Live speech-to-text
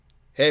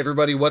Hey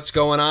everybody, what's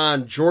going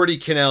on? Jordy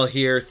Cannell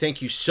here.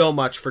 Thank you so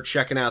much for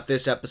checking out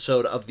this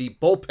episode of the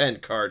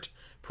Bullpen Cart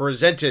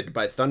presented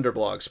by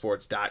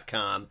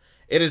ThunderblogSports.com.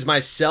 It is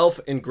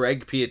myself and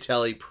Greg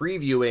Piatelli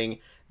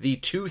previewing the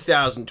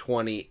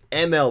 2020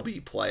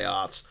 MLB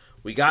Playoffs.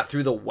 We got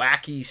through the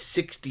wacky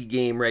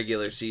 60-game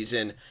regular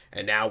season,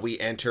 and now we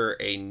enter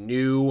a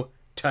new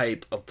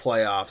type of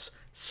playoffs.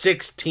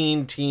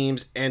 16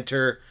 teams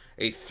enter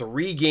a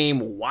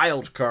 3-game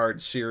wild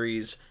card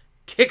series.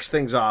 Kicks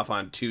things off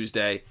on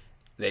Tuesday.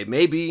 They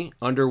may be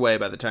underway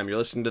by the time you're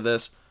listening to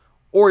this,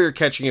 or you're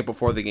catching it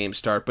before the games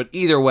start. But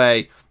either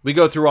way, we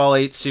go through all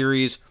 8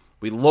 series.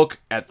 We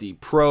look at the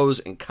pros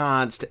and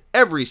cons to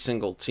every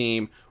single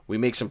team. We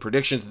make some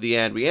predictions at the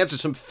end. We answer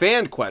some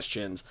fan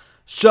questions.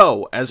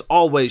 So, as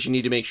always, you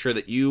need to make sure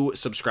that you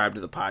subscribe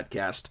to the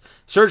podcast.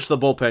 Search the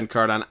Bullpen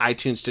Cart on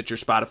iTunes, Stitcher,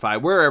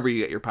 Spotify, wherever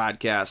you get your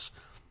podcasts.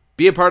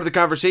 Be a part of the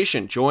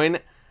conversation. Join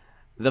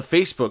the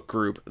Facebook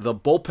group, the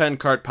Bullpen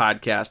Cart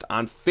Podcast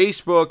on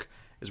Facebook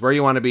is where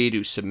you want to be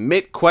to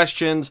submit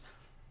questions.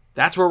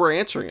 That's where we're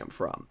answering them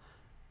from.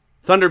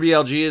 Thunder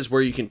BLG is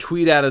where you can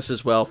tweet at us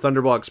as well.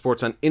 Thunderblog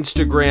Sports on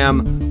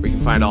Instagram, where you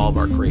can find all of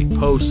our great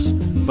posts.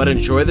 But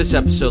enjoy this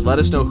episode. Let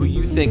us know who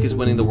you think is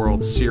winning the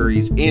World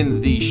Series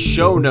in the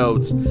show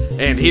notes.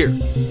 And here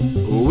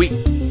we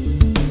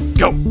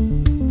go.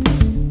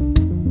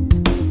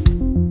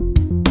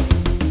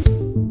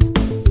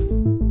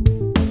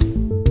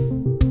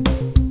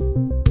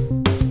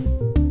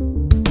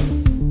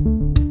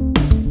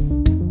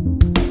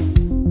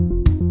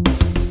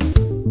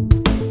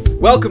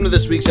 Welcome to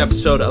this week's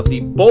episode of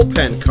the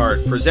Bullpen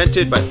Cart,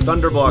 presented by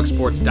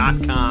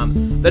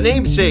ThunderblogSports.com, the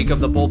namesake of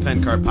the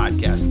Bullpen Cart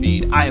podcast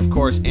feed. I, of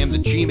course, am the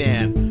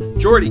G-Man,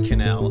 Jordy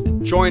Cannell,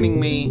 and joining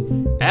me,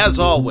 as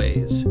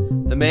always,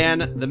 the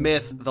man, the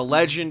myth, the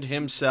legend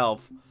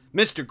himself,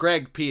 Mr.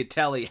 Greg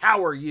Piatelli.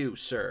 How are you,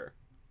 sir?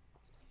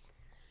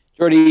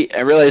 Jordy,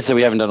 I realize that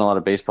we haven't done a lot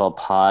of baseball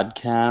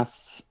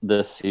podcasts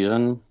this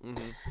season.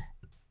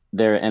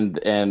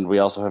 And we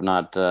also have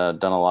not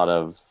done a lot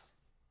of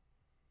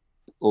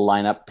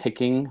lineup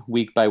picking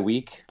week by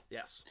week.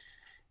 Yes.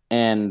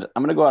 And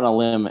I'm going to go out on a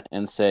limb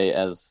and say,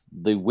 as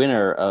the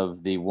winner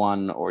of the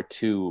one or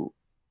two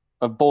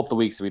of both the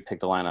weeks that we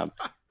picked a lineup,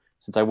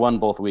 since I won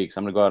both weeks,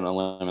 I'm going to go out on a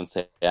limb and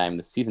say I'm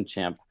the season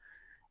champ,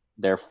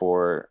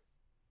 therefore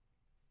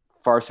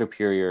far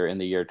superior in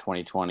the year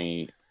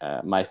 2020.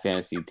 My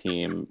fantasy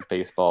team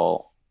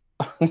baseball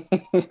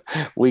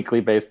weekly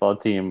baseball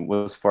team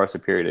was far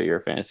superior to your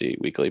fantasy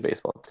weekly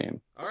baseball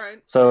team. All right.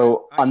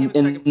 So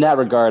in that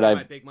regard,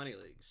 my big money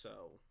league.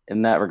 So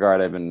in that regard,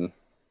 I've been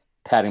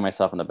patting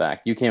myself on the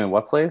back. You came in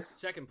what place?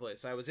 Second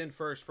place. I was in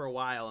first for a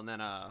while, and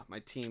then my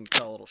team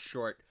fell a little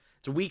short.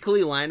 It's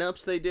weekly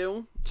lineups they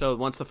do. So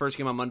once the first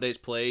game on Monday's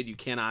played, you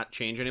cannot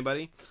change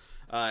anybody.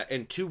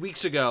 And 2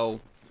 weeks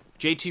ago,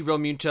 JT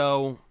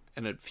Realmuto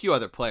and a few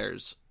other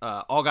players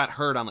all got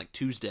hurt on like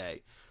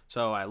Tuesday.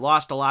 So I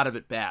lost a lot of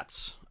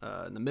at-bats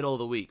in the middle of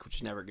the week, which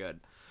is never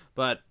good.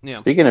 But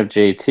speaking of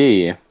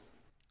JT,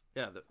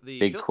 yeah,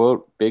 big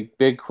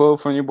quote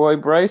from your boy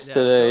Bryce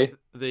today.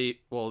 It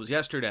was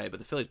yesterday, but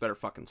the Phillies better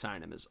fucking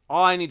sign him. Is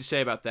all I need to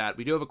say about that.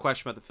 We do have a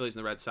question about the Phillies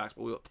and the Red Sox,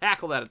 but we will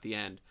tackle that at the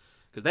end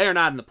because they are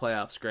not in the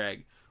playoffs,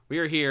 Greg. We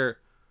are here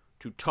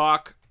to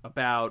talk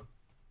about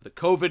the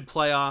COVID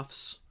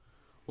playoffs,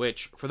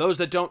 which, for those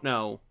that don't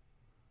know,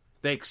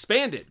 they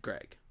expanded,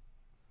 Greg,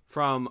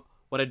 from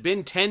what had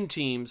been 10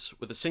 teams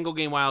with a single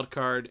game wild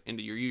card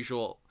into your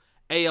usual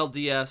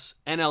ALDS,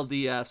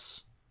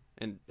 NLDS,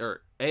 ALDS,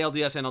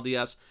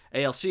 NLDS,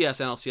 ALCS,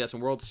 NLCS,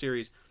 and World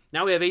Series.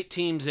 Now we have 8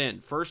 teams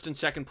in. First and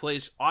second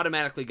place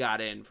automatically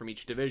got in from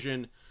each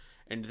division.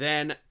 And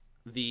then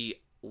the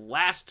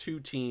last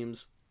 2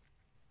 teams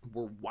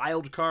were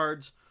wild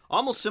cards,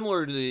 almost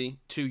similar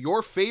to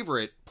your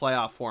favorite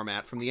playoff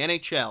format from the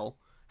NHL,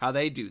 how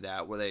they do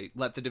that, where they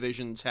let the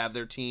divisions have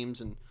their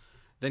teams and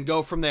then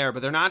go from there.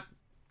 But they're not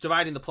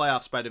dividing the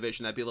playoffs by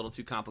division. That'd be a little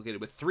too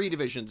complicated with 3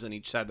 divisions on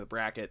each side of the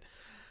bracket.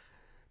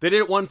 They did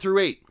it 1 through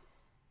 8.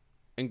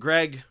 And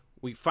Greg,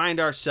 we find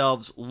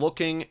ourselves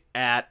looking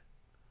at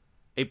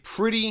a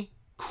pretty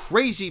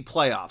crazy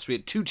playoffs. We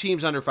had 2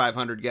 teams under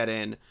 500 get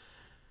in.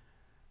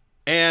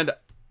 And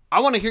I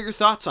want to hear your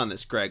thoughts on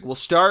this, Greg. We'll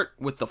start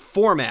with the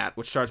format,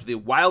 which starts with the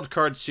wild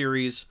card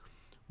series,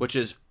 which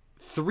is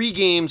 3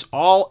 games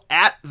all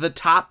at the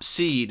top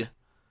seed,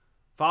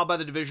 followed by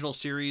the divisional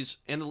series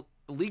and the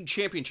League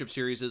Championship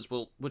Series,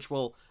 which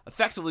will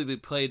effectively be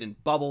played in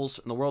bubbles,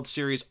 and the World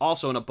Series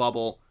also in a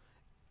bubble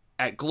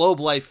at Globe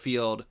Life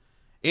Field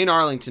in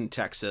Arlington,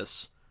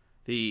 Texas,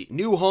 the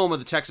new home of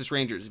the Texas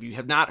Rangers. If you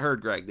have not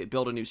heard, Greg, they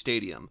built a new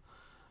stadium.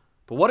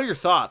 But what are your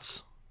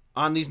thoughts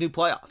on these new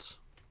playoffs?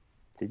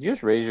 Did you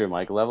just raise your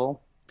mic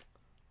level?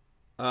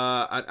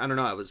 I don't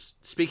know. I was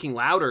speaking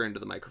louder into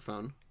the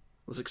microphone. I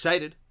was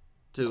excited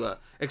to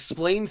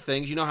explain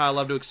things. You know how I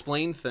love to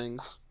explain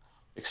things.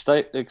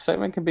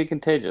 Excitement can be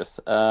contagious.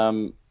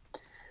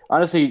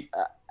 Honestly,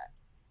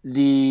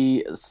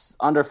 the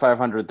under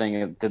 500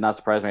 thing did not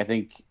surprise me. I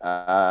think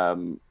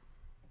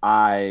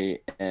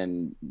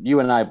you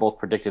and I both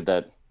predicted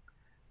that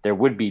there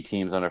would be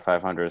teams under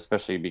 500,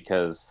 especially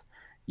because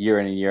year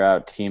in and year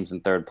out, teams in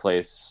third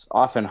place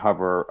often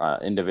hover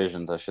in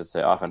divisions, I should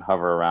say, often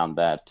hover around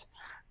that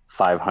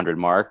 500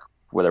 mark,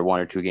 whether one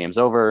or two games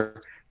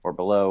over or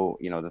below.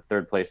 The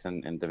third place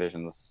in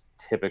divisions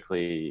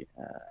typically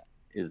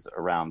is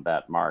around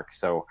that mark.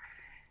 So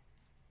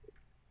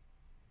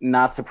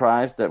not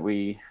surprised that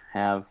we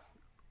have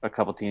a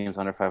couple teams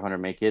under 500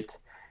 make it.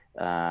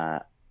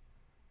 I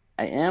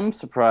am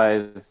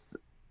surprised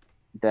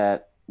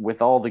that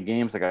with all the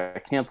games that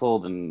got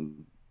canceled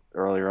and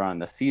earlier on in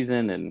the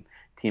season and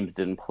teams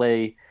didn't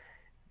play,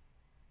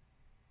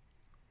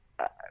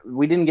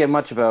 we didn't get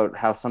much about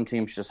how some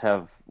teams just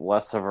have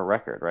less of a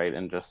record, right?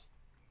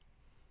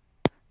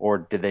 Or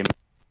did they?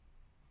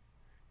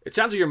 It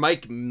sounds like your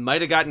mic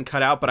might have gotten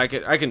cut out, but I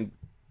can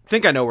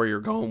think I know where you're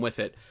going with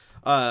it.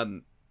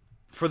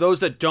 For those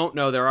that don't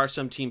know, there are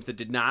some teams that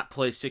did not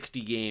play 60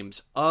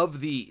 games.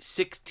 Of the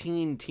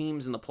 16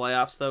 teams in the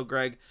playoffs, though,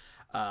 Greg,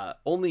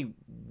 only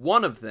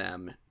one of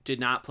them did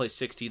not play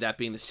 60, that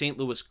being the St.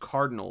 Louis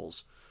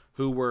Cardinals,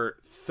 who were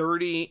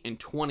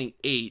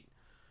 30-28,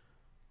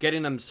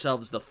 getting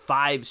themselves the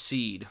 5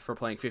 seed for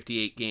playing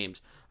 58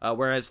 games,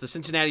 whereas the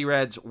Cincinnati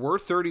Reds were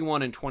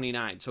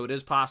 31-29. So it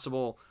is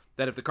possible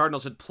that if the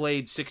Cardinals had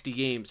played 60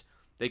 games,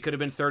 they could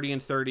have been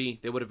 30-30.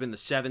 They would have been the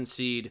 7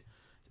 seed.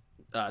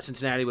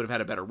 Cincinnati would have had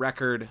a better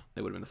record.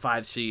 They would have been the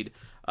 5 seed.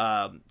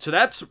 So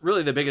that's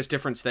really the biggest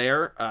difference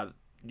there.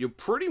 You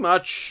pretty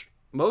much,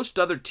 most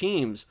other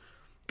teams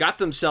got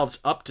themselves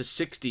up to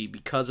 60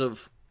 because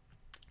of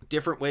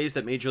different ways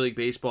that Major League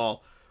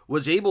Baseball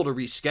was able to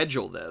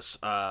reschedule this.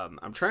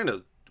 I'm trying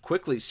to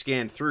quickly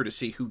scan through to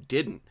see who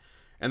didn't.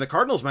 And the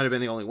Cardinals might have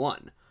been the only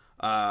one.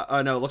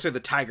 No, it looks like the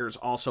Tigers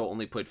also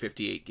only played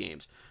 58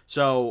 games.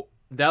 So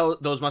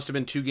those must have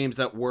been 2 games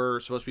that were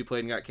supposed to be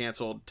played and got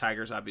canceled.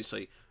 Tigers,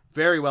 obviously,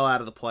 very well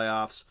out of the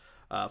playoffs,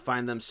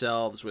 find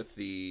themselves with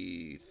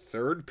the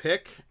 3rd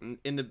pick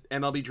in the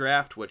MLB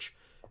draft, which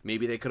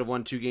maybe they could have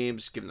won 2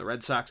 games, given the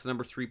Red Sox the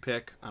number 3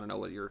 pick. I don't know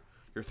what your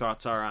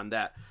thoughts are on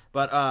that.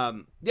 But,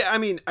 yeah, I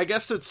mean, I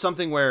guess it's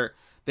something where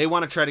they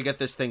want to try to get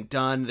this thing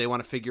done. They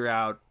want to figure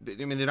out,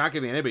 I mean, they're not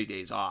giving anybody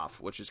days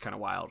off, which is kind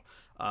of wild.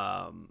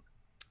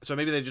 So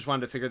maybe they just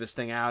wanted to figure this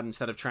thing out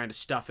instead of trying to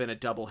stuff in a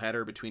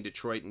doubleheader between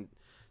Detroit and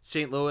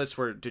St. Louis,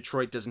 where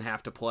Detroit doesn't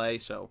have to play.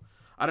 So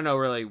I don't know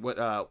really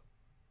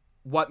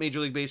what Major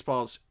League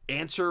Baseball's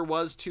answer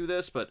was to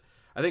this, but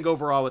I think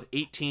overall with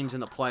 8 teams in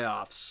the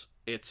playoffs,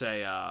 it's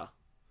a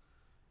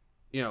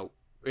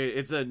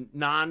it's a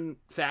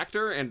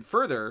non-factor. And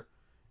further,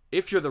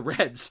 if you're the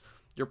Reds,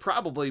 you're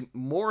probably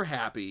more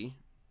happy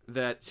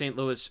that St.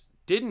 Louis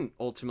didn't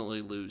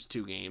ultimately lose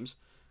 2 games,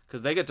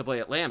 because they get to play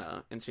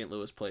Atlanta, and St.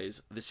 Louis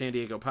plays the San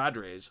Diego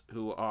Padres,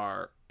 who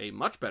are a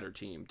much better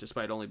team,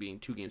 despite only being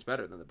 2 games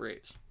better than the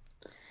Braves.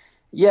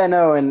 Yeah,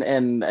 no,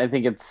 and I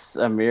think it's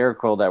a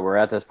miracle that we're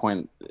at this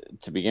point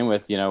to begin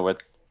with,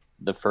 with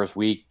the first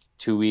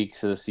 2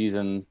 weeks of the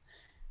season.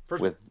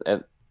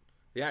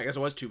 Yeah, I guess it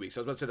was 2 weeks.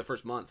 I was about to say the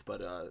first month,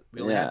 but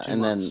we only had 2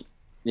 months.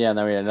 Then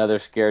we had another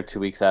scare 2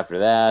 weeks after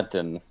that,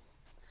 and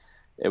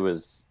it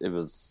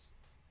was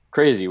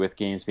crazy with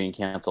games being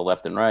canceled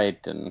left and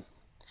right, and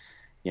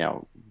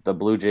the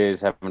Blue Jays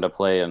having to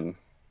play in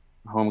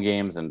home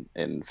games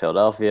in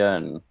Philadelphia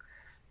and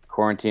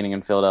quarantining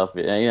in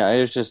Philadelphia. It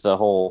was just a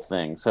whole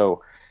thing.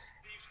 So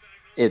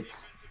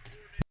it's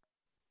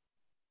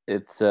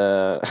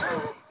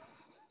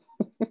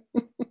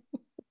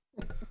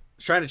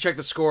trying to check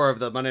the score of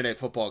the Monday Night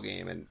Football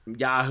game, and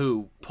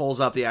Yahoo pulls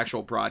up the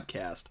actual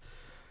broadcast.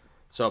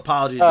 So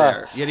apologies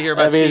there. You had to hear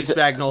about Steve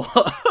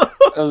Spagnuolo.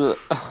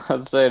 I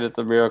was saying it's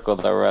a miracle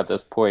that we're at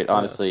this point,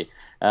 honestly.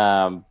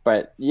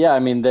 But yeah, I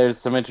mean, there's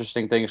some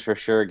interesting things for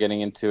sure getting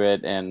into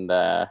it, and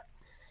I'm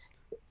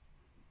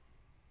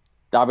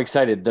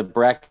excited. The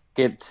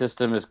bracket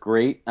system is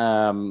great.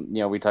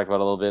 We talked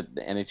about a little bit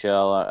the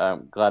NHL.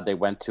 I'm glad they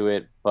went to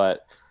it,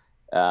 but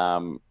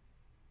I'm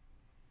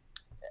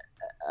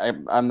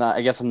not.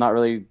 I guess I'm not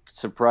really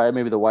surprised.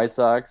 Maybe the White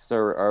Sox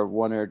are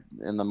one, or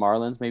in the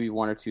Marlins, maybe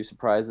 1 or 2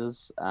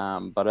 surprises.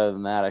 But other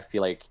than that, I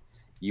feel like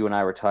you and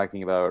I were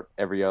talking about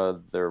every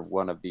other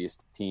one of these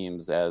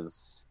teams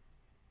as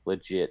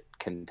legit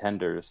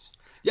contenders.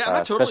 Yeah, I'm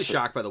not totally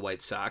shocked by the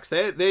White Sox.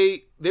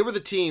 They were the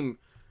team.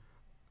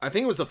 I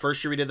think it was the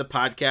first year we did the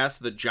podcast.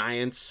 The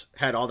Giants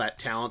had all that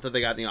talent that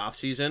they got in the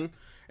offseason.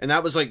 And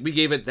that was we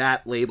gave it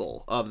that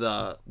label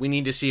of we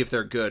need to see if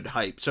they're good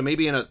hype. So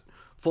maybe in a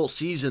full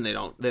season they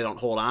don't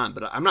hold on.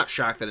 But I'm not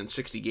shocked that in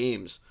 60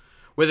 games,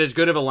 with as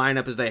good of a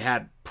lineup as they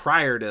had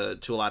prior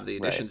to a lot of the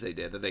additions they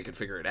did, that they could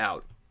figure it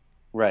out.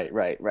 Right.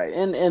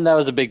 And that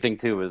was a big thing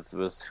too,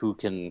 was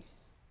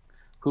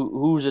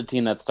who's a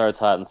team that starts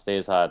hot and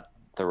stays hot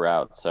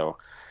throughout. So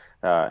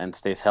and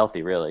stays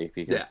healthy, really,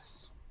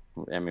 because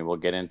I mean, we'll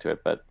get into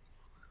it, but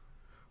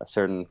a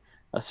certain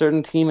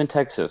team in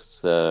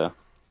Texas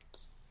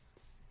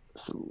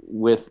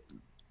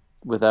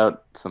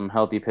without some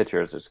healthy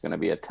pitchers, it's going to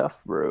be a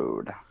tough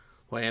road.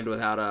 Well, and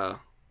without a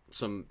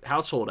some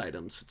household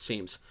items, it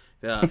seems.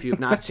 If you've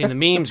not seen the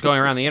memes going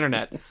around the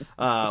internet,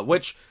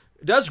 which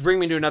does bring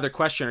me to another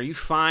question. Are you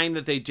fine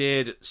that they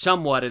did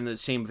somewhat in the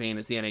same vein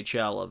as the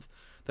NHL of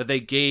that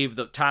they gave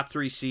the top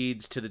 3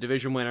 seeds to the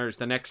division winners,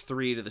 the next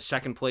 3 to the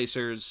second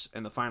placers,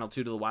 and the final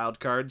 2 to the wild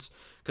cards?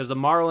 Because the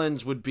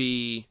Marlins would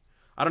be,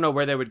 I don't know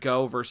where they would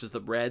go versus the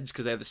Reds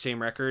because they have the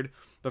same record.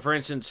 But for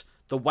instance,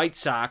 the White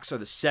Sox are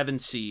the 7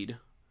 seed,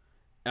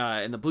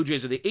 and the Blue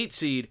Jays are the 8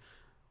 seed,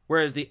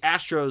 whereas the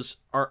Astros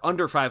are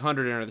under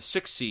 500 and are the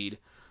 6 seed.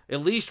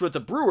 At least with the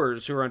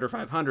Brewers, who are under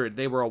 500,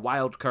 they were a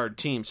wild card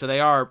team, so they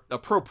are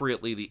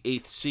appropriately the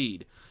 8th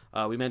seed.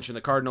 We mentioned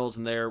the Cardinals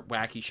and their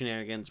wacky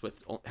shenanigans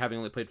with having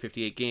only played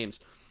 58 games.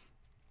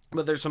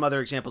 But there's some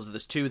other examples of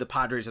this too. The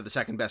Padres have the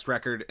second best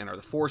record and are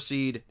the 4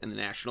 seed in the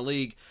National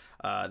League.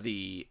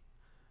 The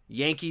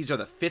Yankees are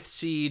the 5th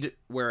seed,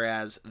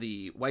 whereas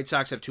the White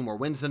Sox have 2 more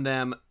wins than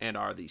them and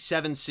are the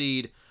 7th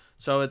seed.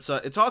 So it's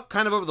all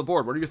kind of over the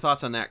board. What are your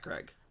thoughts on that,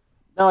 Greg?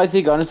 No, I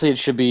think honestly it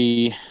should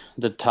be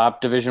the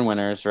top division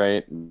winners,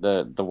 right?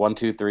 The 1,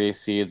 2, 3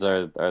 seeds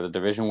are the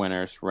division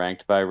winners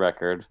ranked by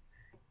record,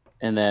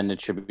 and then it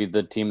should be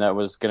the team that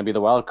was going to be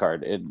the wild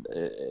card in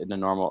a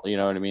normal, you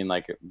know what I mean?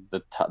 Like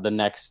the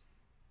next,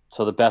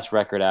 so the best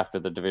record after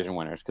the division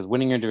winners, because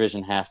winning your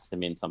division has to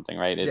mean something,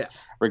 right?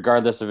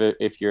 Regardless of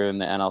if you're in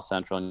the NL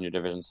Central and your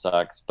division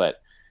sucks,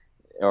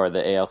 or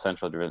the AL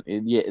Central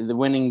division,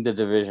 winning the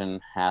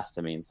division has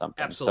to mean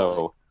something. Absolutely.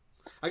 So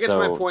I guess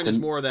my point is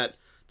more that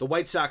the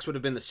White Sox would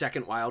have been the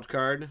second wild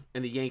card,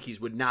 and the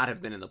Yankees would not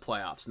have been in the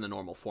playoffs in the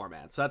normal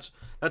format. So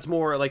that's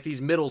more like these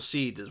middle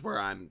seeds is where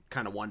I'm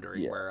kind of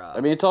wondering where.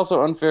 I mean, it's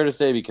also unfair to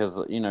say because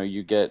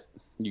you get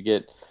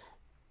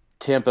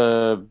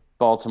Tampa,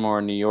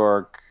 Baltimore, New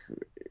York,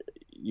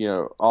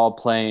 all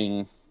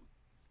playing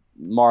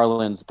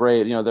Marlins,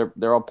 Braves.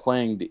 They're all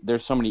playing.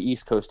 There's so many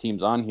East Coast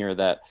teams on here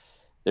that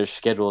their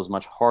schedule is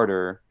much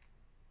harder.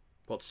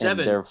 Well,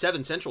 seven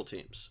Central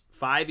teams,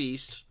 5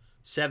 East,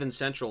 7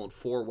 Central, and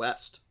 4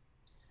 West.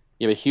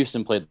 Yeah, but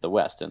Houston played the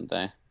West, didn't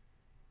they?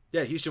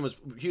 Yeah, Houston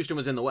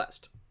was in the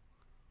West.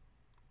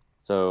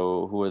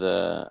 So who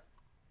are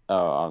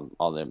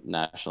all the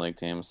National League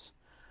teams?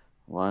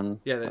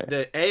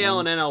 The AL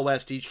and NL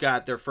West each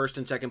got their first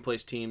and second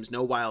place teams,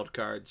 no wild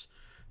cards.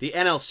 The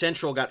NL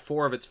Central got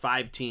 4 of its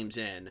 5 teams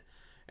in,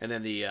 and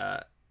then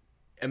the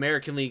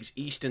American League's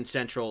East and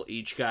Central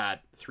each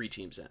got 3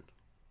 teams in.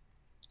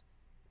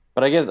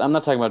 But I guess I'm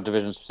not talking about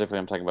division specifically.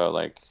 I'm talking about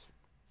like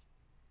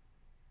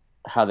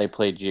how they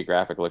play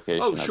geographic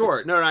location. Oh,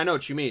 sure. No, I know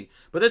what you mean.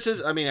 But this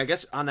is, I mean, I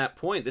guess on that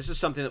point, this is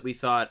something that we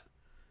thought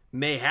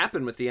may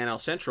happen with the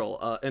NL Central,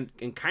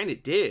 and kind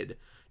of did,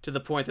 to the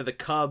point that the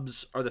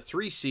Cubs are the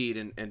 3 seed,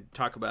 and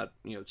talk about,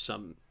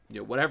 some,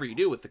 whatever you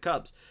do with the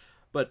Cubs.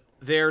 But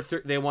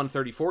they won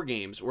 34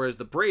 games, whereas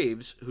the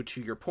Braves, who,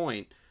 to your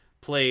point,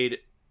 played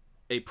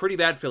a pretty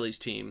bad Phillies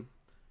team,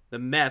 the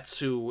Mets,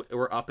 who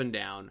were up and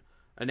down,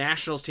 a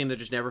Nationals team that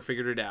just never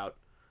figured it out,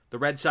 the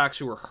Red Sox,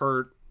 who were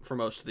hurt for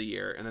most of the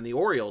year, and then the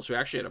Orioles, who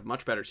actually had a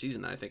much better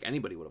season than I think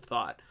anybody would have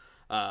thought.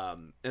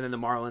 And then the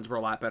Marlins were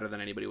a lot better than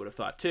anybody would have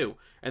thought too,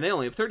 and they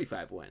only have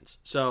 35 wins.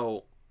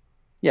 So,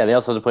 yeah, they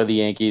also have to play the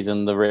Yankees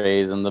and the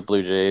Rays and the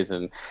Blue Jays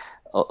and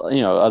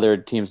other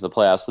teams in the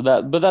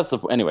playoffs.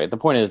 So anyway. The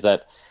point is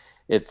that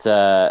it's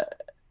I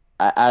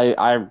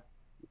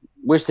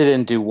wish they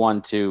didn't do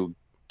 1-2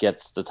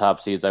 gets the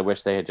top seeds. I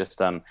wish they had just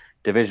done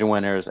division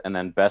winners, and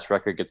then best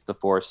record gets the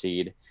 4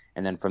 seed,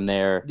 and then from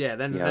there,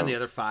 then the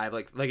other 5,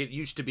 like it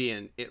used to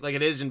be like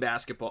it is in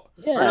basketball.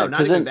 Yeah, no,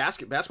 not even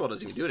basketball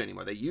doesn't even do it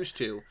anymore. They used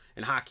to,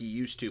 and hockey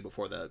used to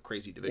before the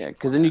crazy division. Yeah,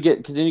 because then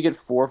you get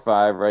 4 or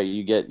 5, right?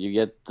 You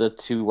get the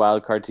 2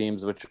 wild card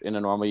teams, which in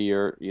a normal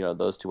year,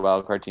 those 2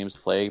 wild card teams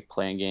play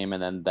a game,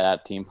 and then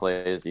that team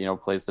plays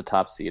the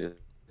top seed,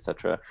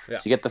 etc. Yeah.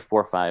 So you get the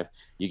 4 or 5.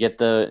 You get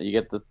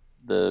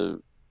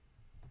the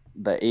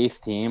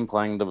 8th team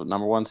playing the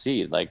number 1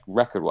 seed, like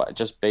record-wise,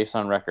 just based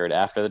on record.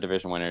 After the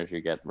division winners,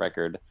 you get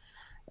record.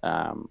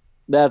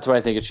 That's what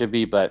I think it should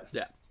be, but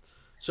yeah.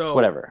 So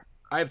whatever.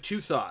 I have 2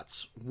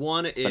 thoughts.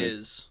 One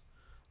is,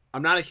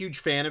 I'm not a huge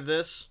fan of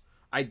this.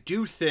 I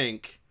do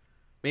think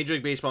Major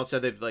League Baseball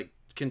said they've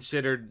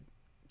considered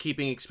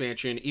keeping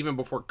expansion even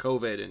before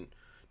COVID and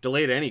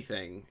delayed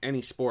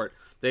any sport.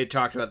 They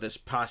talked about this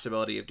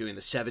possibility of doing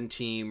the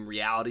 7-team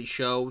reality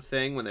show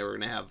thing when they were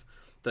going to have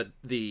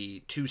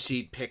the 2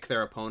 seed pick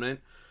their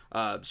opponent.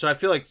 So I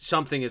feel like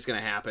something is going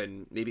to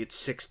happen. Maybe it's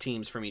 6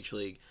 teams from each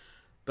league.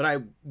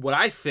 But what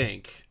I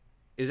think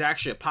is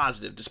actually a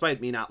positive,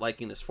 despite me not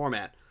liking this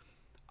format.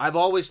 I've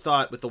always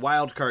thought with the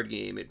wild card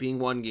game, it being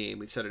 1 game,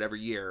 we've said it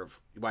every year,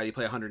 of why do you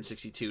play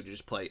 162 to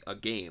just play a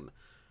game?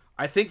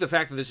 I think the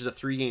fact that this is a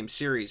 3-game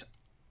series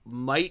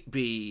might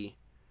be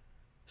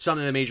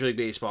something that Major League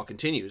Baseball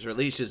continues, or at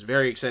least is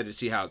very excited to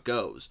see how it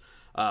goes.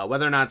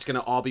 Whether or not it's going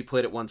to all be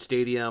played at one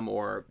stadium,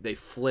 or they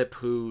flip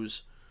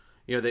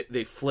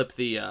they flip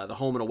the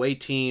home and away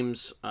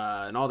teams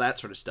and all that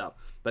sort of stuff.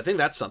 But I think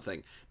that's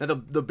something. Now,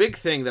 the big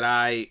thing that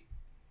I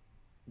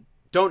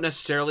don't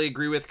necessarily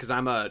agree with, because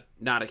I'm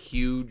not a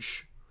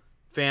huge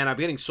fan. I'm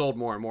getting sold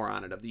more and more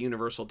on it, of the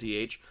universal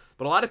DH.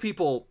 But a lot of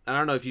people, and I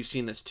don't know if you've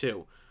seen this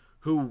too,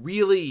 who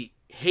really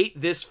hate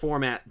this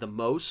format the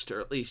most,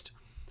 or at least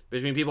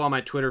between people on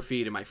my Twitter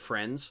feed and my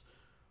friends,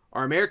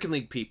 are American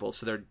League people.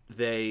 So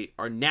they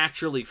are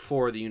naturally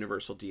for the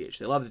universal DH.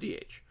 They love the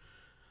DH.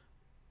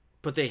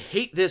 But they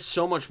hate this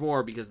so much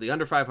more because the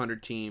under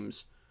 500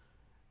 teams,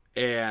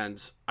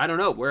 and I don't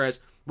know, whereas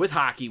with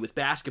hockey, with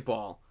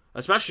basketball,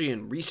 especially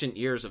in recent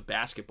years of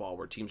basketball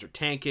where teams are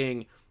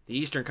tanking, the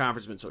Eastern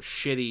Conference has been so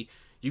shitty,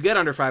 you get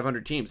under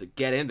 500 teams that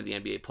get into the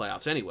NBA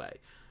playoffs anyway.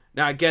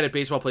 Now, I get it,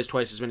 baseball plays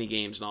twice as many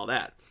games and all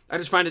that. I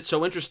just find it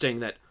so interesting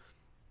that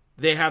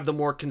they have the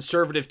more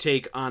conservative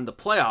take on the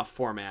playoff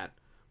format,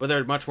 but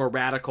they're much more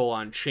radical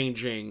on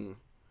changing,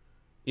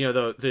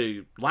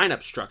 the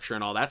lineup structure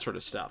and all that sort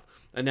of stuff.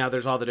 And now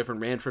there's all the different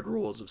Ranford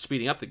rules of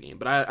speeding up the game.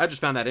 But I just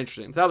found that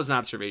interesting. That was an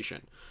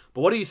observation.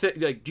 But what do you think?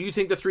 Like, do you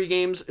think the 3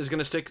 games is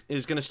gonna stick?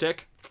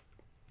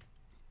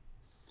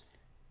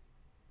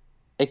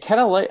 It kind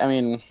of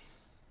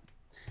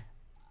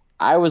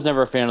I was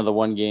never a fan of the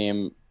 1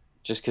 game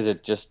just because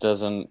it just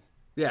doesn't.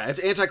 Yeah,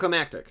 it's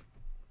anticlimactic.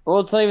 Well,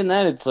 it's not even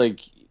that. It's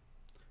like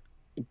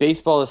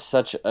baseball is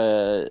such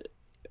a.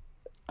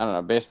 I don't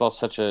know. Baseball is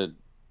such a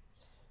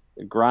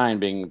grind,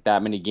 being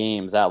that many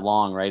games that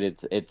long, right?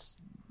 It's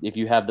if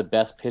you have the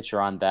best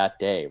pitcher on that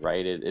day,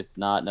 right? It's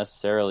not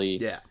necessarily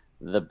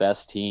the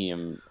best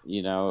team.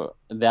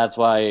 That's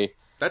why.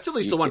 That's at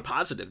least the one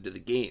positive to the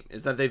game,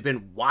 is that they've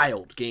been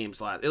wild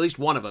games. At least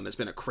one of them has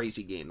been a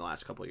crazy game the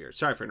last couple of years.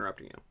 Sorry for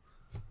interrupting you.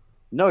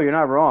 No, you're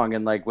not wrong.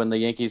 And like when the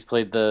Yankees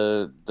played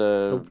the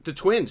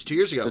Twins 2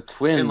 years ago, the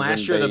Twins, and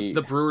last year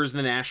the Brewers and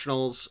the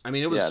Nationals. I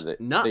mean, it was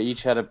nuts. They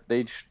each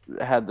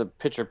had the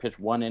pitcher pitch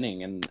 1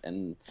 inning, and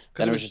then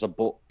it was just a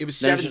bull. It was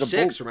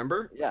 7-6.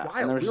 Remember? Yeah,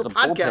 wild. We were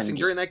podcasting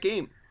during that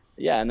game.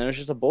 Yeah, and then it was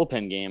just a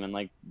bullpen game, and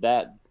like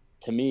that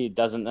to me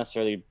doesn't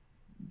necessarily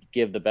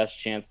give the best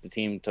chance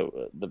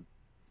the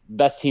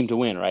best team to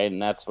win, right?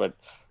 And that's what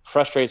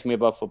frustrates me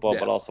about football,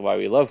 but also why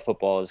we love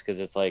football, is because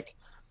it's like,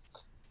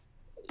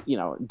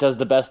 does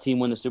the best team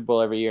win the Super Bowl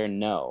every year?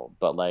 No.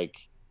 But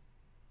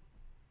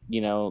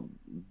in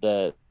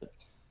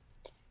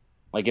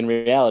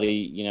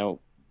reality,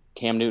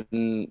 Cam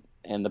Newton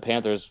and the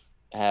Panthers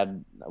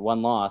had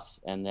 1 loss,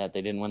 and that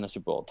they didn't win the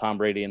Super Bowl. Tom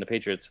Brady and the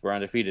Patriots were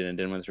undefeated and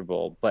didn't win the Super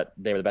Bowl, but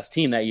they were the best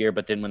team that year,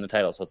 but didn't win the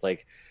title. So it's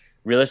like,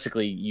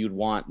 realistically, you'd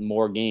want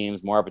more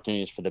games, more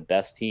opportunities for the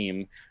best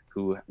team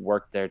who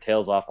worked their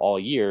tails off all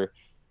year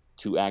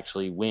to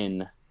actually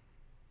win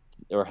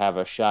or have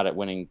a shot at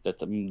winning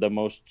the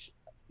most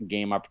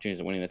game opportunities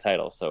at winning the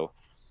title. So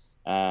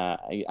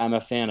I'm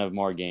a fan of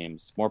more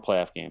games, more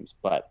playoff games.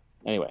 But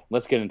anyway,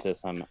 let's get into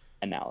some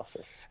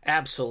analysis.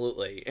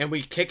 Absolutely. And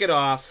we kick it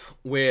off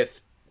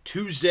with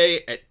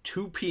Tuesday at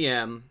 2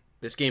 p.m.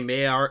 This game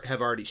may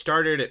have already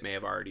started. It may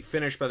have already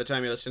finished by the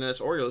time you're listening to this,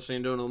 or you're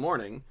listening to it in the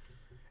morning,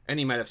 and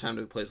you might have time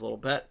to play a little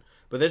bet.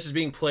 But this is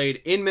being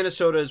played in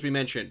Minnesota, as we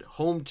mentioned.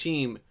 Home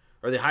team,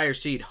 or the higher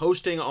seed,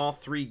 hosting all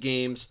 3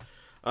 games.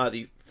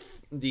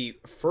 The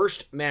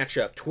first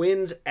matchup,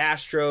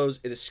 Twins-Astros,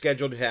 it is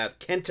scheduled to have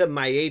Kenta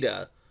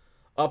Maeda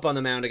up on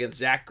the mound against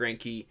Zach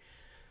Greinke.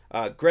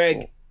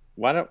 Greg,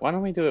 why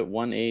don't we do it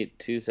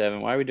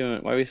 1-8-2-7? Why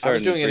are we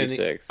starting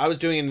 3-6? I was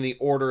doing it in the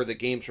order the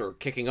games were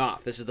kicking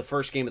off. This is the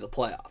first game of the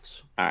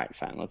playoffs. All right,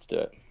 fine, let's do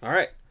it. All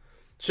right.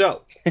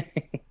 So,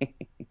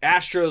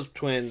 Astros,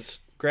 Twins.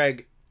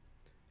 Greg,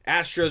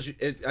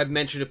 Astros, I've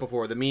mentioned it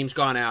before. The meme's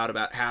gone out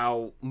about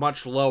how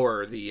much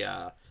lower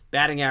the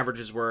batting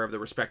averages were of the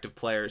respective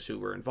players who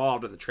were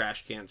involved in the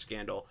trash can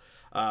scandal.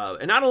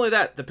 And not only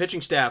that, the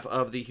pitching staff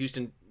of the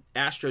Houston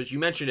Astros, you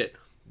mentioned it,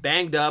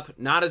 banged up,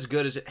 not as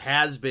good as it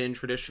has been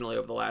traditionally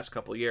over the last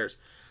couple of years.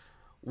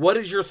 What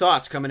is your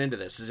thoughts coming into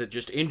this? Is it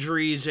just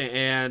injuries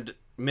and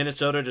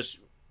Minnesota just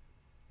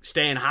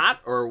staying hot,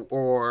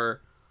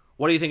 or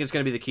what do you think is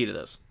going to be the key to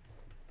this?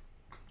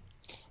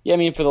 Yeah, I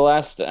mean, for the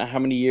last how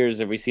many years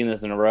have we seen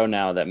this in a row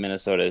now, that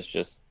Minnesota has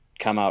just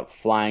come out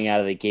flying out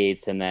of the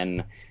gates, and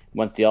then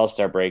once the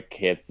All-Star break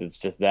hits, it's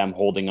just them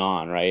holding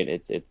on, right?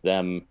 It's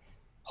them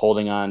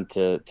holding on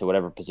to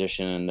whatever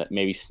position, and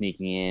maybe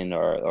sneaking in,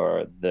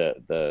 or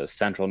the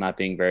Central not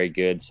being very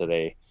good, so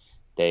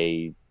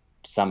they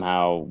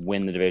somehow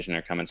win the division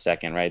or come in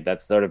second, right?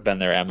 That's sort of been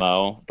their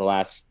MO the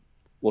last,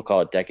 we'll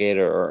call it decade,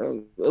 or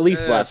at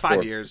least the last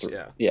 5 years.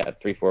 Yeah,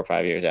 3, 4,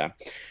 5 years, yeah.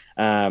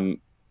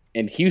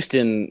 And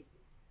Houston,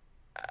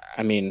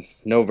 I mean,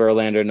 no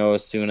Verlander, no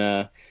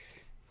Osuna,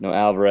 no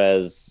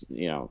Alvarez,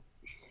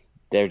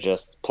 they're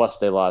just, plus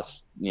they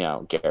lost,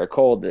 Garrett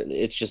Cole.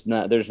 It's just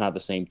not, there's not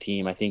the same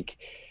team. I think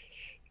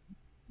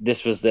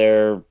this was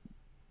their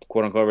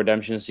quote unquote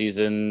redemption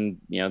season.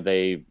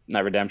 They,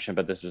 not redemption,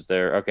 but this was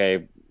their,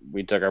 okay,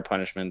 we took our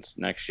punishments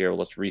next year.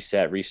 Let's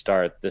reset,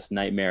 restart. This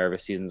nightmare of a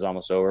season's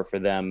almost over for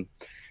them.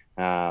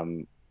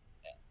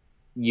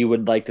 You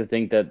would like to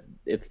think that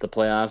it's the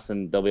playoffs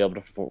and they'll be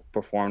able to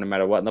perform no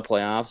matter what in the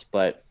playoffs,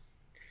 but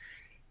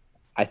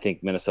I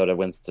think Minnesota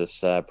wins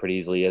this pretty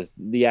easily, as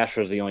the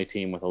Astros are the only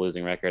team with a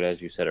losing record,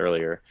 as you said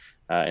earlier,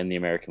 in the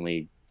American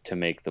League to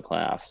make the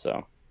playoffs.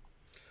 So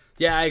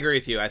yeah, I agree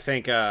with you. I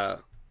think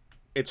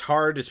it's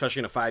hard,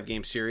 especially in a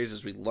 5-game series,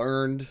 as we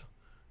learned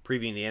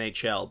previewing the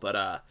NHL. But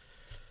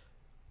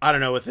I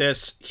don't know. With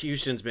this,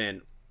 Houston's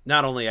been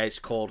not only ice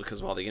cold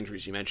because of all the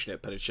injuries, you mentioned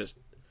it, but it's just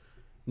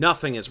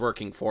nothing is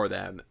working for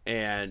them.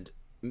 And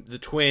the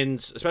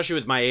Twins, especially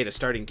with Maeda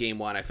starting game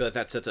 1, I feel like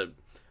that sets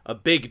a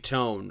big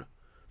tone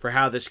for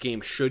how this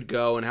game should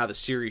go and how the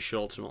series should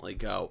ultimately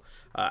go.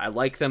 I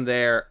like them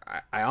there.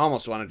 I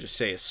almost want to just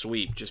say a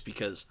sweep just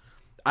because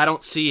I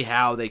don't see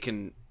how they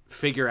can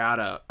figure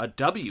out a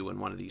W in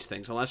one of these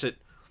things unless it,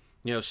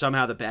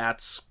 somehow the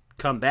bats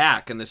come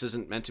back and this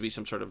isn't meant to be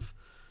some sort of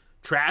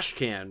trash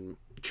can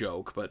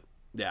joke. But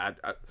yeah,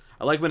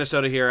 I like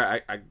Minnesota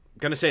here. I'm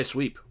going to say a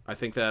sweep. I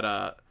think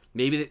that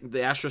maybe the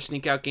Astros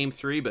sneak out game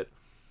 3, but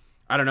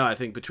I don't know. I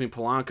think between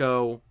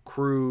Polanco,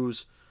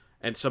 Cruz,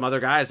 and some other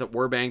guys that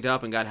were banged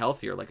up and got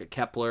healthier, like a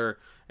Kepler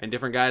and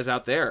different guys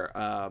out there,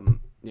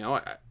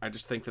 I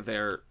just think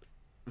that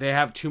they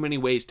have too many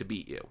ways to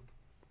beat you.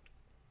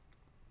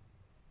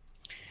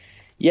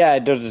 Yeah, I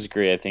don't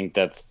disagree. I think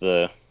that's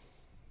the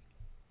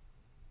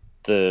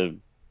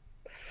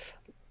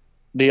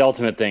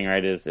ultimate thing,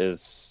 right?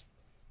 Is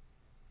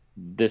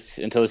this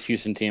until this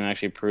Houston team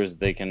actually proves that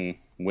they can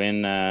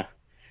win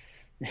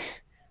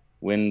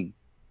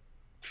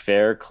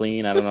fair,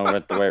 clean. I don't know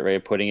what the right way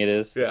of putting it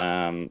is.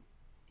 Yeah.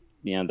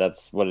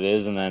 That's what it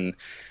is. And then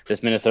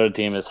this Minnesota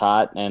team is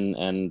hot,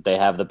 and they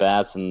have the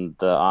bats and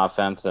the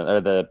offense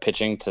or the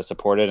pitching to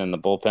support it, and the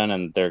bullpen,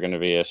 and they're going to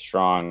be a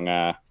strong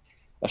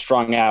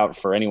out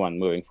for anyone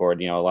moving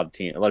forward. A lot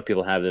of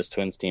people have this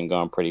Twins team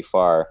going pretty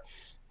far,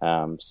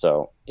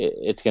 so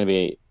it's going to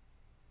be,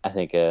 I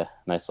think, a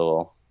nice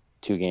little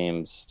 2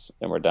 games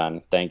and we're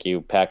done. Thank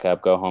you. Pack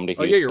up, go home to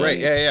Houston. Oh yeah, you're right.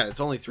 Yeah.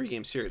 It's only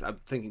 3-game series. I'm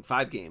thinking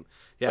 5-game.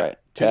 Yeah, right.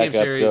 2-game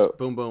series.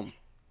 Boom, boom.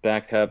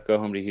 Back up, go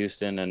home to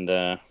Houston,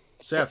 and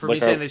so for me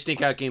saying they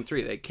sneak out game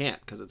 3, they can't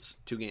because it's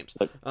 2 games.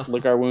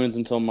 Lick our wounds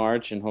until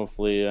March, and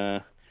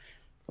hopefully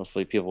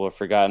people have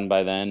forgotten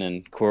by then,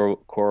 and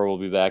Cora will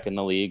be back in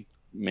the league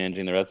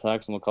managing the Red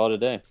Sox, and we'll call it a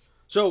day.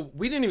 So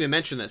we didn't even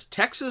mention this.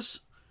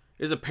 Texas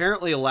is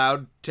apparently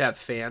allowed to have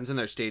fans in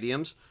their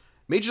stadiums.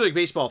 Major League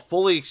Baseball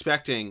fully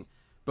expecting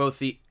both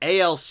the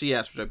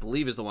ALCS, which I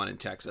believe is the one in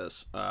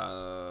Texas,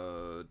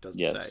 doesn't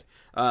say,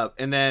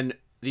 and then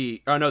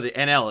the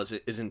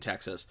NL is in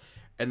Texas,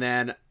 and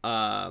then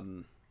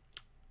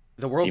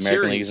the World Series. The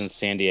American League is in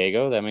San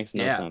Diego. That makes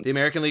no sense. The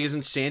American League is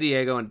in San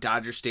Diego and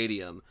Dodger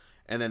Stadium,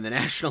 and then the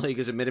National League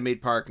is at Minute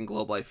Maid Park and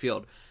Globe Life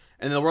Field,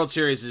 and then the World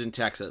Series is in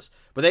Texas.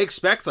 But they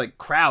expect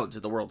crowds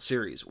at the World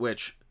Series,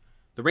 which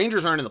the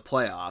Rangers aren't in the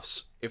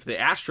playoffs. If the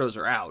Astros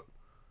are out,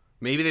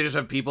 maybe they just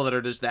have people that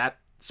are just that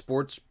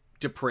sports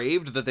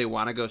depraved that they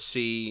want to go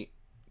see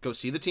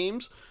the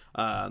teams.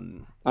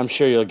 I'm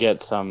sure you'll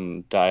get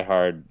some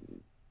diehard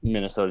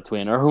Minnesota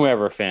Twin or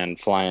whoever fan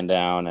flying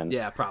down and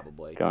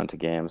probably going to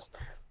games.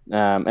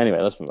 Anyway,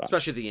 let's move on.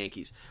 Especially the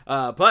Yankees.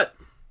 But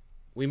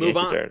we move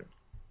Yankees on. Are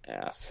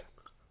ass.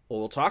 Well,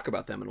 we'll talk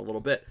about them in a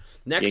little bit.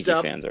 Next Yankee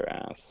up, fans are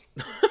ass.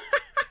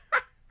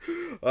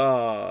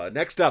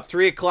 Next up,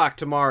 3:00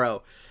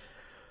 tomorrow.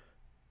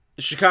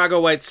 The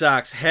Chicago White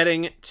Sox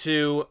heading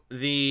to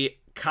the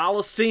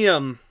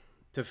Coliseum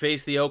to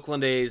face the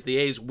Oakland A's. The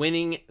A's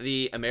winning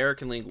the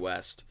American League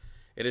West.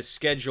 It is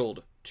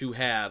scheduled to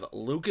have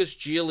Lucas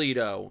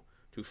Giolito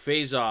to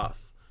face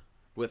off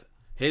with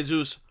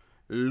Jesus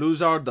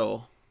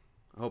Luzardo.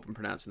 I hope I'm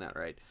pronouncing that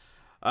right.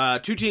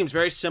 2 teams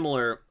very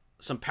similar.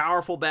 Some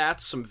powerful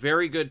bats, some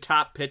very good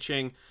top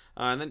pitching,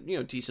 and then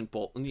decent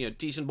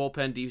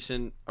bullpen,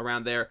 decent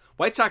around there.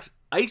 White Sox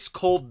ice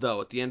cold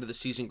though at the end of the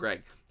season.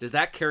 Greg, does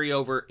that carry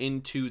over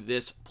into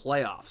this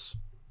playoffs?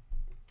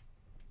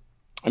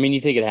 I mean,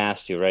 you think it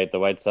has to, right? The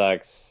White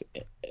Sox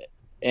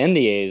and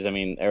the A's. In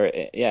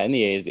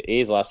the A's. The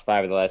A's lost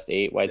 5 of the last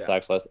 8. White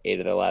Sox lost 8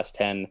 of the last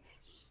 10.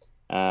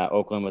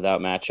 Oakland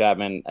without Matt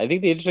Chapman. I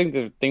think the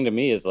interesting thing to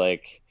me is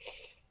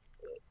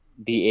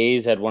the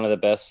A's had one of the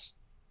best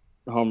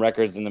home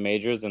records in the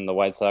majors, and the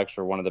White Sox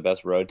were one of the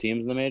best road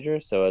teams in the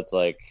majors. So it's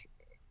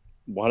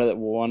one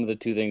of the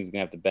 2 things is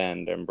gonna have to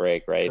bend and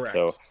break, right? Correct.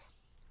 So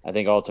I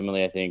think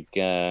ultimately,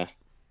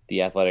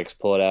 the Athletics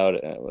pull it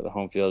out. The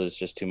home field is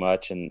just too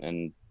much,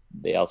 and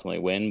they ultimately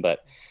win.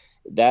 But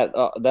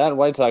that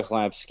White Sox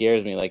lineup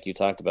scares me, like you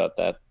talked about.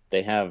 That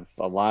they have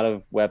a lot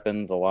of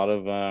weapons, a lot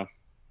of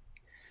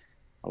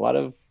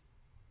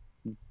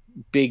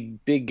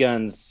big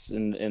guns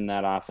in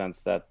that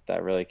offense that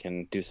really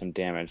can do some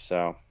damage.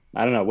 So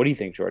I don't know. What do you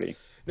think, Jordy?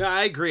 No,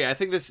 I agree. I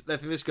think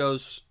this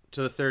goes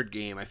to the 3rd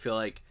game. I feel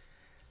like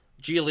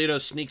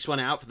Giolito sneaks one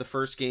out for the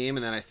first game,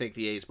 and then I think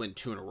the A's win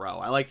 2 in a row.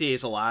 I like the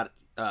A's a lot.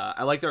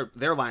 I like their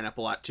lineup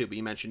a lot too. But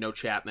you mentioned no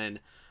Chapman.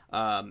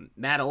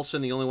 Matt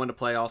Olson, the only one to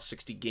play all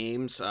 60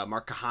 games.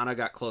 Mark Kahana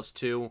got close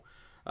too.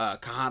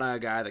 Kahana, a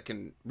guy that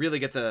can really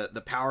get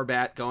the power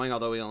bat going,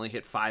 although he only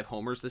hit 5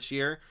 homers this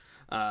year.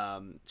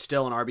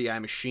 Still an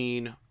RBI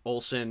machine.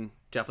 Olson,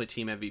 definitely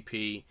team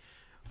MVP.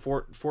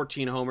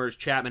 14 homers.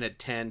 Chapman had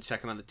 10,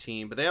 second on the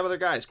team. But they have other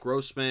guys.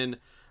 Grossman,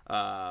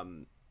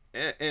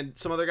 and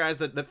some other guys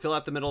that fill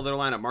out the middle of their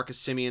lineup.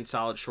 Marcus Semien,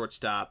 solid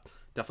shortstop.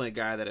 Definitely a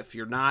guy that if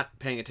you're not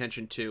paying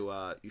attention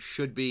to, you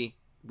should be.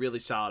 Really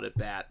solid at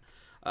bat.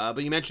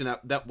 But you mentioned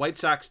that White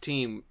Sox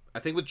team, I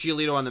think with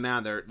Giolito on the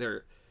mound,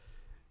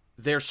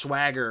 their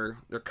swagger,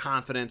 their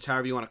confidence,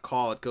 however you want to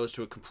call it, goes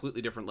to a completely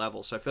different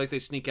level. So I feel like they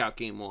sneak out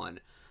game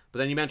one. But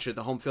then you mentioned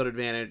the home field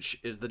advantage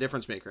is the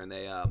difference maker, and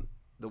they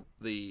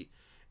the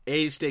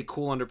A's stay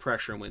cool under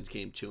pressure and wins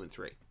game 2 and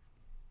 3.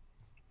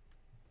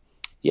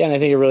 Yeah, and I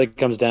think it really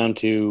comes down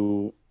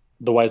to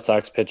the White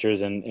Sox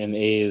pitchers and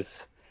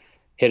A's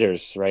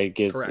hitters, right?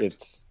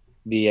 It's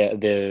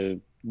the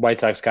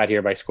White Sox got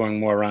here by scoring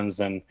more runs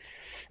than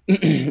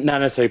not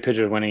necessarily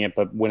pitchers winning it,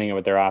 but winning it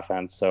with their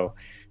offense. So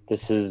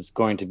this is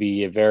going to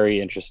be a very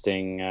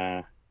interesting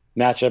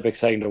matchup,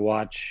 exciting to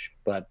watch.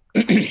 But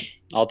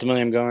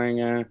ultimately, I'm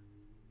going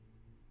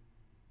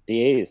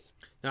the A's.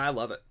 No, I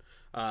love it.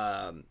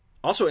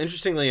 Also,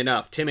 interestingly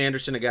enough, Tim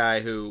Anderson, a guy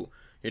who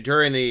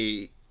during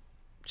the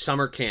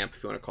summer camp,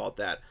 if you want to call it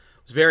that,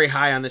 was very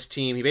high on this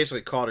team. He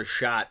basically called his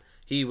shot.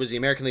 He was the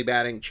American League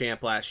batting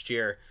champ last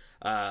year.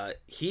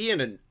 He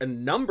and a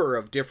number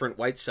of different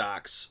White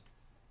Sox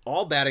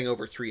all batting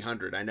over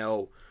 300. I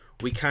know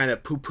we kind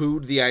of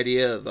poo-pooed the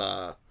idea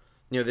of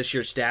this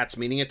year's stats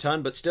meaning a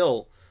ton, but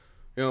still,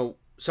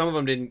 some of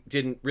them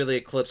didn't really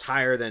eclipse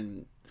higher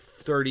than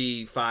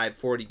 35,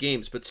 40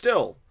 games. But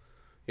still,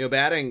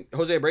 batting,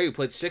 Jose Abreu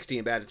played 60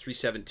 and batted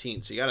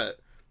 317. So you got to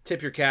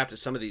tip your cap to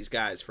some of these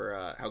guys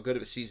for how good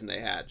of a season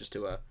they had, just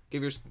to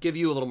give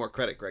you a little more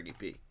credit, Greggy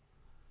P.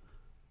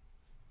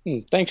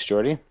 Thanks,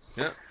 Jordy.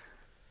 Yeah.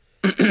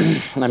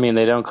 I mean,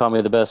 they don't call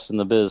me the best in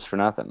the biz for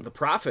nothing. The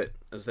Prophet,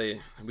 as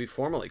we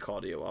formerly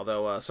called you,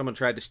 although someone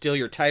tried to steal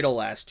your title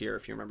last year,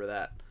 if you remember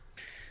that.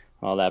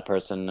 Well, that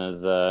person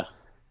has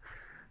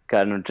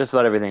gotten just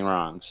about everything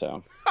wrong,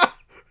 so.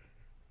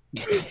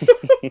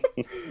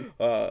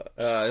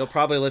 He'll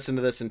probably listen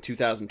to this in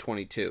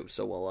 2022,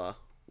 so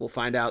we'll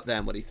find out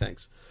then what he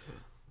thinks.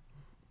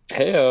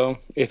 Hey-o,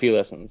 if he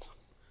listens.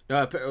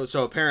 No,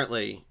 so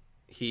apparently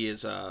he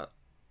is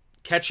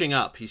catching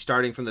up. He's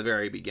starting from the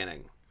very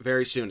beginning.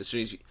 Very soon, as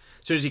soon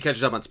as he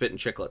catches up on Spit and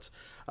Chicklets.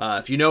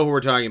 If you know who we're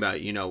talking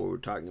about, you know what we're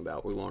talking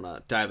about. We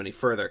won't dive any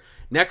further.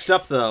 Next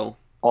up, though...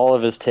 All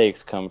of his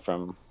takes come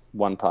from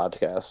one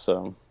podcast,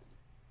 so...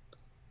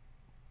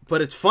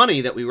 But it's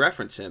funny that we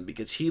reference him,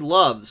 because he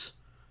loves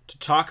to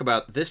talk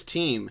about this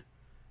team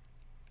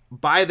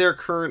by their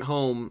current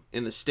home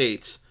in the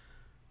States.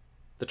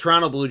 The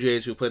Toronto Blue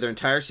Jays, who play their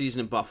entire season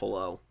in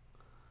Buffalo,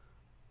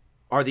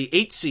 are the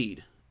 8th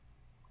seed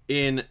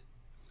in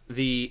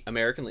the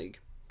American League,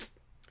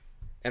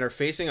 and are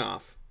facing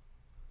off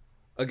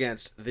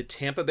against the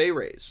Tampa Bay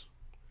Rays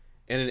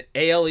in an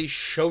AL East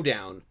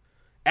showdown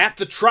at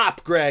the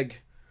Trop,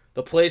 Greg,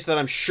 the place that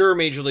I'm sure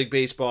Major League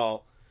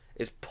Baseball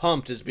is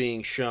pumped as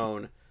being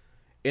shown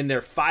in their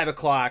 5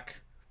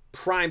 o'clock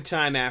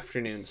primetime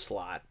afternoon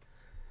slot.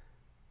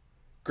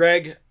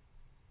 Greg,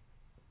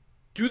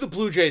 do the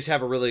Blue Jays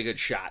have a really good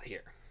shot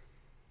here?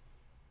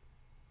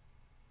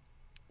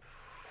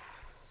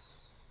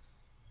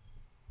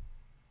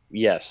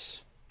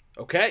 Yes.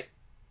 Okay.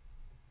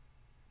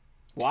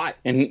 Why?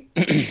 And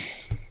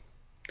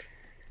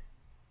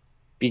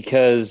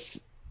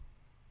because,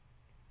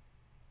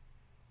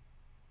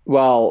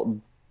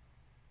 well,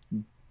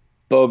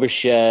 Bo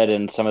Bichette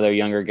and some of their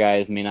younger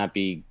guys may not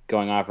be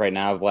going off right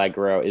now. Vlad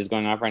Guerrero is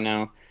going off right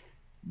now.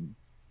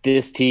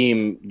 This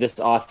team, this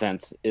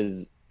offense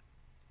is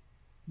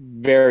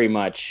very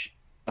much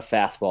a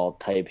fastball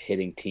type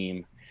hitting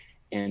team.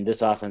 And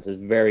this offense is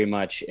very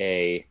much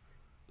a,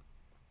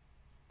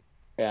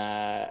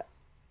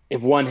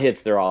 if one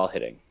hits, they're all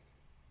hitting.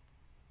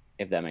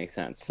 If that makes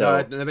sense.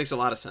 So that makes a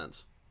lot of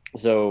sense.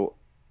 So,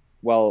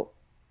 well,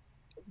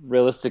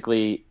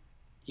 realistically,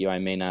 I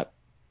may not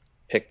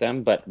pick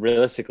them, but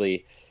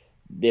realistically,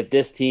 if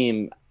this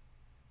team,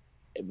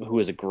 who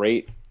is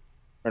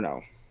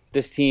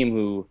this team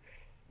who,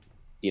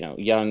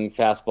 young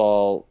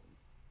fastball,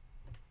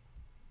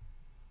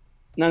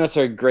 not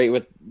necessarily great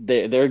with,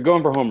 they're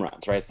going for home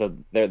runs, right? So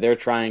they're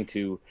trying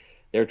to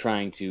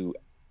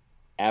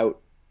outscore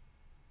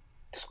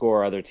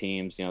other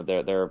teams.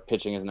 Their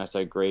pitching isn't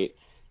necessarily great.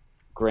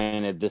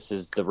 Granted, this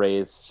is the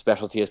Rays'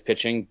 specialty as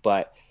pitching,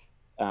 but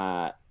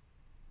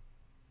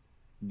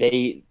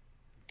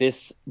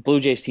this Blue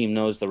Jays team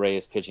knows the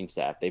Rays pitching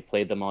staff. They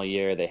played them all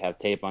year. They have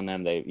tape on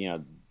them. They,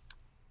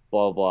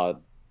 blah, blah,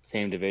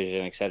 same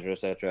division, et cetera, et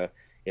cetera.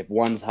 If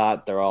one's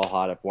hot, they're all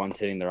hot. If one's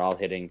hitting, they're all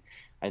hitting.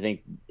 I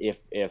think if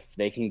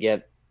they can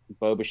get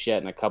Bo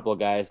Bichette and a couple of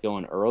guys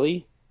going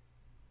early,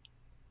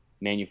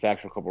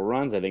 manufacture a couple of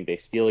runs, I think they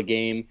steal a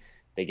game.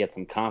 They get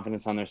some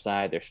confidence on their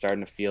side. They're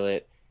starting to feel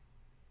it.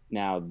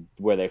 Now,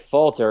 where they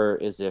falter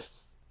is if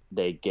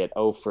they get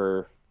 0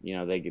 for,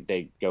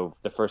 they go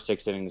the first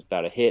 6 innings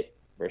without a hit,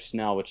 or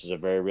Snell, which is a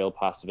very real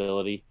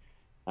possibility.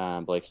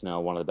 Blake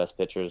Snell, one of the best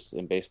pitchers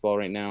in baseball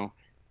right now.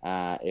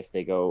 If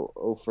they go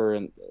 0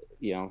 for,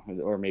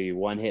 or maybe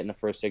 1 hit in the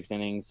first 6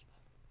 innings,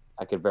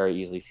 I could very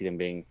easily see them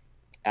being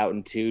out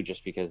in 2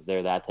 just because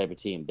they're that type of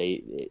team.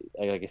 They,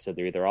 like I said,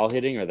 they're either all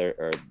hitting or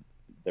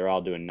they're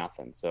all doing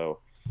nothing. So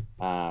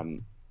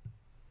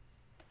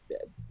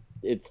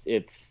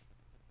it's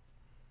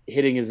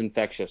hitting is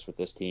infectious with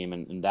this team,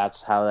 and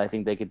that's how I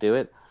think they could do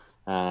it.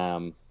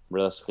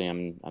 Realistically,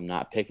 I'm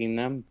not picking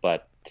them,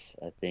 but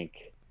I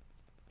think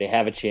they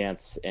have a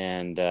chance,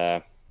 and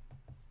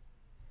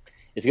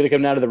it's going to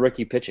come down to the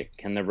rookie pitching.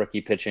 Can the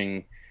rookie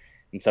pitching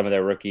and some of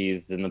their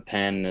rookies in the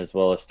pen as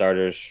well as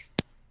starters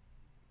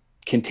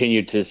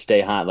continue to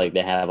stay hot like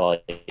they have all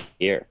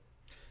year?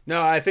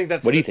 No, I think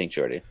that's. What do you think,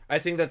 Jordy? I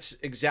think that's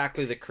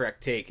exactly the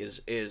correct take.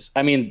 Is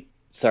I mean,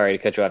 sorry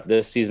to cut you off.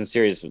 This season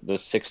series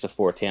was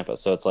 6-4 Tampa,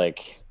 so it's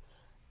like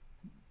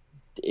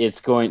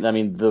it's going. I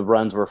mean, the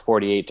runs were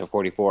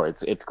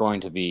 48-44. It's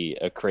going to be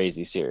a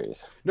crazy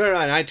series. No,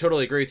 and I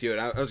totally agree with you.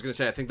 And I was going to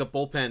say, I think the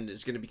bullpen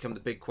is going to become the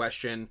big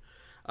question.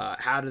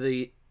 How do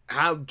the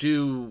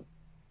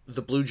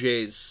Blue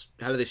Jays?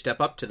 How do they step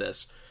up to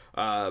this?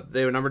 They have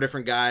a number of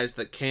different guys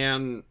that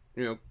can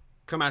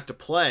come out to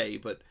play,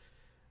 but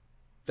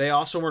they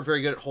also weren't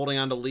very good at holding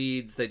on to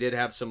leads. They did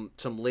have some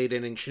late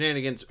inning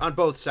shenanigans on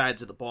both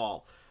sides of the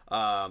ball.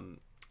 I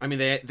mean,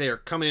 they are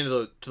coming into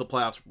the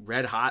playoffs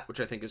red hot, which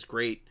I think is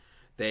great.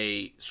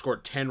 They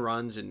scored 10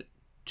 runs in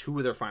 2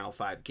 of their final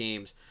 5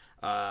 games.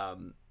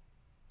 And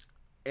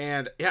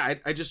yeah,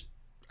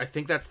 I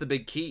think that's the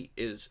big key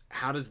is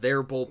how does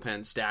their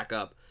bullpen stack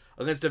up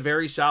against a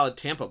very solid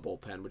Tampa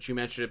bullpen, which you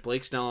mentioned it,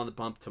 Blake Snell on the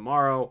bump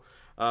tomorrow.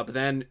 But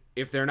then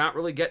if they're not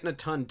really getting a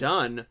ton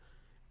done,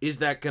 is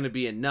that going to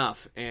be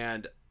enough?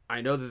 And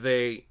I know that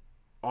they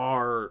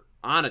are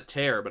on a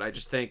tear, but I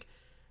just think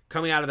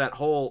coming out of that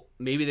hole,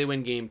 maybe they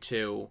win game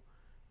 2,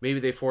 maybe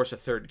they force a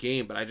third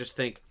game, but I just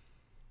think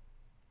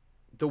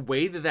the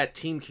way that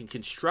team can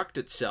construct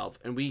itself,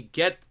 and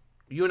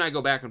you and I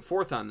go back and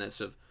forth on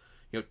this of,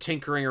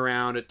 tinkering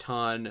around a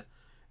ton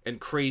and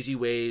crazy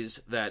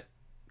ways that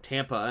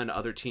Tampa and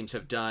other teams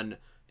have done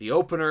the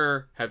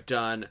opener, have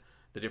done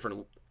the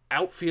different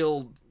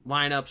outfield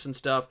lineups and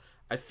stuff.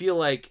 I feel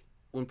like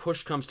when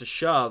push comes to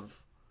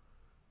shove,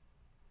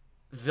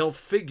 they'll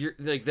figure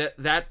like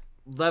that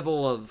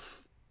level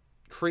of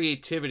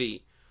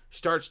creativity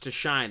starts to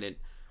shine. And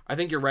I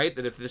think you're right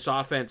that if this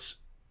offense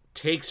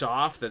takes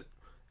off, that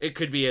it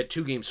could be a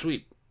 2-game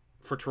sweep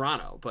for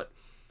Toronto. But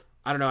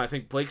I don't know. I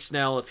think Blake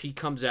Snell, if he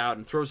comes out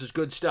and throws his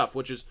good stuff,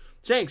 which is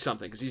saying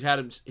something because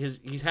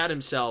he's had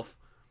himself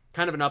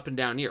kind of an up and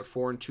down year,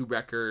 4-2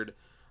 record,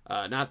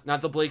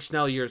 not the Blake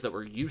Snell years that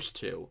we're used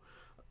to.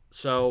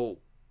 So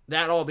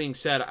that all being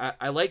said,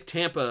 I like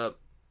Tampa,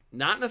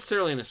 not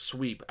necessarily in a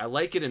sweep. I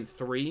like it in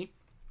 3,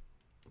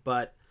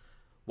 but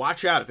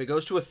watch out if it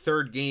goes to a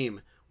third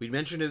game. We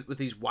mentioned it with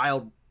these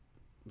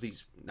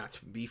not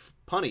to be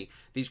punny,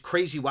 these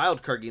crazy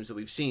wild card games that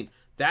we've seen.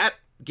 That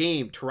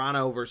game,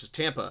 Toronto versus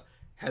Tampa,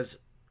 has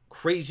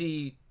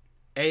crazy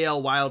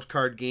AL wild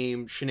card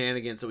game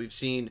shenanigans that we've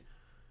seen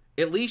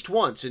at least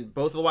once in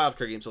both of the wild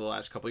card games of the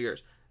last couple of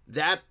years.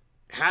 That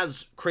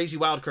has crazy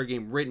wild card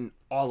game written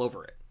all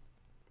over it.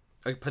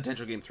 A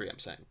potential game 3, I'm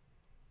saying.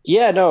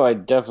 Yeah, no, I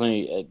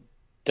definitely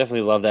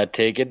love that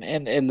take,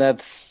 and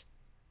that's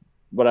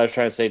what I was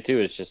trying to say too.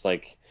 Is just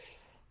like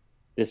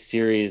this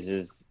series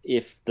is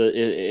if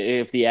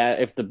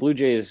the Blue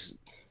Jays,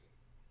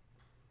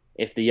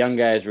 if the young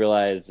guys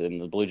realize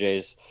and the Blue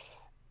Jays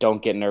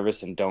don't get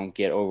nervous and don't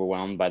get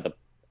overwhelmed by the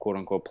quote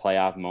unquote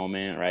playoff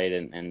moment, right,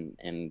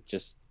 and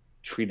just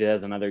treat it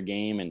as another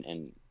game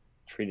and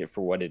treat it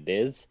for what it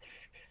is.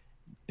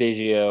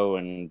 Biggio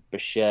and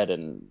Bichette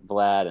and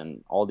Vlad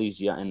and all these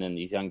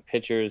these young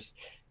pitchers,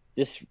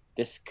 this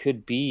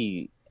could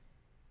be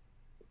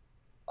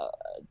a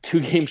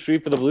 2-game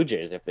streak for the Blue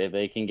Jays if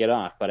they can get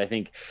off. But I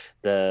think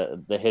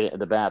the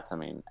bats. I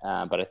mean,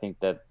 but I think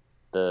that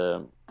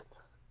the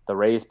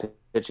Rays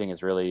pitching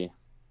is really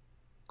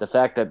the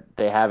fact that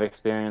they have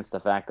experience, the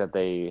fact that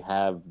they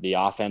have the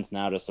offense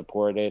now to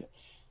support it.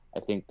 I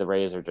think the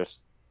Rays are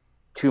just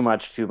too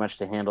much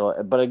to handle.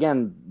 But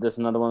again, this is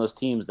another one of those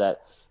teams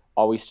that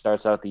always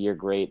starts out the year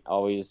great,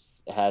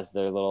 always has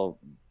their little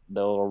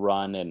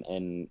run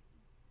and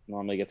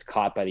normally gets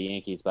caught by the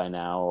Yankees by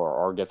now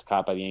or gets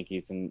caught by the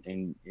Yankees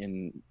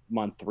in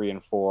month 3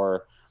 and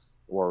 4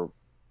 or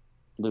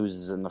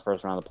loses in the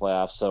first round of the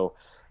playoffs. So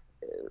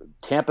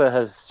Tampa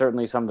has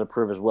certainly something to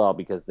prove as well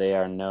because they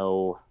are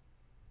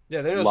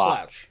they're no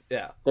slouch.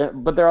 Yeah.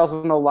 But they're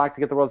also no lock to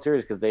get the World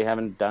Series because they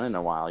haven't done it in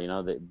a while.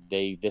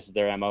 This is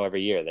their MO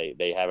every year.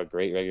 They have a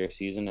great regular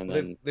season and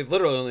then they've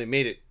literally only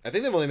made it. I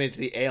think they've only made it to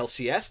the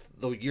ALCS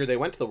the year they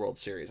went to the World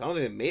Series. I don't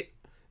think they've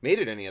made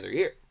it any other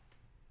year.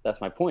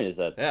 That's my point. Is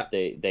that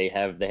they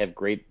have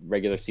great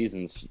regular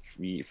seasons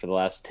for the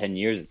last 10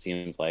 years it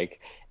seems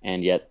like,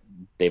 and yet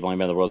they've only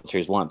been to the World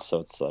Series once.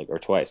 So it's like or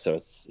twice. So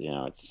it's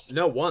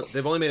one.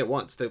 They've only made it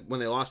once. When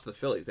they lost to the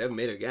Phillies, they haven't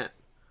made it again.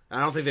 I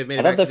don't think they've made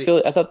it. I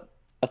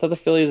thought the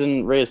Phillies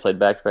and Rays played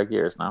back-to-back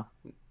years now.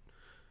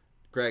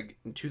 Greg,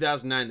 in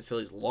 2009, the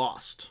Phillies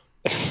lost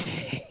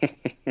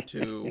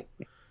to.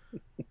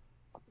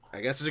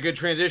 I guess it's a good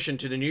transition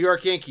to the New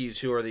York Yankees,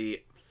 who are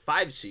the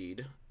 5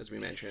 seed as we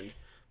mentioned.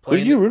 Who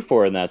did you root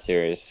for in that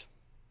series?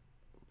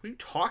 What are you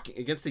talking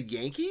against the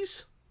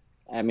Yankees?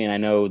 I mean, I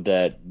know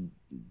that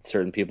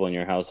certain people in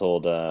your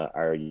household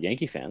are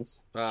Yankee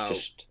fans.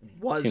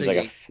 Was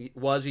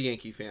a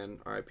Yankee fan.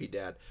 R.I.P.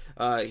 Dad.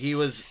 He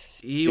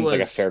was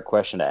like a fair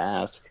question to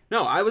ask.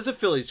 No, I was a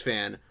Phillies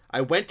fan.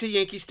 I went to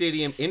Yankee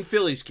Stadium in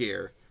Phillies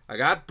gear. I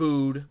got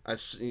booed.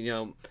 As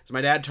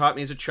my dad taught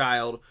me as a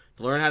child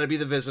to learn how to be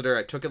the visitor.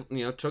 I took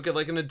it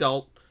like an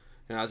adult.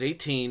 And I was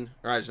 18,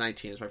 or I was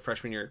 19. It was my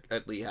freshman year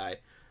at Lehigh.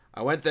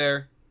 I went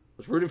there,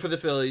 was rooting for the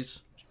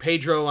Phillies. It was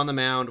Pedro on the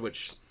mound,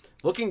 which,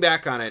 looking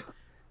back on it,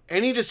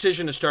 any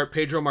decision to start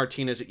Pedro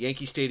Martinez at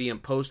Yankee Stadium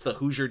post the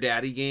Hoosier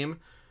Daddy game,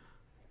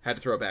 had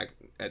to throw it back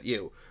at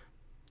you.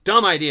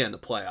 Dumb idea in the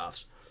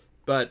playoffs.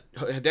 But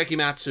Hideki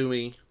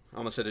Matsui,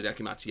 almost said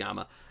Hideki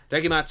Matsuyama,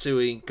 Hideki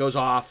Matsui goes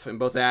off in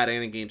both that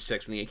and in Game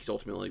 6 when the Yankees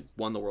ultimately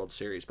won the World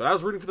Series. But I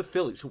was rooting for the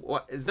Phillies.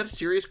 Is that a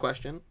serious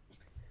question?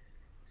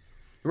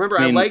 Remember,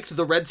 I liked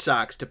the Red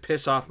Sox to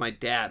piss off my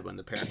dad when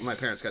my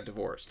parents got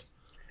divorced.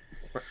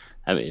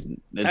 I mean,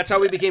 that's how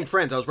we became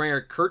friends. I was wearing a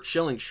Kurt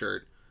Schilling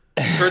shirt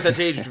that's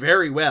aged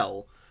very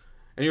well.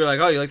 And you were like,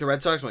 oh, you like the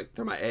Red Sox? I'm like,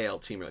 they're my AL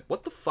team. You're like,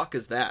 what the fuck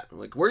is that? I'm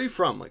like, where are you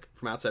from? I'm like,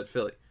 from outside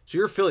Philly. So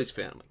you're a Phillies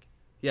fan? I'm like,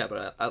 yeah,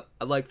 but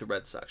I like the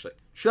Red Sox. Like,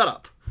 shut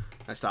up.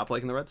 I stopped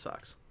liking the Red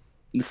Sox.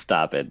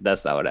 Stop it.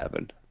 That's not what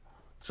happened.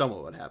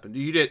 Somewhat what happened.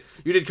 You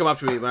did come up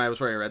to me when I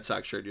was wearing a Red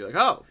Sox shirt. You're like,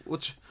 oh,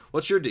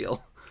 what's your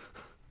deal?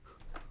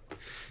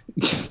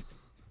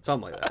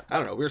 Something like that. I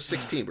don't know. We were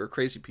 16. We were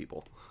crazy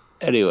people.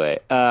 Anyway,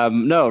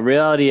 no,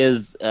 reality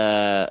is,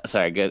 sorry,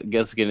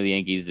 let's get into the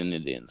Yankees and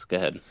Indians. Go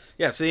ahead.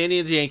 Yeah, so the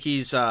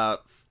Indians-Yankees,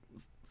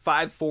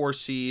 5-4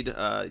 seed,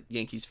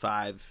 Yankees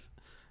 5,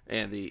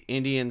 and the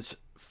Indians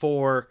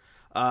 4.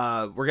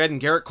 We're getting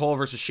Garrett Cole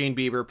versus Shane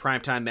Bieber,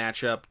 primetime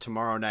matchup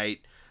tomorrow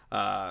night.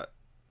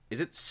 Is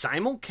it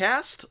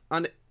simulcast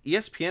on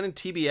ESPN and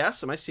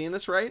TBS? Am I seeing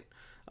this right?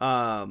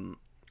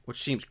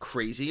 Which seems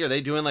crazy. Are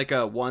they doing like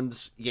a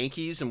one's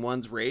Yankees and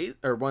one's Rays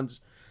or one's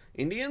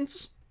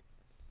Indians?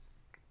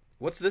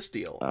 What's this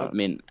deal? I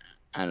mean,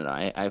 I don't know.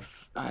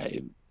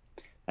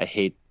 I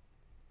hate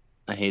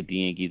the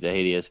Yankees. I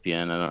hate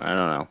ESPN.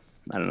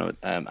 I don't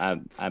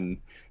know.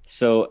 I'm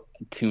so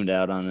tuned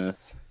out on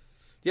this.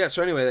 Yeah.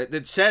 So anyway,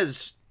 it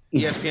says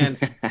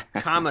ESPN,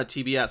 comma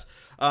TBS.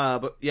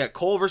 But yeah,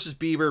 Cole versus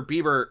Bieber.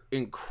 Bieber,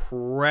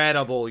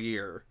 incredible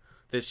year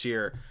this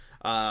year.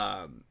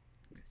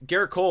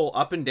 Garrett Cole,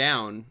 up and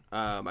down.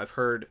 I've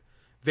heard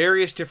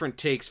various different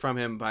takes from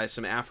him by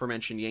some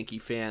aforementioned Yankee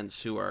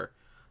fans who are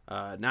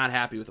not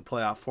happy with the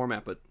playoff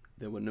format, but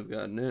they wouldn't have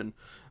gotten in.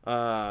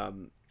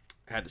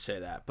 Had to say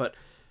that. But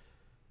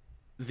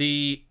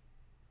I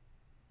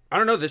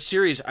don't know, this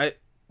series, I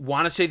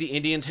want to say the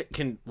Indians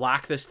can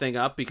lock this thing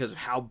up because of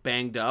how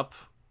banged up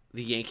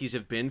the Yankees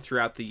have been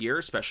throughout the year,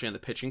 especially on the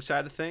pitching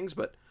side of things,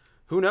 but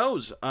who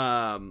knows?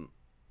 The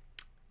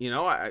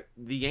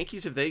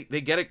Yankees, if they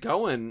get it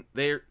going,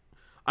 they're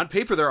on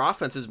paper their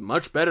offense is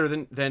much better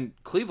than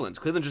Cleveland's.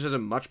 Cleveland just has a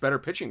much better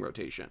pitching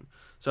rotation.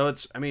 So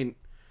it's really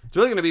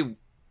going to be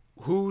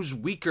who's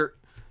weaker,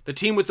 the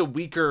team with the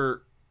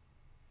weaker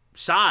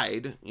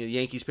side, the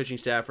Yankees pitching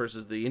staff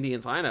versus the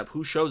Indians lineup,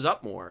 who shows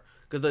up more.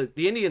 Because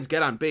the Indians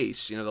get on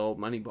base, the old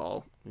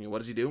Moneyball. What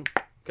does he do?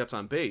 Gets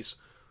on base.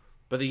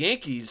 But the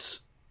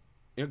Yankees,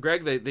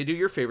 Greg, they do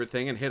your favorite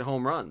thing and hit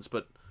home runs.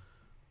 But,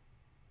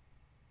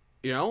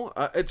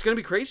 it's going to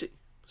be crazy.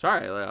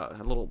 Sorry, I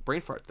had a little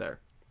brain fart there.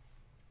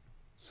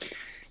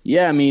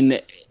 Yeah, I mean,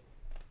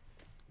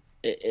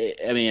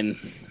 I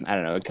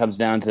don't know. It comes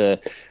down to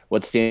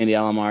what Sandy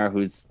Alomar,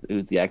 who's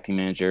the acting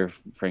manager,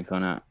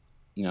 Francona,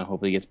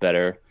 hopefully gets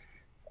better.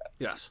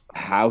 Yes.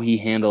 How he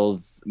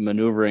handles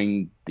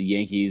maneuvering the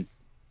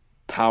Yankees'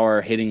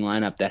 power hitting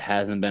lineup that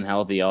hasn't been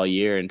healthy all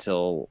year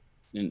from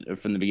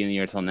the beginning of the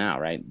year till now,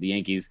 right? The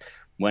Yankees,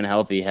 when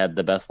healthy, had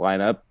the best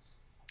lineup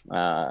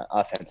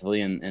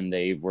offensively, and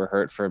they were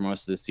hurt for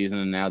most of the season,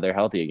 and now they're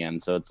healthy again.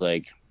 So it's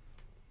like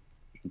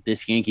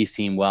this Yankees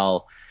team,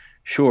 well,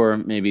 sure,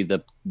 maybe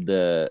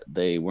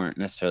they weren't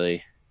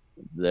necessarily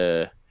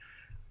the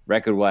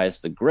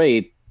record-wise the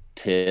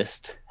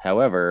greatest.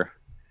 However,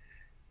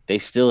 they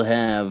still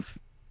have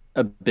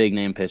a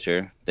big-name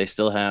pitcher. They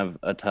still have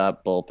a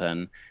top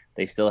bullpen.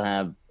 They still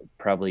have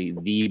probably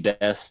the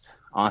best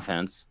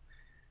offense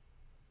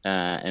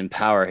and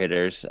power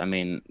hitters. I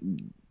mean,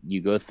 you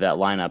go through that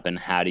lineup, and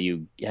how do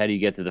you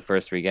get to the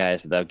first three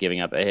guys without giving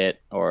up a hit,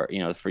 or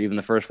for even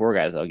the first four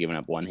guys without giving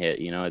up one hit?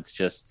 It's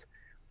just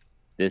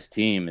this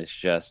team is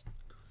just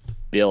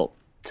built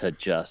to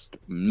just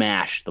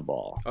mash the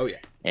ball. Oh yeah,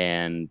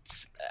 and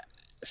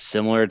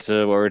similar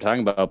to what we were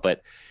talking about,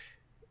 but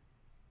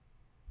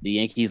the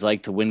Yankees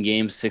like to win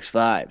games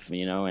 6-5,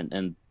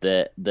 and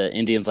the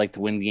Indians like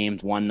to win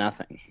games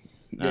 1-0.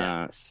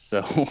 Yeah.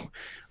 So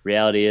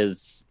reality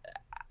is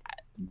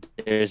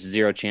there's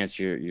zero chance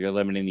you're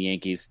limiting the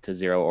Yankees to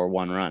 0 or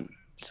 1 run.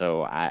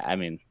 So I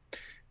mean,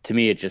 to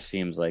me, it just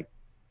seems like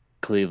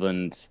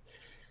Cleveland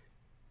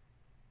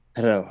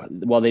I don't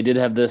know. While they did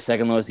have the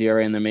second lowest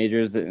ERA in the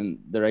majors in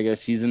the regular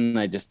season,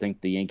 I just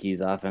think the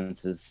Yankees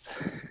offense is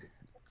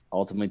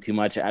ultimately too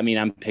much. I mean,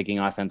 I'm picking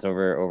offense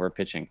over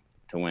pitching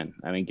to win.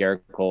 I mean,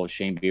 Garrett Cole,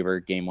 Shane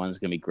Bieber, game one is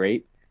going to be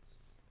great.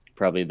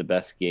 Probably the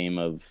best game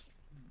of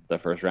the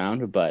first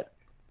round, but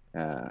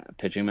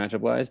pitching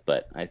matchup wise.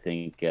 But I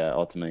think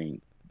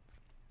ultimately,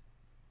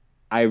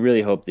 I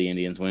really hope the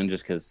Indians win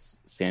just because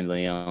Sandy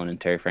Leon and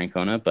Terry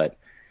Francona. But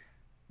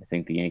I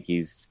think the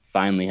Yankees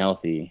finally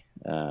healthy.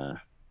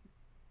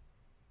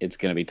 It's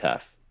going to be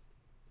tough.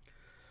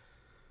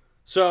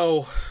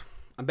 So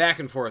I'm back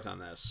and forth on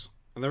this.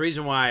 And the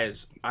reason why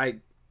is I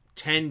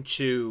tend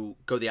to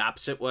go the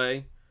opposite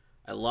way.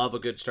 I love a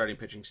good starting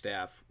pitching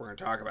staff. We're going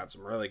to talk about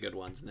some really good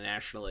ones in the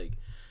National League.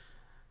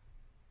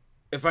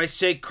 If I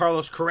say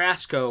Carlos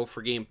Carrasco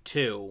for game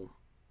 2,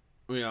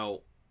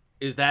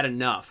 is that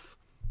enough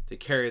to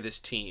carry this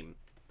team?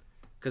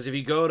 Because if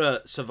you go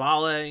to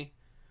Savale,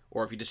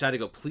 or if you decide to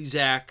go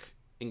Plesac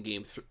in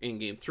game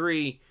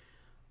 3,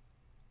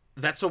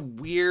 that's a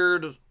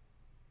weird.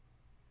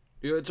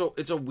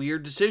 It's a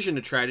weird decision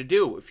to try to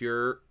do if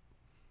you're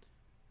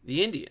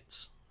the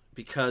Indians,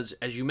 because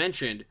as you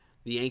mentioned,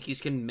 the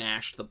Yankees can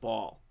mash the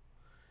ball,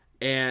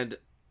 and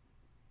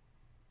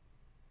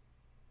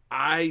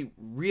I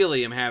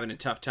really am having a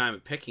tough time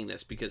of picking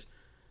this because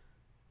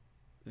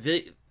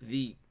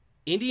the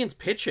Indians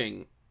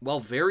pitching, while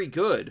very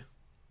good,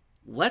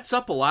 lets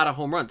up a lot of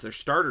home runs. Their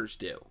starters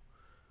do.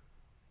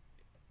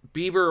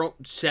 Bieber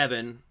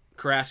 7,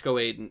 Carrasco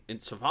 8, and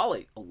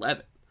Savale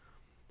 11.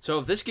 So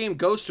if this game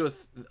goes to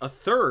a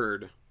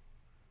third,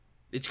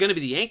 it's going to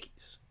be the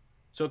Yankees.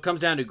 So it comes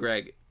down to,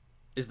 Greg,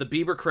 is the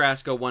Bieber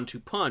Carrasco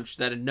 1-2 punch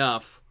that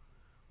enough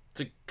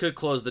could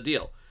close the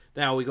deal?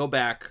 Now we go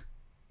back,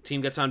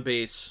 team gets on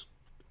base,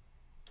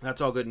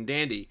 that's all good and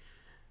dandy.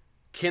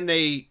 Can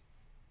they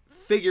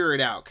figure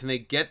it out? Can they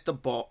get the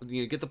ball,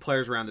 get the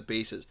players around the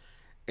bases?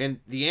 And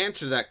the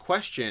answer to that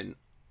question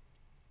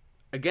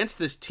against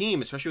this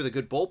team, especially with a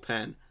good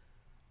bullpen,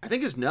 I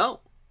think is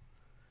no.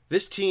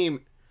 This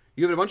team,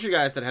 you have a bunch of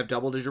guys that have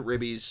double-digit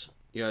ribbies.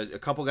 A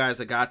couple guys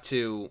that got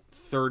to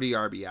 30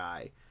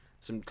 RBI.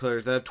 Some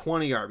players that have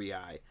 20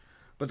 RBI.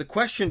 But the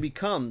question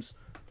becomes,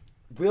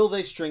 will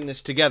they string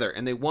this together?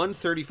 And they won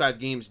 35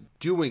 games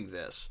doing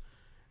this.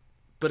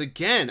 But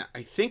again,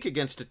 I think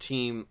against a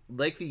team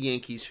like the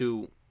Yankees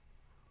who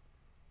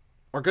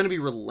are going to be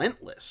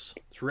relentless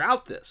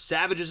throughout this.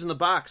 Savages in the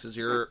box, as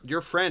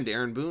your friend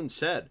Aaron Boone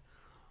said.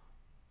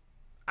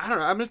 I don't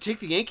know. I'm going to take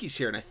the Yankees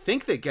here, and I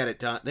think they get it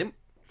done. I think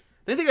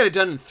they got it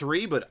done in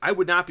 3, but I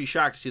would not be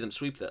shocked to see them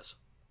sweep this.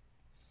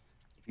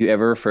 If you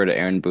ever refer to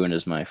Aaron Boone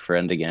as my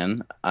friend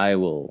again, I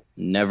will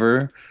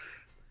never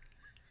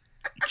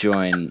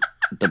join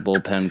the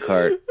Bullpen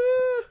Cart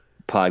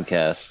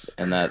podcast,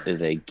 and that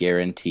is a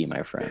guarantee,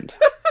 my friend.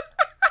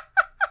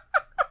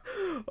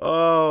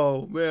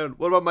 Oh, man.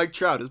 What about Mike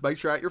Trout? Is Mike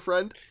Trout your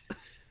friend?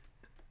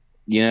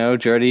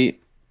 Jordy,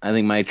 I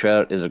think Mike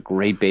Trout is a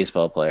great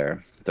baseball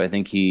player. Do I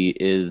think he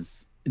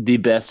is the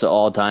best of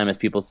all time, as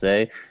people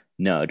say?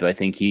 No. Do I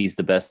think he's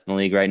the best in the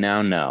league right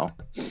now? No.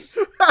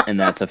 And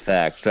that's a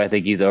fact. So I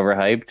think he's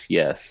overhyped?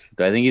 Yes.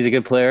 Do I think he's a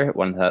good player?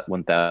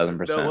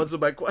 1,000%. That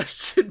wasn't my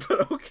question,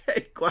 but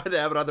okay. Glad to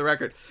have it on the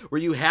record. Were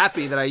you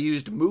happy that I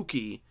used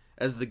Mookie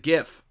as the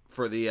GIF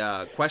for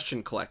the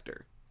question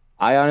collector?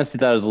 I honestly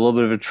thought it was a little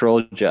bit of a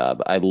troll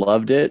job. I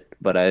loved it,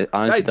 but I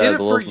honestly thought it was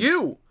a little... I did it for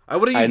you. I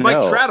would have used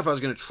Mike Trout if I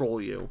was going to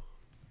troll you.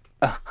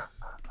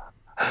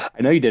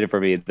 I know you did it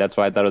for me. That's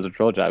why I thought it was a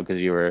troll job,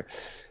 because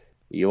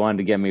you wanted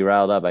to get me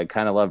riled up. I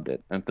kind of loved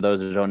it. And for those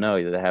who don't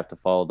know, they have to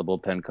follow the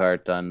Bullpen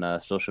Cart on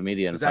social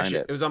media and find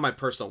it. It was on my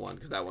personal one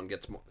because that one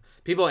gets more.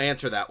 People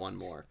answer that one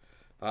more,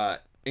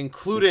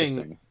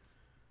 including.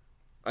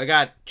 I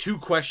got 2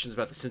 questions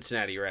about the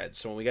Cincinnati Reds.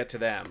 So when we get to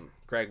them,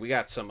 Greg, we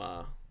got some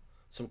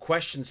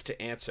questions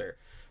to answer.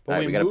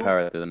 But we got to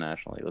power through the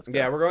National League. Let's go.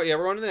 Yeah, we're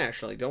going to the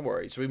National League. Don't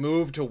worry. So we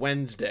move to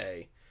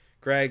Wednesday.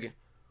 Greg,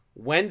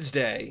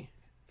 Wednesday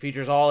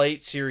features all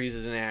 8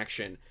 series in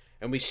action.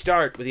 And we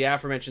start with the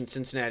aforementioned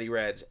Cincinnati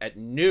Reds at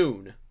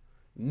noon.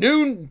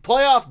 Noon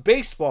playoff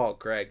baseball,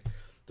 Greg.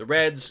 The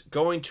Reds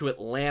going to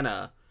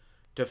Atlanta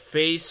to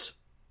face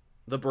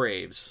the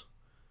Braves.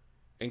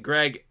 And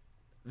Greg,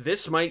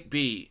 this might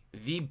be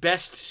the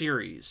best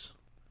series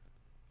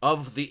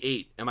of the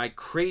 8. Am I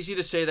crazy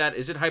to say that?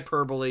 Is it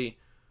hyperbole?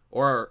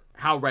 Or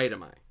how right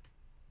am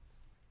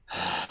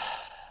I?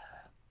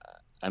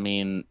 I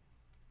mean,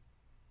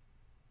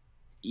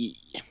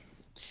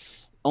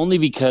 only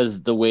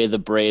because the way the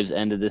Braves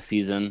ended the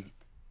season,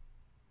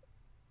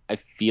 I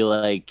feel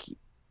like,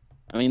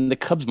 the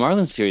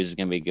Cubs-Marlins series is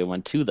going to be a good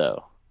one too,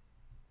 though.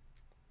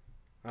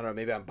 I don't know.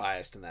 Maybe I'm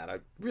biased in that. I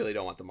really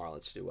don't want the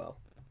Marlins to do well.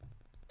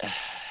 I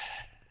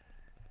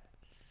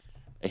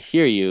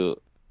hear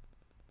you.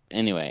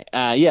 Anyway,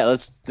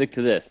 let's stick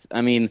to this.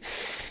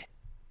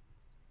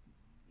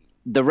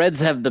 The Reds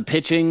have the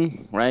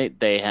pitching, right?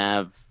 They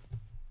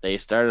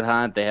started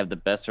hot. They have the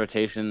best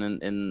rotation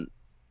in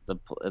the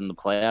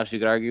playoffs, you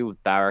could argue,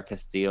 with Bauer,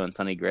 Castillo, and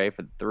Sonny Gray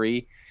for the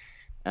 3.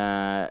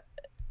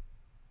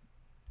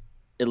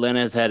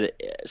 Atlanta has had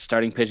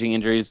starting pitching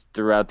injuries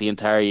throughout the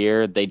entire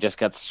year. They just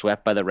got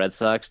swept by the Red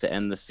Sox to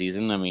end the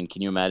season. I mean,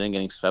 can you imagine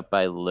getting swept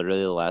by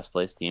literally the last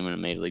place team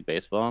in Major League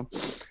Baseball?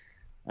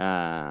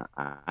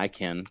 I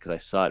can because I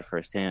saw it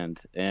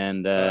firsthand.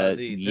 And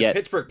the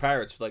Pittsburgh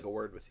Pirates would like a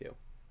word with you.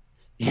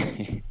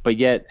 But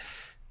yet,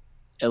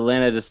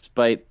 Atlanta,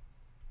 despite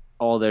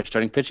all their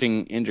starting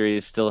pitching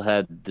injuries, still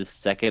had the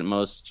second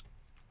most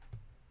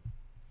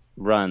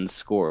runs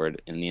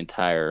scored in the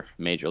entire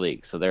Major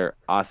League. So their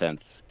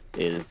offense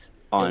is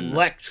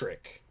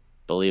electric,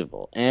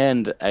 unbelievable.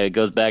 And it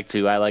goes back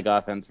to I like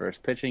offense versus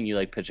pitching. You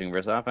like pitching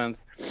versus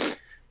offense.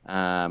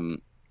 No,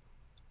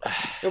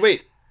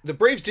 wait. The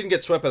Braves didn't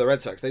get swept by the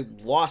Red Sox. They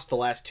lost the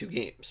last 2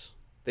 games.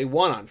 They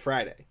won on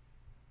Friday.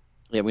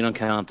 Yeah, we don't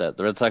count that.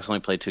 The Red Sox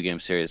only play 2-game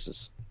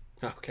series.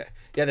 Okay.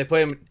 Yeah, they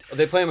play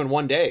them in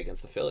one day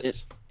against the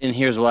Phillies. And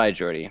here's why,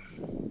 Jordy.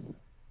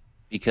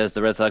 Because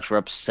the Red Sox were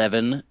up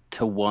 7-1.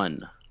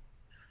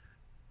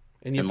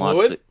 And you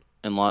blew it?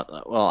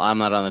 Well, I'm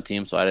not on the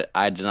team, so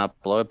I did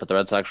not blow it, but the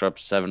Red Sox were up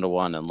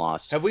 7-1 and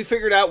lost. Have we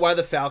figured out why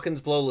the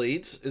Falcons blow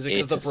leads? Is it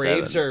because the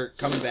Braves 7. are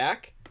coming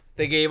back?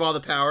 They gave all the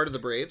power to the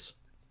Braves?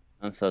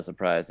 I'm so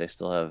surprised. They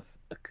still have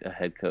a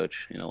head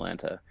coach in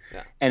Atlanta.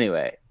 Yeah.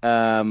 Anyway,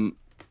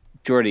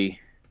 Jordy,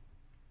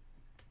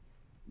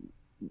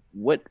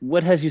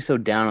 what has you so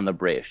down on the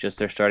Braves? Just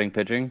their starting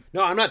pitching?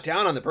 No, I'm not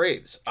down on the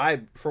Braves.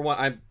 I'm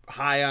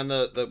high on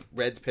the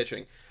Reds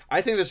pitching.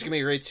 I think this is going to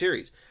be a great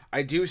series.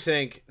 I do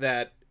think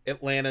that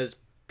Atlanta's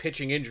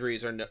pitching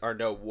injuries are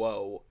no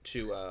woe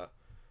to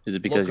Is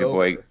it because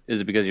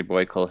your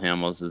boy Cole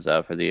Hamels is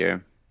out for the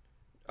year?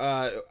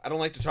 I don't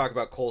like to talk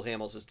about Cole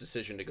Hamels'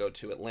 decision to go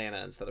to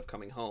Atlanta instead of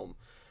coming home.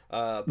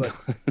 But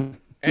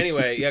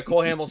anyway, yeah,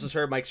 Cole Hamels is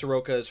hurt. Mike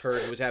Soroka is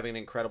hurt. He was having an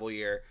incredible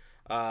year.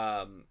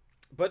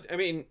 But, I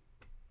mean,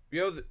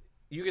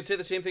 you could say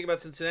the same thing about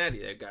Cincinnati.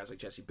 They have guys like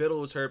Jesse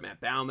Biddle was hurt, Matt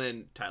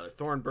Baumann, Tyler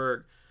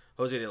Thornburg,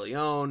 Jose De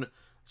Leon.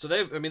 So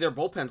their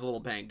bullpen's a little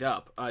banged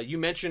up. You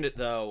mentioned it,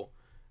 though.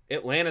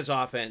 Atlanta's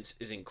offense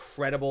is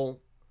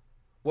incredible.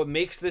 What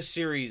makes this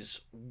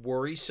series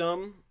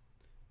worrisome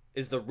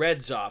is the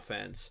Reds'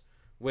 offense,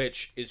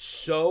 which is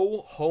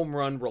so home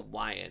run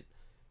reliant.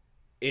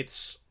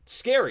 It's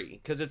scary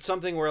because it's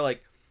something where,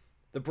 like,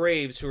 the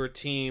Braves, who are a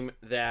team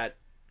that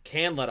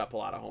can let up a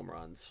lot of home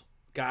runs,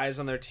 guys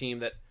on their team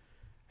that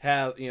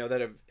have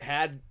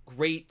had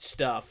great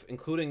stuff,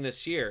 including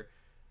this year,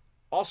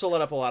 also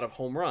let up a lot of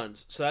home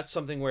runs. So that's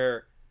something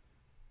where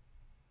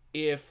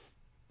if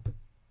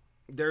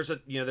there's a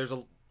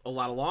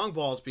lot of long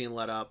balls being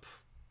let up,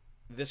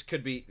 this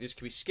could be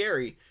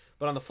scary.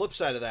 But on the flip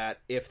side of that,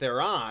 if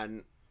they're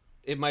on,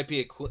 it might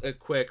be a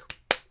quick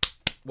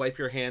wipe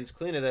your hands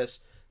clean of this.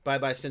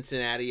 Bye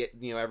Cincinnati.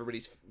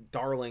 Everybody's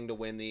darling to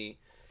win the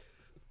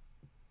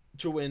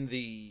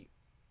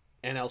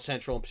NL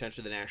Central and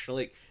potentially the National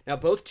League. Now,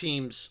 both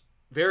teams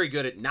very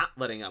good at not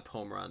letting up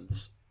home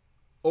runs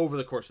over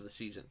the course of the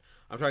season.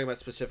 I'm talking about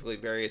specifically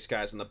various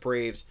guys in the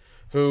Braves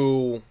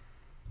who,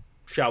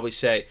 shall we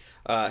say,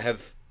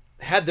 have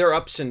had their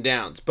ups and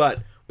downs.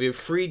 But we have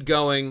Fried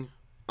going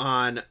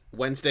on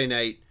Wednesday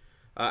night.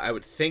 I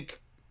would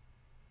think,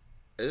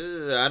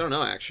 I don't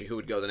know actually who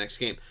would go the next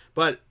game,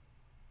 but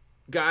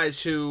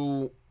guys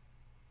who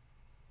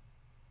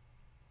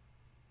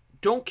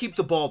don't keep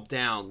the ball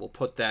down, we'll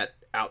put that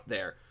out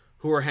there,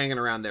 who are hanging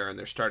around there in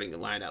their starting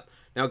lineup.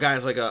 Now,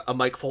 guys like a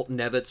Mike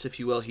Fulton-Nevitz, if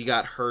you will, he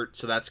got hurt,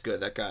 so that's good.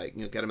 That guy,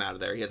 get him out of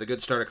there. He had the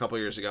good start a couple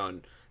years ago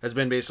and has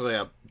been basically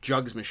a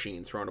jugs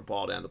machine throwing a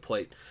ball down the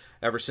plate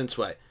ever since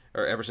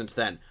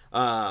then.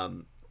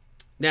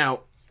 Now,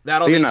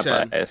 that'll be said. You're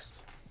not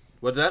biased.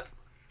 What's that?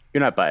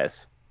 You're not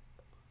biased.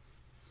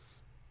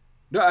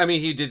 No, I mean,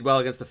 he did well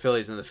against the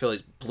Phillies, and the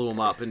Phillies blew him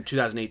up in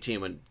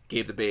 2018 when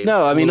Gabe the Babe.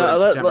 No, I mean,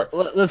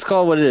 let's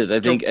call it what it is. I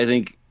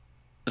think.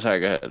 Sorry,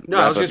 go ahead. No,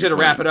 I was going to say to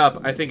wrap it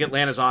up. I think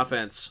Atlanta's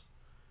offense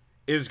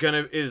it's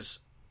gonna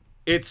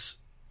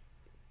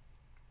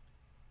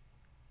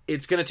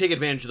take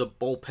advantage of the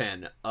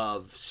bullpen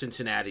of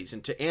Cincinnati's.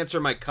 And to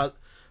answer my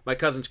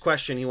cousin's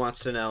question, he wants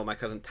to know, my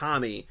cousin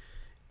Tommy,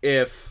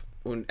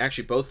 when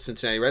actually both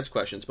Cincinnati Reds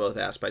questions, both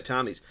asked by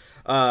Tommy's.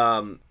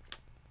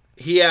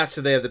 He asked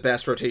if they have the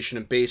best rotation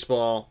in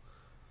baseball.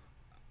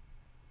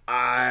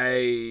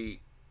 I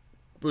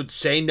would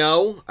say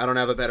no. I don't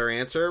have a better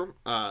answer.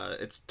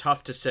 It's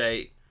tough to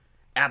say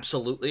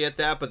absolutely at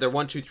that, but their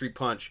 1-2-3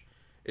 punch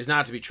is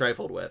not to be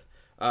trifled with.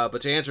 But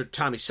to answer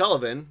Tommy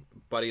Sullivan,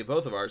 buddy of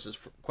both of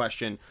ours'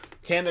 question,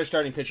 can their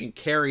starting pitching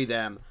carry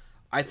them?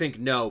 I think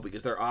no,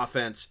 because their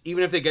offense,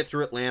 even if they get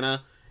through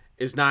Atlanta,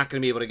 is not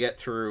going to be able to get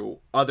through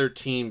other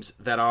teams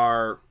that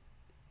are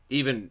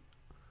even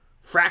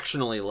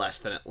fractionally less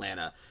than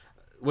Atlanta,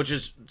 which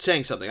is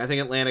saying something. I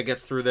think Atlanta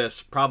gets through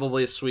this,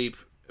 probably a sweep,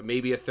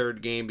 maybe a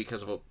third game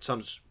because of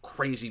some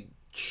crazy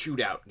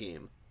shootout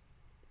game.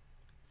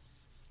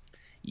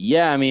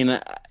 Yeah, I mean,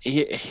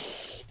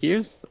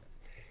 here's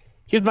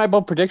my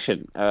bold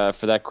prediction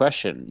for that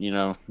question.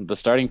 The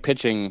starting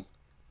pitching,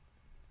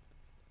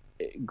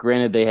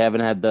 granted, they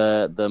haven't had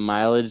the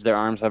mileage. Their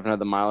arms haven't had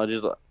the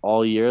mileages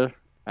all year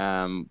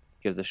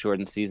because of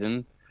shortened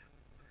season.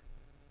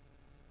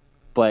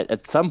 But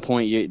at some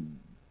point,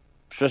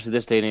 especially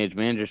this day and age,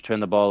 managers turn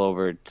the ball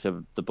over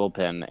to the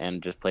bullpen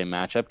and just play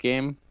matchup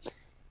game.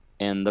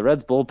 And the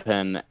Reds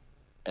bullpen,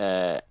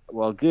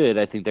 while good,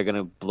 I think they're going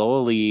to blow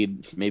a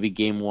lead, maybe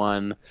game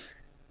one.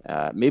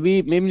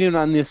 Maybe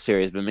not in this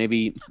series, but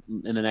maybe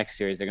in the next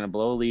series. They're going to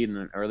blow a lead in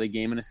an early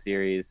game in a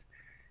series,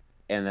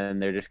 and then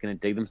they're just going to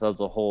dig themselves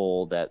a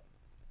hole that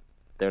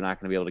they're not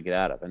going to be able to get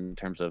out of in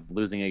terms of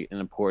losing an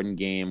important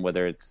game,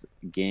 whether it's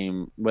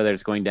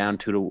going down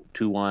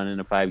 2-1 in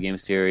a 5-game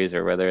series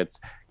or whether it's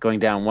going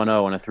down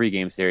 1-0 in a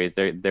 3-game series.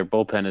 Their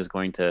bullpen is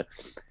going to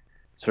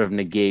sort of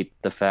negate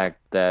the fact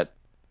that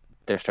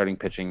their starting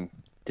pitching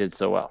did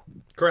so well.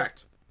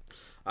 Correct.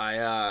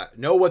 I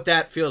know what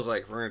that feels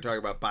like if we're going to talk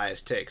about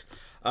biased takes.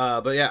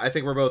 But yeah, I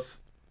think we're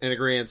both in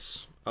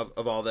agreement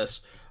of all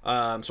this.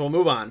 So we'll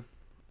move on.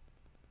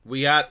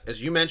 We got,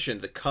 as you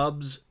mentioned, the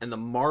Cubs and the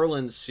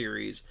Marlins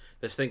series.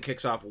 This thing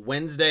kicks off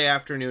Wednesday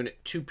afternoon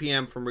at 2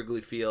 p.m. from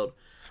Wrigley Field.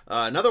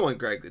 Another one,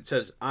 Greg, that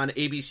says on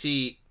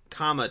ABC,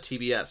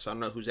 TBS. I don't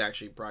know who's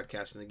actually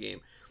broadcasting the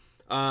game.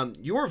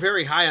 You were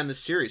very high on this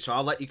series, so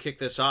I'll let you kick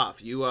this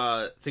off. You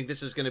think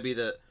this is going to be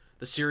the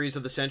series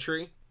of the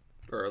century?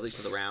 Or at least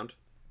of the round?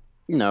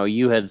 No,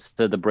 you had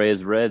said the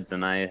Braves Reds,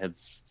 and I had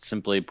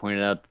simply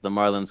pointed out that the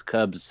Marlins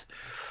Cubs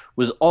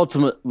was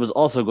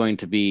also going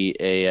to be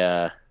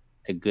a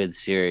good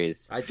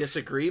series. I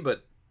disagree,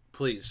 but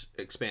please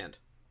expand.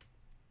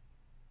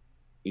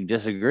 You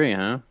disagree,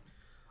 huh?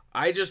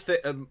 I just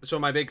think so.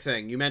 My big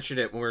thing, you mentioned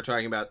it when we were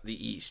talking about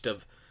the East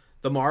of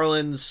the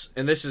Marlins,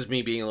 and this is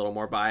me being a little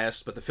more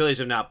biased, but the Phillies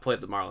have not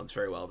played the Marlins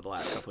very well over the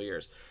last couple of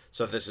years.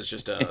 So this is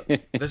just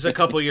a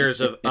couple of years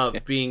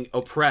of being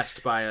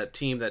oppressed by a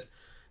team that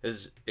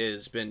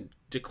is been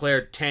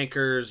declared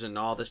tankers and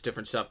all this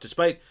different stuff,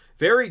 despite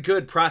very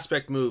good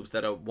prospect moves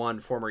that one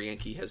former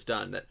Yankee has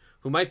done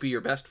who might be your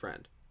best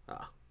friend.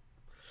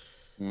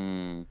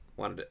 No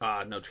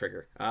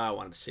trigger. I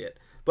wanted to see it.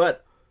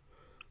 But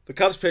the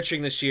Cubs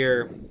pitching this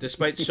year,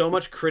 despite so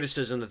much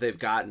criticism that they've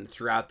gotten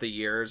throughout the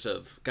years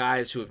of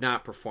guys who have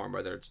not performed,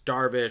 whether it's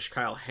Darvish,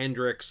 Kyle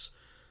Hendricks,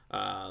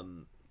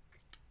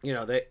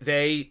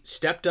 they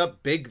stepped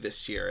up big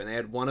this year, and they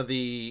had one of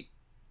the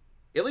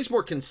at least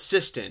more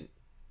consistent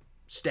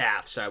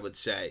staffs, I would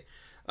say,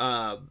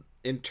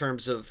 in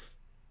terms of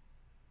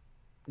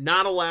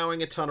not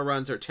allowing a ton of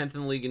runs. They're 10th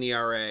in the league in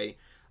ERA.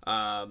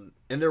 And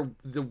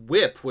the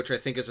whip, which I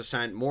think is a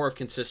sign more of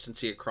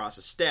consistency across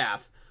a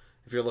staff,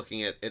 if you're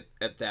looking at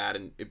that,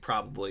 and it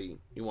probably,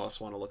 you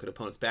also want to look at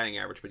opponent's batting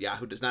average, but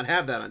Yahoo does not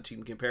have that on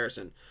team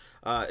comparison,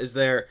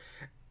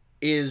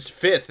 is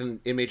fifth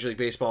in Major League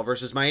Baseball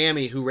versus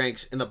Miami, who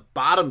ranks in the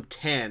bottom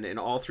 10 in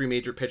all three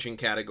major pitching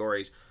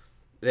categories.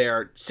 They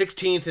are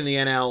 16th in the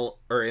NL,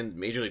 or in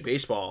Major League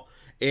Baseball,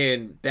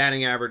 in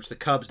batting average. The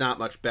Cubs not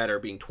much better,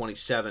 being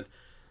 27th.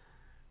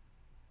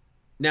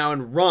 Now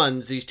in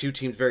runs, these two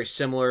teams very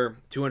similar.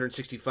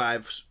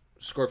 265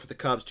 scored for the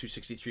Cubs,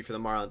 263 for the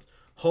Marlins.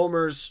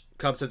 Homers,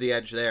 Cubs have the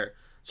edge there.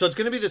 So it's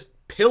going to be this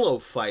pillow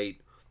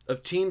fight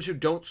of teams who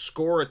don't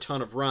score a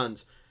ton of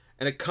runs,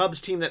 and a Cubs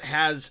team that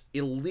has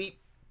elite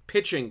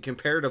pitching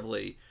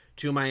comparatively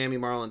to a Miami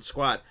Marlins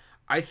squad.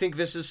 I think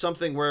this is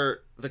something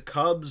where the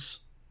Cubs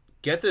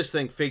get this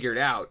thing figured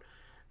out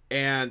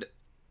and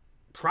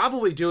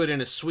probably do it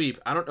in a sweep.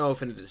 I don't know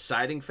if in a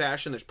deciding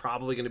fashion. There's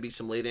probably going to be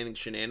some late inning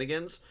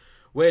shenanigans,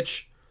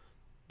 which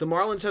the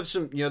Marlins have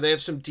some, they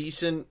have some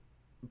decent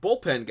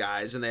bullpen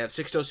guys, and they have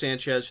Sixto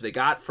Sanchez, who they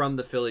got from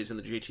the Phillies in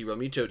the JT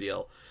Realmuto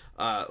deal,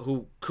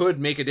 who could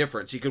make a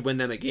difference. He could win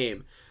them a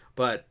game,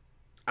 but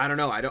I don't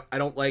know. I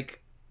don't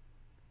like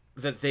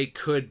that they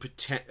could.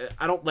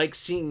 I don't like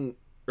seeing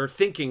or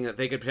thinking that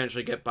they could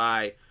potentially get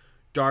by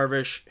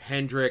Darvish,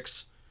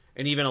 Hendricks,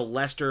 and even a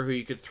Lester who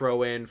you could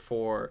throw in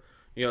for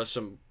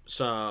some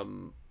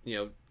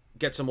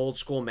get some old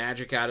school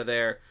magic out of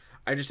there.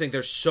 I just think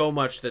there's so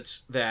much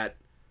there's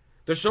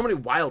so many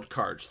wild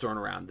cards thrown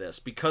around this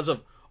because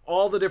of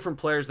all the different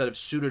players that have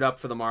suited up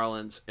for the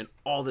Marlins and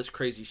all this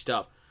crazy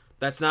stuff.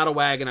 That's not a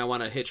wagon I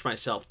want to hitch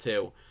myself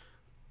to.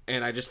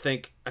 And I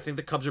think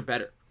the Cubs are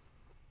better.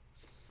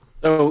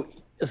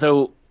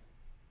 So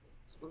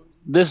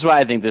this is why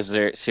I think this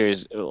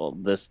series,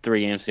 this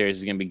 3-game series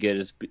is going to be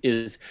good.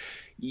 Is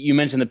you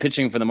mentioned the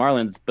pitching for the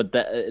Marlins, but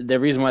the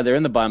reason why they're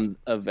in the bottom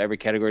of every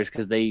category is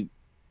because they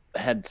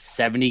had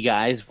 70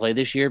 guys play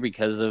this year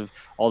because of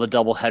all the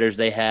double headers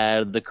they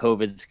had, the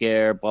COVID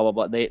scare, blah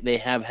blah blah. They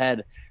have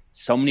had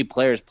so many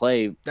players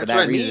play for That's that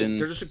what I reason. mean.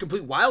 They're just a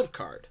complete wild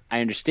card.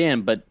 I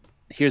understand, but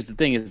here's the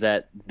thing: is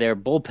that their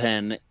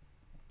bullpen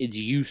is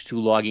used to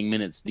logging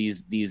minutes.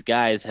 These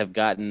guys have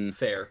gotten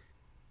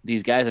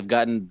These guys have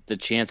gotten the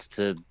chance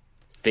to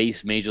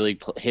face major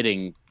league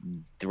hitting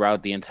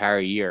throughout the entire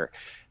year.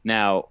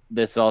 Now,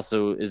 this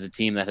also is a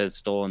team that has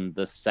stolen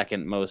the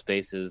second most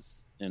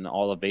bases in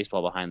all of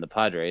baseball behind the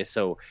Padres.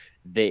 So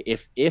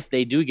if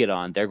they do get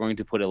on, they're going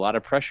to put a lot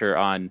of pressure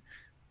on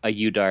a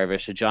Yu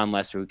Darvish, a John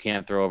Lester who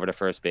can't throw over to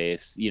first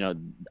base,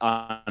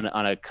 on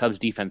a Cubs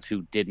defense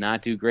who did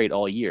not do great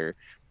all year.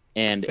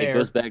 And Fair. it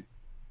goes back.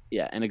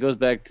 Yeah, and it goes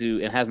back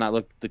to it has not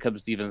looked the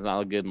Cubs defense has not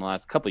looked good in the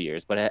last couple of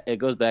years, but it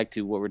goes back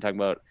to what we're talking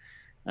about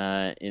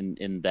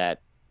in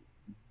that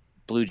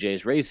Blue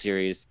Jays Rays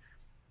series.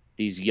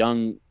 These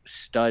young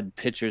stud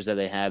pitchers that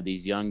they have,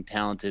 these young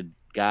talented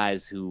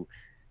guys who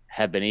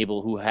have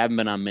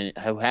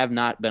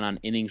not been on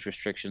innings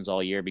restrictions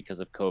all year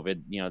because of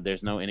COVID. You know,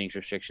 there's no innings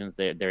restrictions.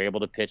 They're able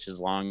to pitch as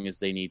long as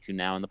they need to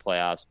now in the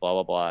playoffs. Blah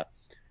blah blah.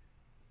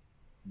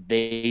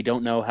 They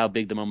don't know how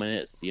big the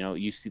moment is. You know,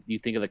 you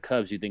think of the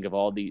Cubs, you think of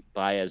all the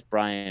Baez,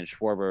 Bryant,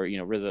 Schwarber, you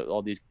know, Rizzo,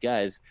 all these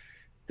guys.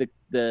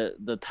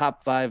 The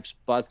top 5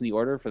 spots in the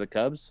order for the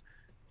Cubs: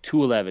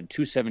 211,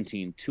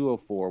 217,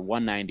 204,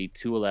 190,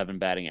 211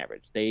 batting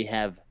average. They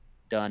have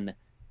done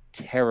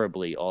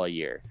terribly all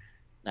year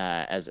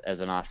as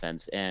an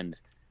offense, and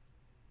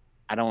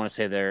I don't want to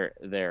say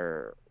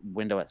their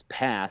window has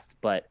passed,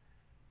 but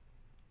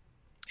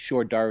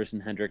sure, Darvish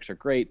and Hendricks are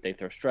great. They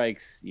throw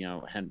strikes,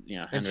 and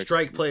Hendricks,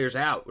 strike players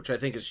out, which I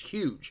think is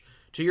huge.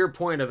 To your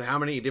point of how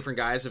many different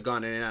guys have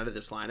gone in and out of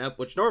this lineup,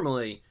 which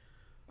normally,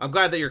 I'm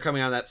glad that you're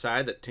coming on that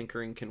side, that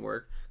tinkering can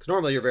work, because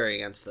normally you're very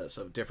against this,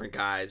 of different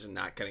guys and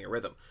not getting a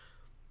rhythm.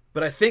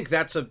 But I think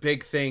that's a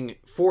big thing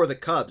for the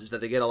Cubs,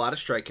 that they get a lot of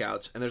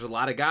strikeouts, and there's a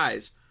lot of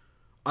guys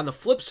on the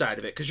flip side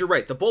of it, because you're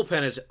right, the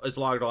bullpen has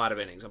logged a lot of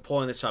innings. I'm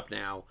pulling this up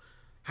now.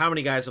 How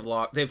many guys have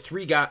logged? They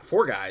have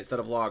 4 guys that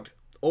have logged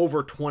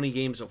over 20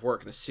 games of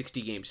work in a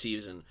 60-game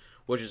season,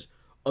 which is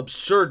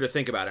absurd to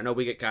think about. I know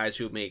we get guys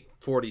who make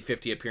 40,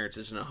 50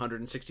 appearances in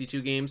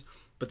 162 games,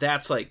 but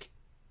that's like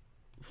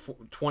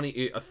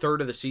a third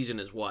of the season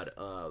is what?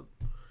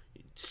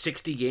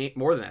 60 games,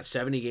 more than that,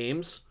 70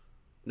 games?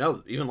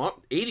 No, even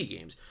 80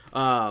 games.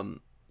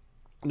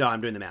 No,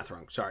 I'm doing the math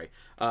wrong. Sorry.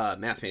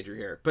 Math major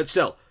here. But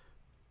still,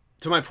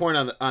 to my point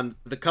on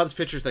the Cubs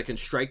pitchers that can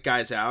strike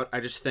guys out, I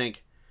just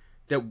think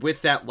that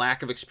with that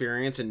lack of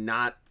experience and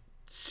not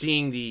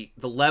seeing the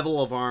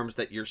level of arms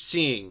that you're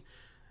seeing,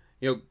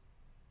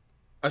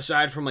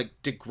 aside from like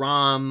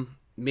DeGrom,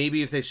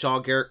 maybe if they saw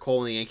Garrett Cole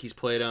and the Yankees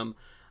played him,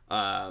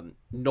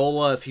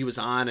 Nola if he was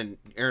on, and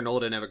Aaron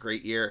Nola didn't have a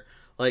great year,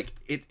 like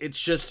it's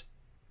just,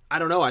 I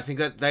don't know. I think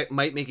that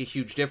might make a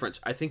huge difference.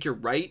 I think you're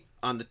right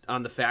on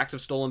the fact of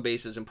stolen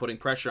bases and putting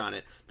pressure on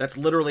it. That's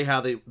literally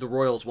how the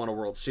Royals won a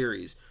World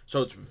Series,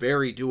 so it's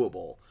very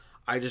doable.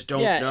 I just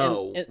don't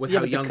know with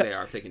how young they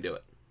are if they can do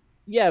it.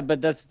 Yeah,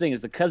 but that's the thing,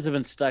 is the Cubs have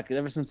been stuck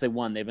ever since they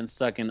won. They've been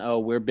stuck in,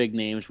 we're big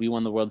names. We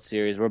won the World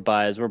Series. We're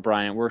Baez. We're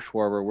Bryant. We're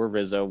Schwarber. We're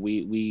Rizzo.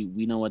 We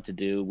know what to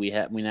do. We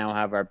now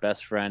have our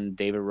best friend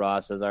David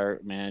Ross as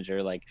our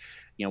manager. Like,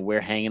 we're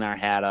hanging our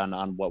hat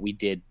on what we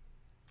did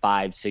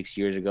 5-6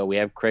 years ago. We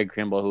have Craig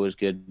Kimbrell, who was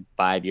good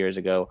 5 years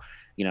ago.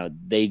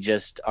 They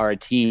just are a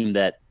team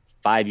that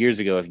 5 years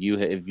ago, if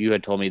you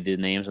had told me the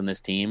names on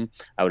this team,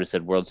 I would have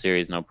said World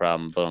Series, no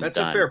problem. Boom. That's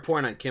done. A fair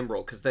point on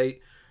Kimbrell, because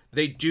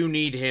they do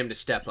need him to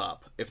step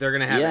up. If they're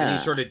going to have any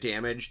sort of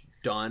damage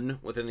done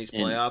within these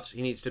playoffs,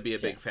 he needs to be a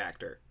big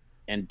factor.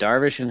 And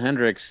Darvish and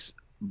Hendricks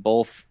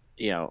both,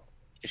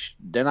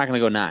 they're not going to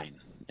go 9.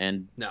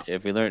 And no.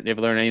 if we learn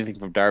anything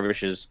from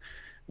Darvish's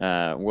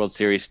World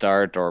Series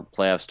start or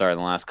playoff start in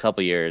the last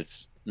couple of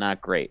years, not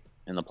great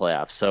in the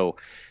playoffs. So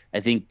I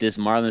think this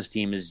Marlins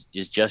team is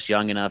just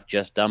young enough,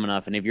 just dumb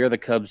enough. And if you're the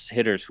Cubs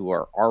hitters who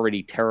are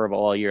already terrible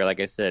all year, like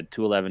I said,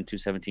 211,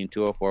 217,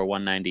 204,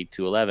 190,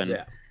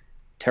 211,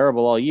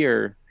 terrible all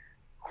year,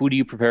 who do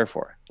you prepare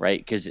for, right?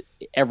 Because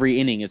every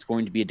inning is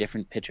going to be a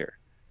different pitcher.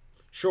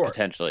 Sure.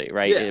 Potentially,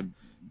 right? Yeah.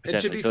 And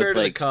to be fair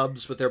to the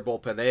Cubs with their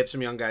bullpen, they have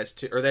some young guys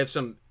too, or they have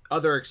some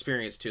other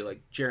experience too,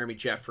 like Jeremy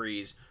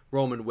Jeffries,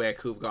 Roman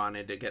Wick, who've gone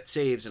in to get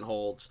saves and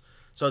holds.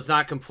 So it's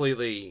not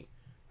completely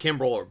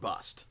Kimbrell or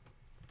bust.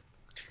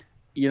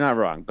 You're not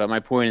wrong, but my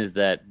point is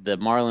that the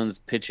Marlins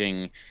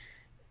pitching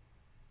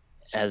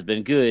has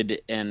been good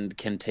and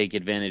can take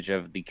advantage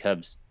of the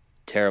Cubs'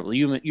 terrible.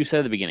 You said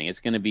at the beginning, it's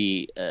going to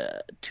be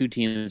 2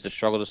 teams that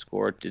struggle to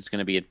score. It's going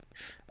to be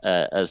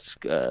a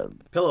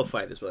pillow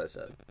fight, is what I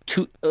said.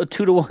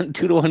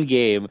 2-1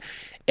 game.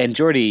 And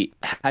Jordy,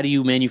 how do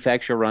you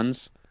manufacture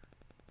runs?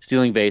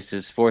 Stealing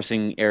bases,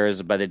 forcing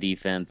errors by the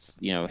defense,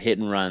 hit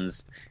and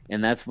runs,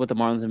 and that's what the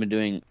Marlins have been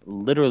doing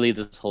literally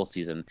this whole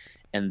season.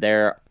 And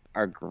they're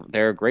a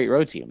great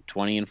road team,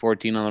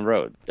 20-14 on the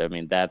road. I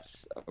mean,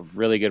 that's a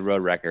really good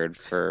road record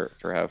for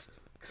how.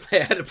 Because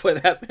they had to play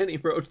that many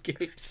road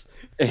games.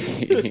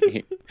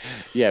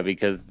 Yeah,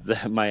 because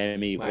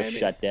Miami was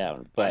shut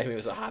down. But Miami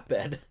was a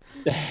hotbed.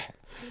 But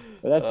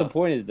that's the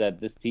point, is that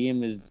this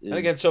team is... And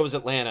again, so is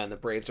Atlanta, and the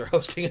Braves are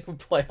hosting a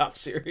playoff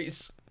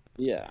series.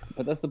 Yeah,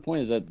 but that's the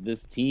point, is that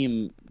this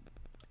team,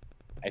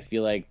 I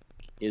feel like,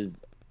 is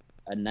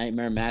a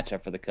nightmare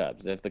matchup for the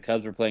Cubs. If the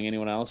Cubs were playing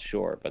anyone else,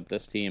 sure, but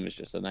this team is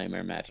just a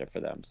nightmare matchup for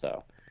them.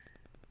 So,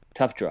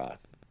 tough draw.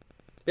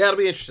 Yeah, it'll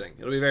be interesting.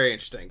 It'll be very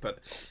interesting, but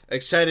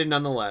excited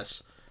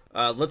nonetheless.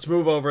 Let's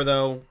move over,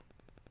 though.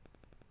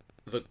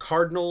 The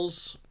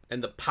Cardinals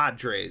and the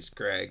Padres,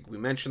 Greg. We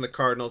mentioned the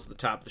Cardinals at the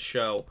top of the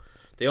show.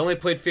 They only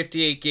played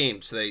 58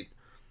 games, so they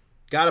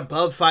got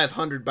above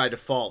 500 by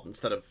default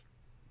instead of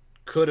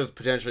could have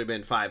potentially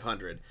been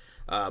 500.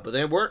 but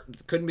they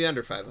couldn't be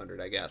under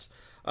 500, I guess.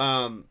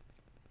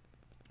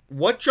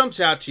 What jumps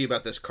out to you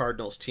about this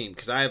Cardinals team?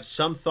 Because I have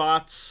some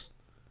thoughts,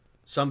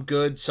 some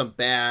good, some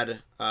bad,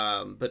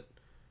 but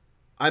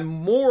I'm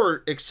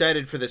more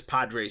excited for this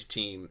Padres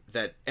team,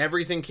 that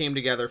everything came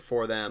together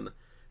for them.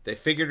 They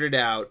figured it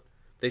out.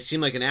 They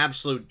seem like an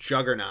absolute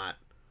juggernaut.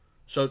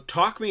 So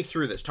talk me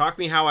through this. Talk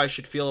me how I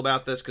should feel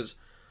about this, because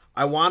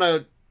I want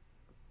to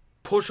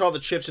push all the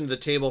chips into the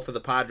table for the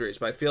Padres,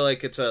 but I feel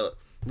like it's a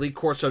Lee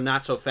Corso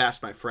not so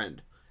fast, my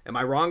friend. Am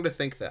I wrong to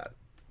think that?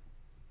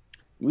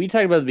 We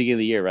talked about at the beginning of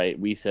the year, right?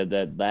 We said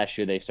that last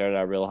year they started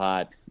out real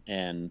hot,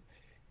 and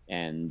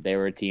they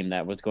were a team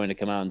that was going to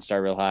come out and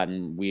start real hot,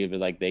 and we were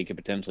like, they could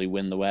potentially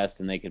win the West,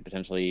 and they could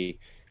potentially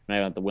not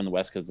have to win the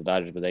West because of the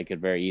Dodgers, but they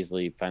could very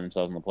easily find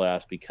themselves in the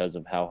playoffs because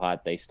of how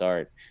hot they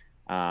start.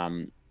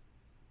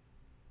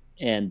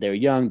 And they're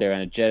young, they're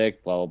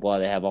energetic, blah, blah, blah.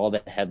 They have all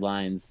the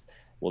headlines.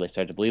 Will they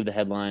start to believe the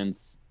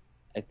headlines?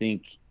 I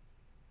think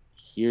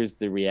here's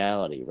the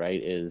reality,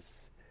 right,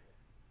 is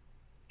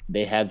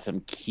they had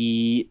some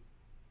key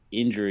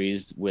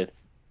injuries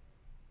with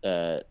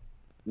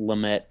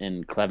Lamet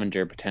and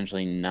Clevenger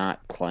potentially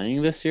not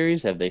playing this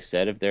series. Have they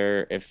said if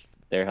they're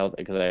healthy?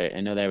 Because I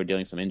know they were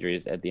dealing with some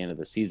injuries at the end of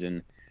the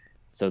season.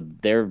 So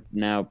they're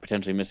now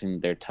potentially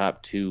missing their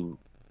top two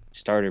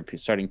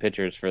starting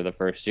pitchers for the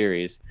first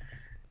series.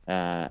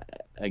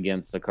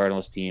 Against the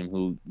Cardinals team,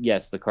 who,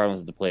 yes, the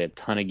Cardinals had to play a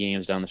ton of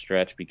games down the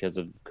stretch because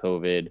of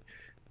COVID,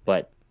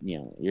 but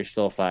you're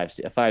still a 5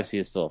 seed. A 5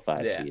 seed is still a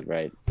 5 seed,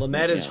 right?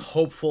 Lamet is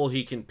hopeful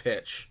he can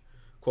pitch,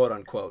 quote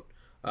unquote.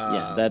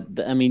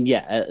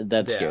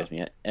 That scares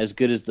me. As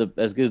good as the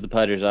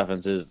Padres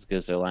offense is, as good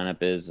as their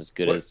lineup is, as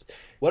good as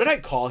what did I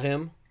call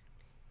him?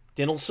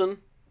 Dinelson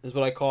is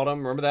what I called him.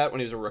 Remember that when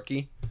he was a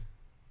rookie?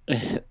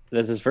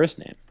 That's his first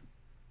name.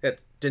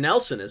 It's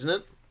Dinelson, isn't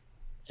it?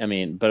 I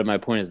mean, but my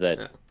point is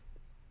that,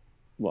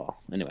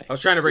 well, anyway. I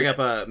was trying to bring up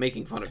a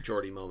making fun of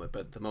Jordy moment,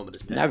 but the moment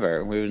is past.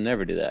 Never. We would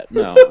never do that.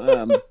 No.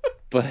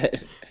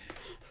 But,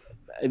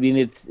 I mean,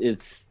 it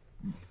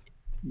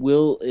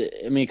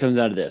comes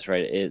down to this,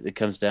 right? It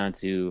comes down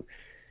to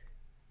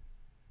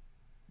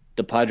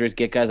the Padres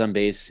get guys on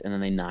base, and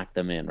then they knock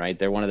them in, right?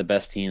 They're one of the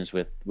best teams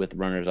with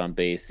runners on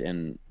base,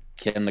 and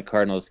can the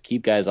Cardinals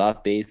keep guys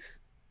off base?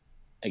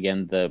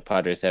 Again, the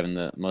Padres having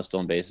the most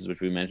stolen bases,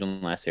 which we mentioned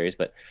in the last series,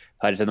 but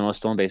Padres have the most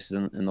stolen bases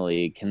in the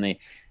league. Can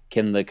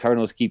the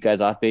Cardinals keep guys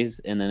off base?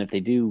 And then if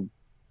they do,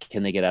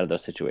 can they get out of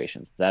those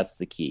situations? That's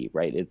the key,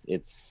 right?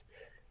 It's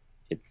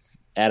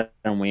Adam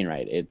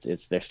Wainwright.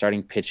 It's their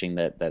starting pitching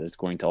that is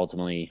going to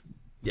ultimately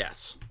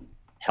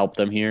help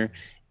them here.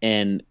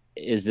 And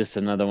is this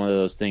another one of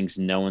those things?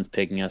 No one's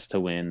picking us to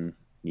win.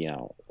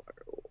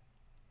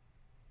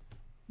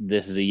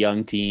 This is a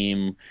young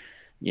team.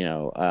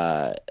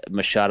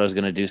 Machado's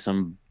going to do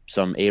some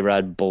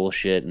A-Rod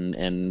bullshit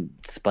and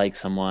spike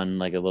someone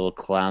like a little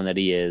clown that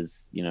he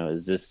is.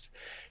 Is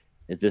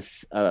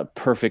this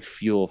perfect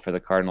fuel for the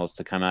Cardinals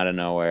to come out of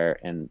nowhere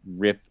and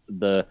rip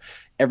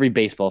every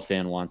baseball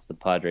fan wants the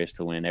Padres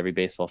to win. Every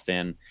baseball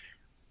fan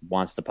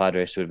wants the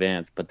Padres to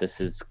advance, but this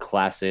is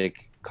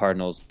classic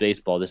Cardinals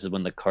baseball. This is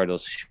when the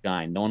Cardinals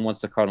shine. No one wants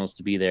the Cardinals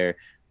to be there,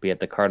 but yet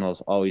the Cardinals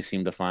always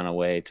seem to find a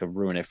way to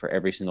ruin it for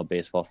every single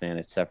baseball fan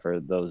except for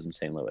those in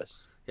St.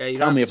 Louis. Yeah,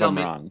 tell me if I'm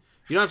wrong.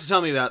 You don't have to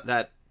tell me about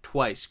that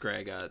twice,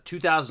 Greg.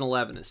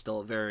 2011 is still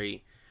a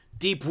very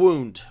deep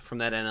wound from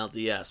that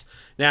NLDS.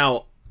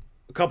 Now,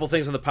 a couple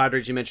things on the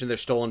Padres. You mentioned their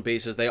stolen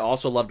bases. They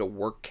also love to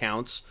work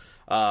counts.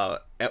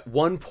 At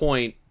one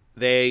point,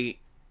 the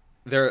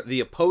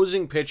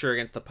opposing pitcher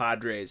against the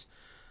Padres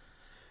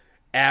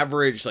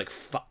averaged like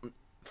 5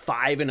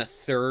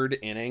 1/3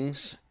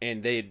 innings,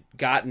 and they'd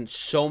gotten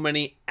so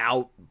many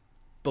out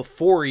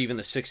before even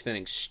the 6th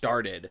inning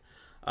started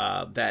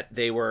that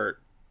they were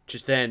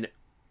just then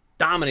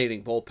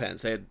dominating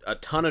bullpens. They had a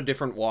ton of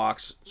different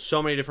walks,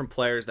 so many different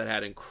players that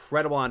had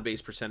incredible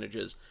on-base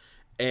percentages,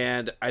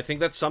 and I think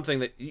that's something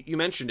that you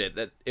mentioned it,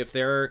 that if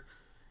they're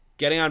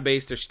getting on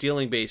base, they're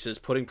stealing bases,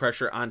 putting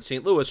pressure on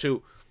St. Louis,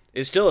 who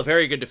is still a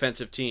very good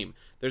defensive team.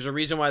 There's a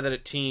reason why that a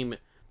team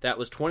that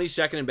was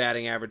 22nd in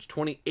batting average,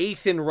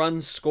 28th in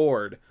runs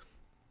scored,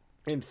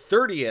 and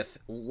 30th,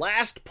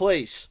 last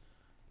place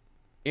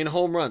in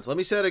home runs. Let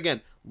me say that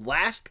again.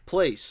 Last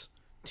place.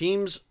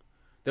 Teams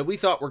that we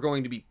thought were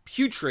going to be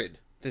putrid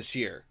this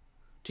year.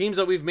 Teams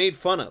that we've made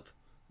fun of.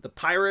 The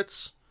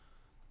Pirates.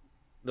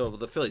 Though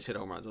the Phillies hit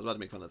home runs. I was about to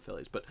make fun of the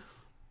Phillies. But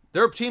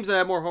there are teams that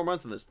have more home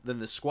runs than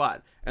this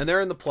squad. And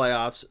they're in the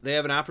playoffs. They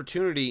have an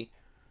opportunity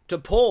to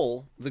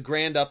pull the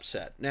grand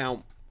upset.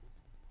 Now,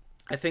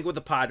 I think with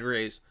the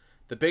Padres,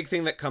 the big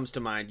thing that comes to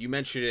mind, you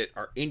mentioned it,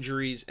 are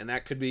injuries, and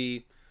that could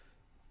be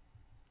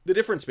the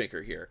difference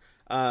maker here.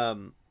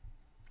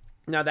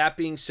 Now, that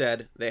being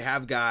said, they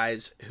have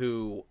guys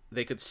who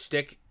they could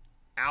stick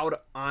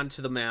out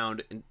onto the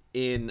mound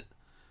in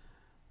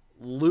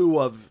lieu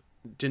of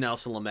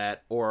Dinelson Lamet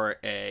or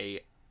a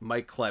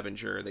Mike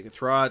Clevenger. They could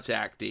throw out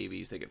Zach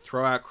Davies. They could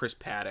throw out Chris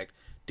Paddock.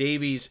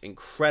 Davies,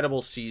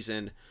 incredible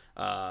season.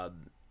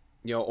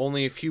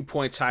 only a few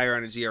points higher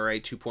on his ERA,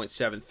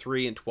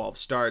 2.73 in 12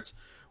 starts,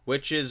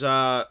 which is,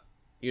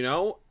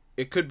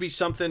 it could be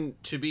something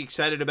to be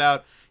excited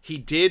about. He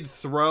did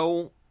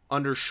throw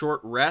under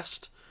short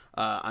rest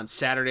on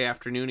Saturday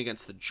afternoon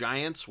against the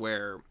Giants,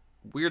 where,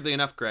 weirdly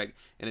enough, Greg,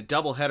 in a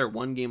doubleheader,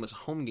 one game was a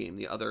home game,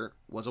 the other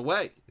was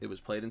away. It was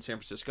played in San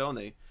Francisco, and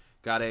they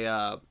got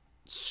a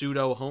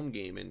pseudo home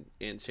game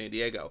in San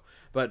Diego.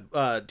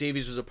 But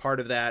Davies was a part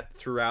of that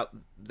throughout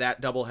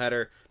that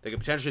doubleheader. They could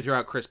potentially throw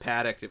out Chris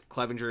Paddock if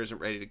Clevenger isn't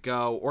ready to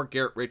go, or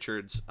Garrett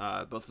Richards.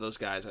 Both of those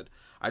guys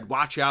I'd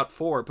watch out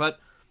for, but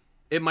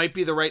it might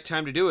be the right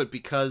time to do it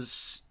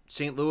because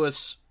St.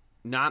 Louis,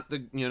 not the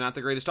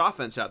greatest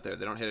offense out there.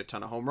 They don't hit a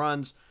ton of home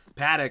runs.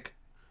 Paddock,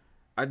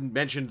 I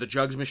mentioned the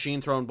Jugs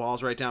machine throwing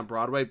balls right down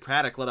Broadway.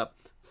 Paddock let up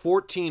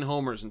 14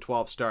 homers in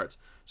 12 starts.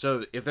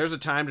 So if there's a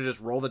time to just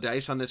roll the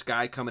dice on this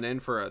guy coming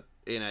in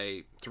in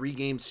a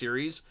 3-game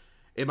series,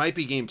 it might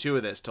be game 2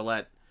 of this to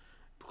let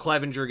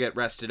Clevenger get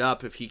rested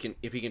up if he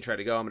can try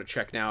to go. I'm going to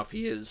check now if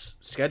he is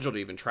scheduled to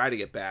even try to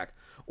get back.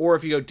 Or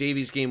if you go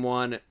Davies game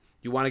 1,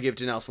 you want to give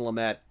Dinelson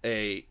Lamet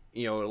a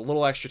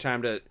little extra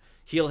time to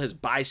heal his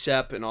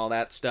bicep and all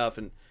that stuff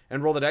and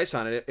roll the dice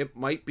on it. It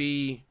might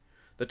be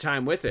the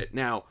time with it.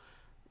 Now,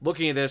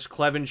 looking at this,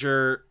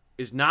 Clevenger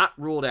is not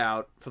ruled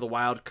out for the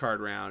wild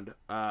card round,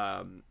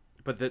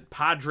 but the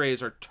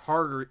Padres are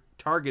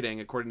targeting,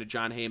 according to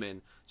John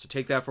Heyman, so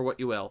take that for what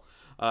you will,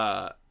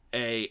 a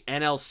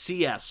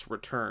NLCS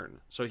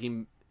return. So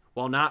he,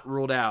 while not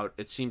ruled out,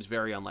 it seems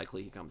very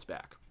unlikely he comes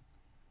back.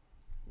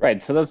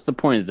 Right. So that's the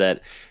point, is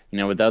that,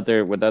 without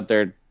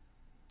their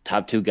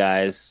top 2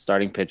 guys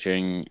starting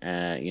pitching,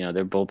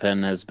 their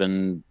bullpen has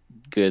been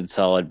good,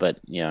 solid,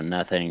 but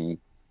nothing,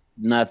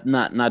 not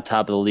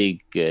top of the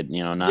league good,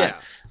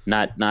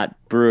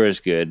 not Brewers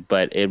good,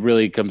 but it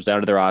really comes down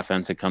to their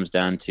offense. It comes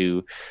down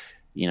to,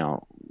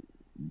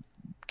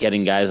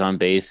 getting guys on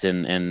base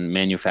and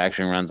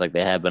manufacturing runs like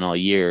they have been all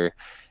year,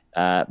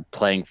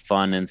 playing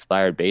fun,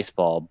 inspired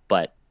baseball.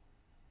 But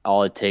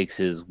all it takes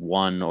is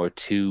 1 or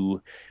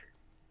 2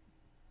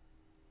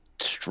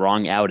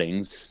 strong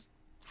outings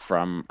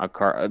from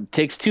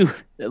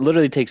it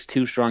literally takes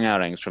 2 strong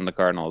outings from the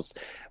Cardinals,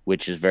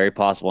 which is very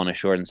possible in a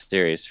shortened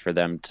series for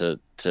them to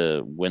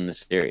win the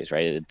series,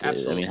 right?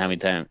 Absolutely. I mean,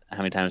 how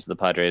many times the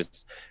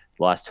Padres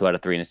lost 2 out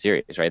of 3 in a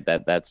series, right?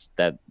 That's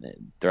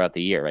throughout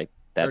the year, right?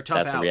 That's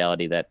a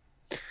reality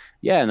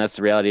and that's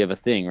the reality of a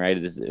thing, right?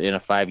 It is in a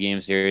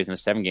 5-game series and a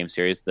 7-game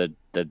series, the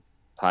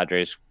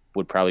Padres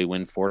would probably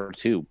win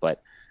 4-2,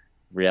 but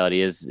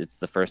reality is it's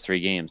the first 3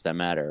 games that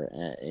matter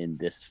in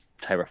this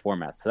type of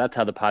format. So that's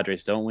how the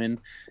Padres don't win.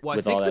 Well,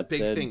 I think the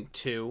big thing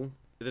too,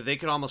 that they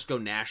could almost go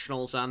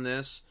nationals on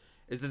this,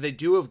 is that they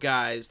do have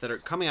guys that are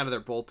coming out of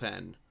their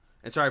bullpen,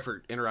 and sorry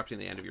for interrupting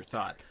the end of your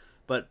thought,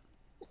 but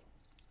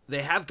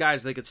they have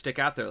guys they could stick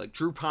out there. Like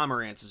Drew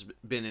Pomerantz has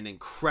been an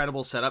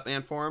incredible setup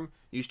man for him.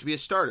 Used to be a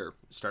starter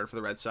for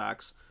the Red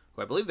Sox,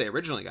 who I believe they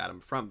originally got him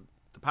from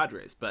the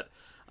Padres. But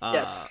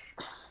yes,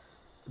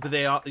 but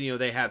they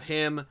have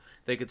him.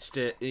 They could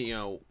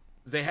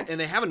they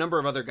have a number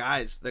of other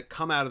guys that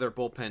come out of their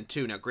bullpen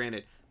too. Now,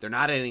 granted, they're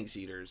not innings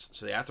eaters,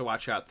 so they have to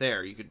watch out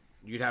there.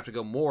 You'd have to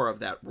go more of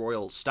that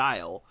Royals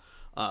style.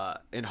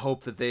 And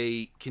hope that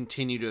they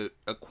continue to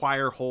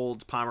acquire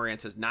holds.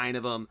 Pomerantz has 9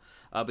 of them.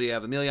 But you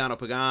have Emiliano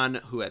Pagan,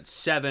 who had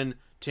 7,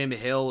 Tim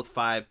Hill with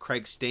 5,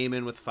 Craig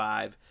Stamen with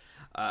 5.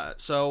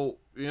 So,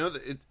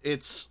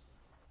 it's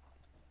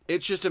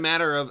just a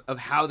matter of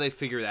how they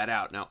figure that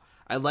out. Now,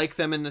 I like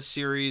them in this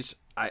series.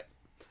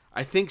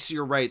 I think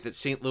you're right that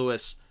St.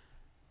 Louis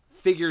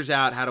figures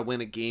out how to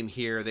win a game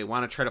here. They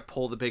want to try to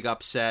pull the big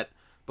upset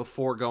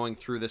before going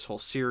through this whole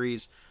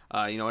series.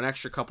 An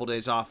extra couple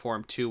days off for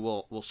him too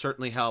will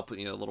certainly help. A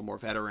little more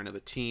veteran of the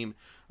team.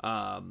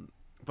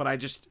 But I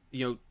just,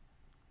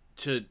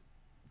 to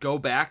go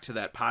back to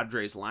that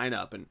Padres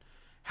lineup and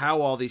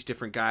how all these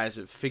different guys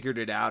have figured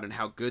it out and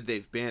how good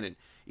they've been, and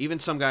even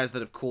some guys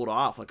that have cooled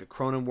off, like a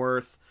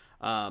Cronenworth.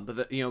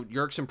 But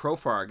Yerkson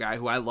Profar, a guy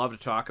who I love to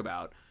talk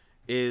about,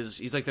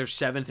 he's like their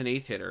 7th and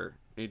 8th hitter,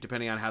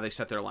 depending on how they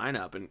set their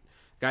lineup. And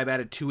guy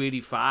batted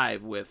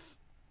 .285 with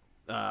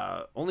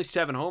only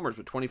 7 homers,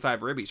 but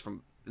 25 ribbies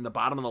from in the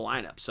bottom of the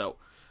lineup. So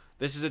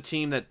this is a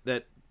team that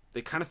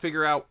they kind of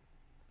figure out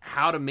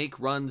how to make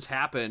runs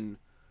happen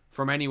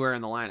from anywhere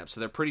in the lineup. So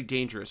they're pretty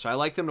dangerous. So I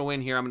like them to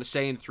win here. I'm going to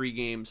say in 3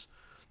 games,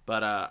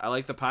 but I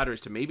like the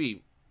Padres to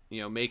maybe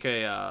make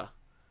a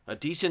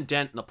decent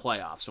dent in the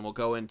playoffs, and we'll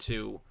go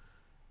into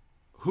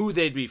who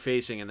they'd be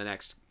facing in the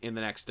next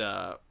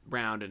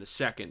round in a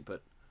second.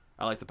 But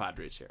I like the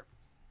Padres here.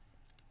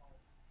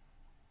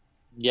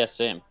 Yes,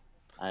 same.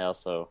 I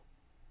also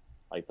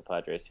like the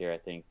Padres here. I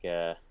think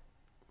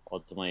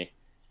ultimately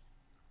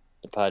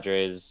the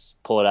Padres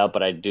pull it out,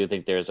 but I do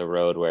think there's a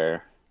road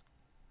where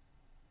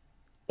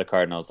the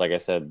Cardinals, like I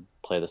said,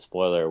 play the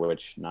spoiler,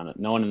 which no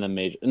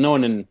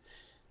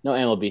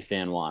MLB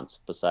fan wants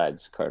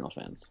besides Cardinals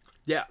fans.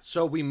 Yeah,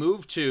 so we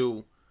move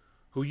to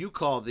who you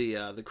call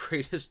the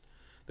greatest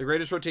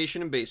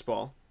rotation in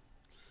baseball,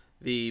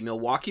 the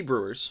Milwaukee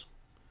Brewers.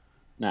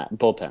 Nah,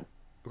 bullpen.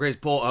 Grays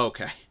bull. Oh,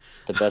 okay.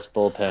 The best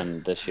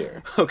bullpen this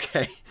year.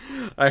 Okay.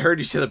 I heard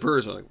you say the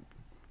Brewers. I'm like,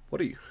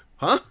 what are you?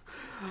 Huh?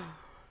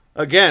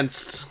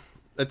 Against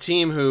a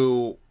team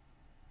who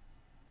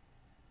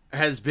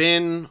has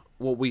been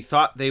what we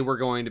thought they were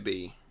going to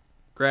be.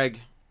 Greg,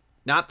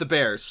 not the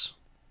Bears.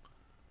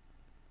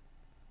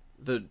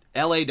 The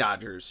LA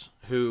Dodgers,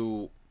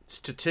 who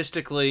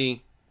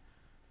statistically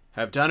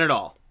have done it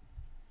all.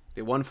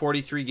 They won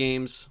 43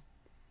 games,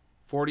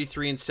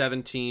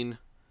 43-17.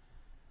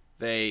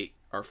 They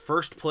are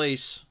first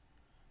place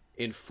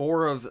in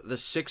 4 of the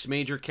 6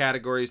 major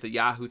categories that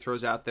Yahoo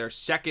throws out there,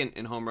 second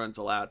in home runs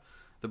allowed.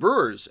 The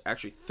Brewers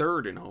actually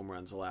third in home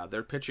runs allowed.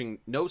 They're pitching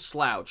no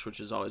slouch, which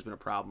has always been a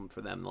problem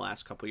for them the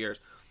last couple of years.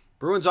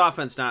 Brewers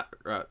offense not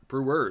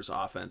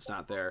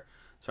there.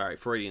 Sorry,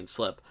 Freudian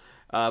slip.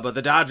 But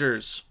the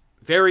Dodgers,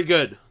 very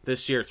good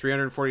this year.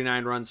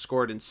 349 runs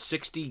scored in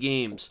 60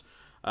 games,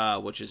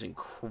 which is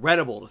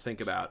incredible to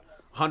think about.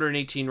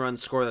 118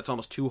 runs scored. That's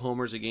almost 2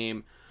 homers a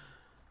game.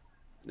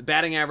 The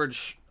batting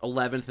average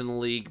 11th in the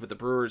league, but the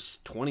Brewers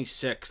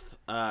 26th.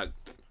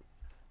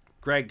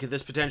 Greg, could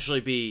this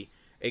potentially be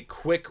a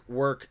quick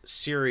work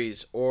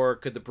series, or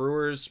could the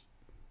Brewers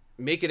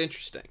make it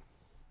interesting?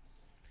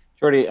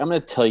 Jordy, I'm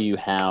going to tell you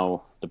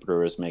how the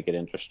Brewers make it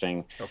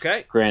interesting.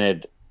 Okay.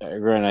 Granted,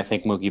 I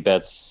think Mookie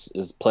Betts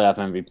is playoff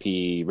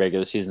MVP,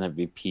 regular season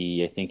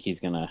MVP. I think he's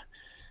going to,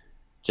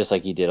 just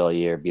like he did all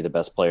year, be the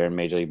best player in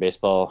Major League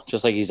Baseball,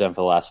 just like he's done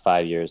for the last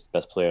 5 years, the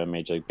best player in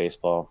Major League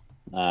Baseball.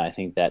 I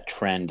think that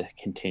trend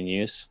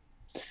continues.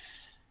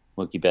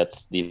 Mookie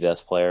Betts, the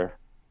best player,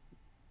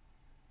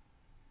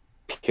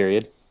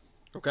 period.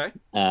 Okay.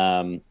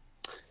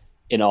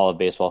 In all of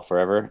baseball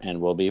forever, and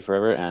will be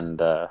forever,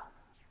 and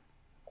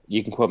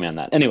you can quote me on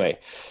that. Anyway.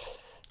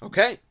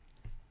 Okay.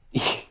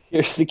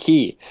 Here's the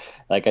key.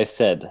 Like I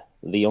said,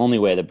 the only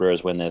way the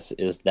Brewers win this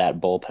is that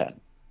bullpen.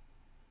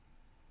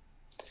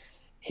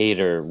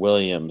 Hader,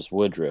 Williams,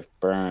 Woodruff,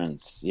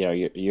 Burns. You know,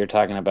 you're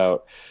talking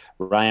about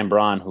Ryan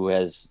Braun, who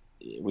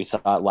we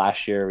saw it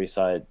last year. We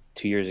saw it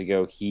 2 years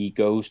ago. He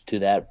goes to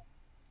that.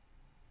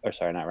 Or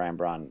sorry, not Ryan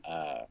Braun.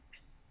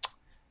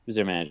 Who's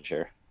their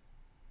manager?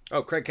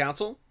 Oh, Craig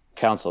Counsell?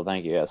 Counsell,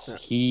 thank you. Yes. Yeah.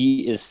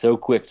 He is so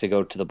quick to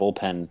go to the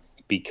bullpen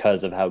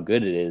because of how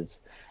good it is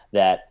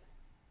that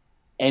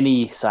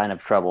any sign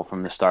of trouble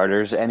from the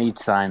starters, any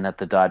sign that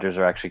the Dodgers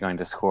are actually going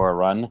to score a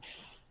run,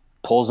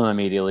 pulls them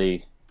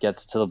immediately,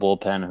 gets to the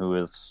bullpen, who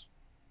is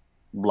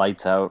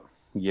lights out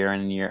year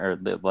in and year, or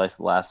the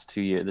last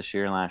 2 years, this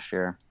year and last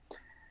year.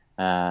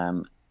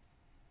 And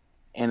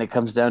it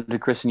comes down to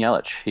Christian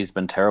Yelich. He's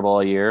been terrible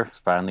all year,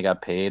 finally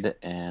got paid,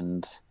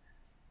 and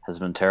has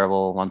been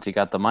terrible once he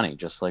got the money,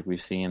 just like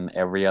we've seen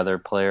every other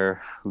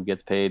player who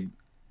gets paid.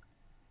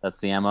 That's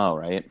the MO,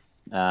 right?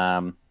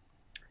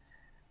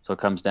 So it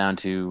comes down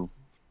to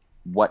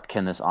what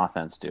can this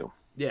offense do?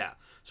 Yeah.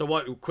 So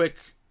what quick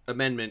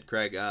amendment,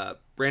 Greg.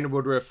 Brandon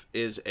Woodruff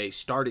is a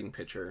starting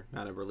pitcher,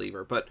 not a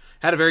reliever, but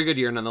had a very good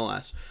year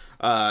nonetheless.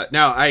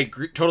 Now, I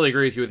totally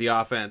agree with you with the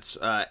offense.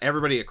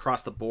 Everybody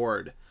across the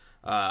board,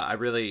 I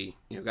really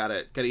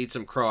gotta eat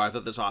some crow. I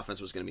thought this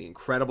offense was going to be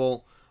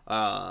incredible.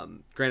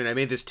 Granted, I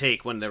made this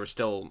take when there was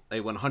still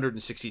a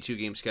 162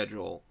 game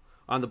schedule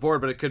on the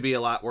board, but it could be a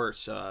lot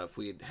worse if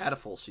we had a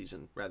full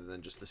season rather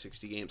than just the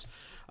 60 games.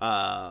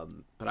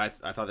 But I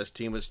thought this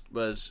team was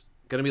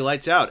going to be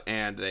lights out,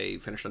 and they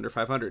finished under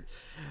 500.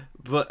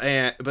 But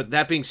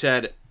that being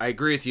said, I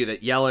agree with you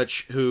that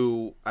Yelich,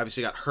 who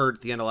obviously got hurt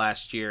at the end of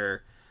last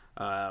year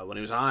when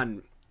he was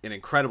on an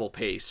incredible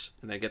pace,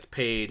 and then gets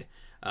paid.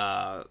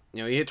 He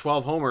hit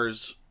 12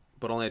 homers,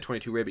 but only had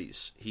 22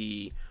 ribbies.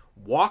 He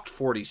walked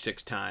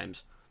 46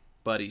 times,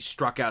 but he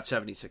struck out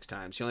 76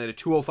 times. He only had a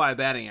 205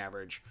 batting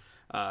average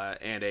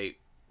and a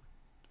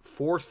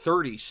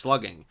 430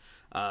 slugging.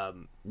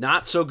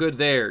 Not so good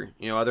there.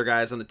 Other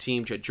guys on the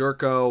team, Jed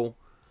Jerko,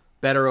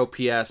 better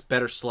OPS,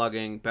 better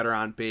slugging, better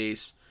on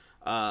base.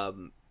 But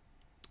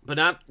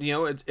not,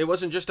 it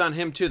wasn't just on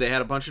him too. They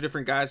had a bunch of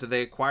different guys that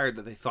they acquired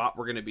that they thought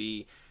were going to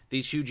be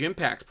these huge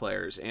impact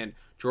players. And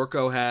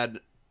Jerko had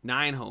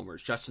 9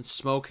 homers. Justin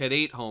Smoke had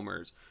 8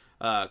 homers.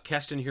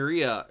 Keston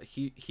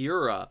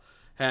Hiura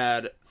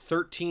had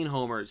 13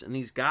 homers. And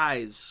these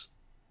guys,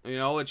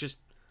 it just,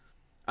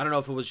 I don't know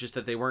if it was just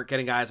that they weren't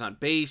getting guys on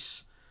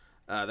base.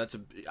 That's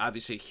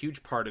obviously a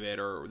huge part of it,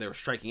 or they were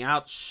striking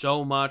out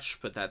so much,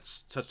 but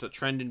that's such a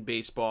trend in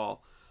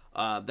baseball.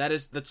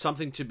 That's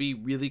something to be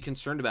really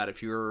concerned about.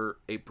 If you're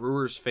a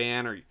Brewers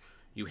fan or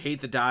you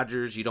hate the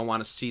Dodgers, you don't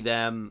want to see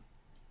them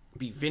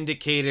be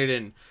vindicated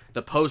in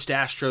the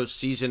post-Astros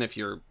season if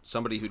you're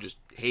somebody who just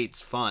hates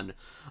fun.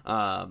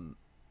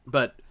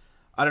 But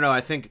I don't know,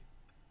 I think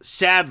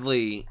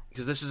sadly,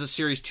 because this is a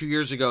series 2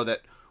 years ago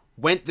that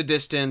went the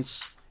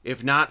distance,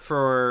 if not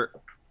for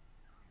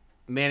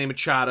Manny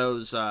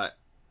Machado's,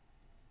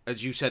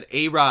 as you said,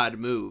 A-Rod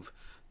move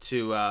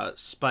to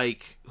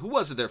spike, who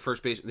was it, their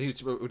first baseman?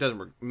 It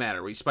doesn't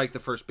matter. We spiked the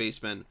first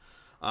baseman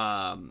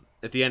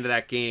at the end of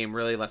that game,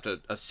 really left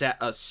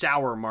a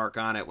sour mark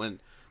on it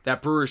when that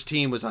Brewers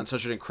team was on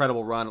such an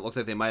incredible run. It looked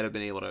like they might have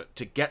been able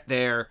to get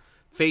there.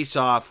 face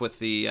off with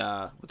the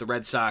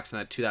Red Sox in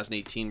that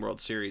 2018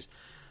 World Series.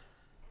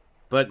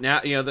 But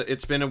now,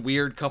 it's been a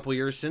weird couple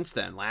years since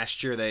then.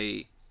 Last year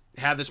they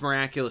had this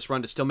miraculous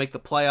run to still make the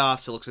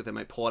playoffs. It looks like they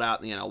might pull it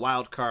out in the NL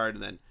wild card,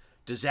 and then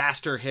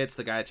disaster hits.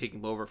 The guy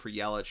taking over for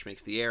Yelich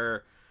makes the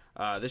error.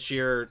 This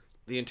year,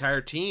 the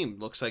entire team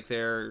looks like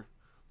they're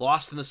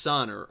lost in the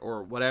sun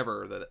or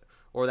whatever.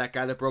 Or that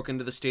guy that broke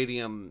into the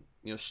stadium,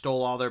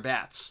 stole all their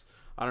bats.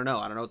 I don't know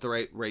what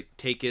the right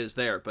take is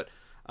there, but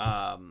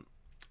I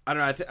don't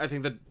know. I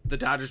think the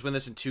Dodgers win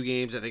this in 2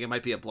 games. I think it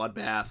might be a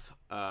bloodbath.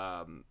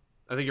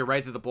 I think you're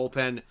right that the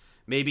bullpen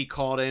may be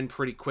called in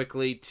pretty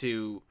quickly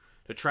to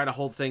try to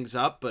hold things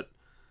up, but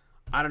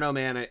I don't know,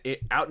 man.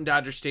 Out in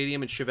Dodger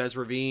Stadium in Chavez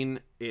Ravine,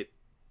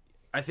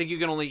 I think you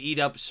can only eat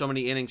up so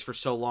many innings for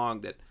so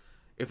long that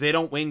if they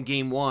don't win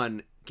Game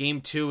 1, Game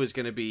 2 is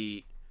going to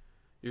be,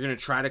 you're going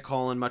to try to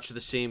call in much of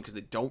the same because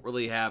they don't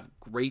really have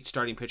great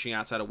starting pitching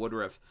outside of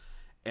Woodruff,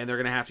 and they're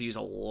going to have to use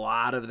a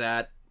lot of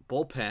that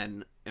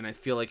bullpen, and I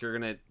feel like you're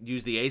going to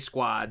use the A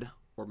squad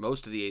or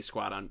most of the A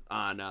squad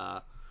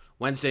on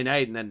Wednesday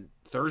night, and then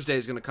Thursday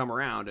is going to come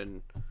around,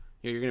 and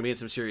you're going to be in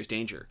some serious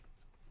danger.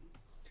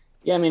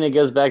 Yeah, I mean, it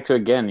goes back to,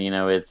 again,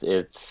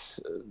 it's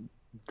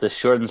the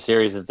shortened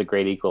series is the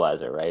great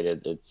equalizer, right?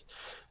 It's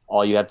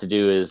all you have to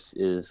do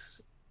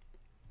is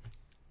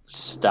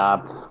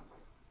stop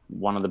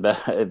one of the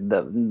best,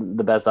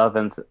 the best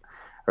offense,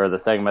 or the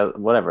second best,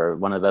 whatever,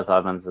 one of the best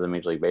offenses in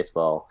Major League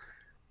Baseball.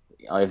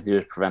 All you have to do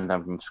is prevent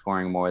them from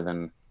scoring more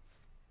than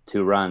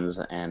 2 runs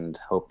and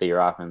hope that your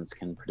offense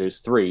can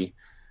produce 3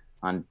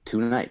 on 2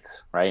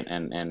 nights, right?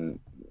 And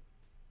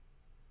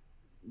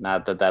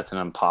not that that's an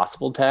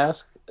impossible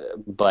task,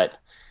 but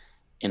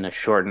in a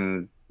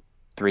shortened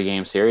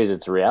 3-game series,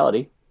 it's a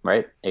reality,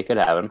 right? It could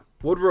happen.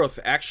 Woodruff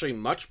actually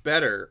much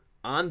better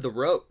on the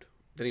road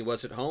than he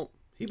was at home.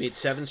 He made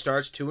 7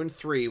 starts, 2 and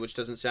 3, which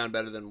doesn't sound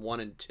better than 1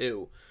 and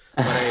 2,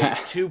 but a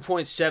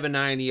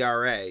 2.79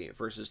 ERA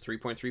versus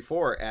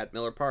 3.34 at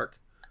Miller Park.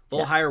 A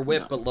little higher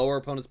whip, but lower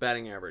opponent's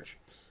batting average.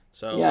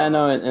 So yeah, I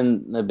know,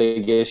 and the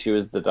big issue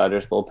is the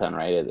Dodgers bullpen,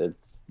 right?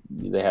 It's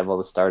they have all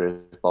the starters,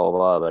 blah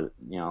blah blah, but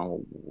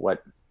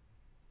what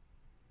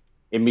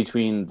in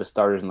between the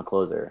starters and the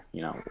closer,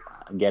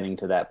 getting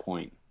to that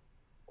point,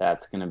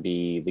 that's going to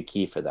be the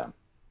key for them.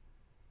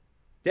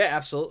 Yeah,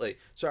 absolutely.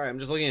 Sorry, I'm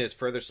just looking at his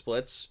further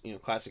splits,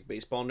 classic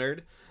baseball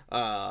nerd.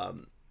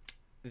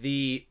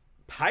 The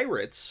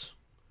Pirates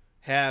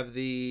have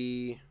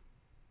it's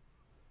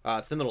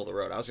the middle of the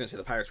road. I was going to say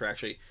the Pirates were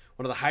actually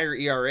one of the higher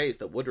ERAs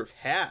that Woodruff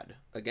had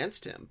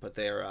against him, but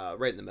they're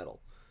right in the middle.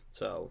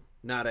 So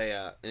not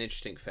an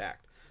interesting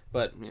fact,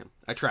 but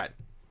I tried.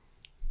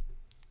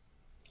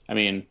 I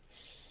mean, I'm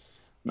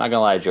not going to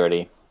lie,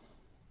 Jordy.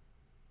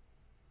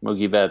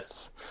 Mookie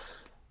Betts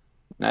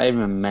not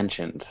even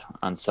mentioned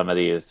on some of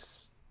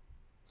these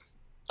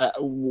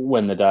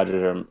when the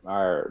Dodgers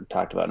are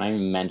talked about. Not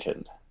even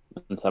mentioned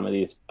in some of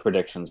these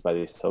predictions by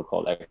these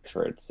so-called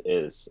experts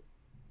is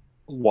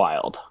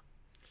wild.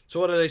 So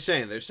what are they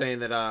saying? They're saying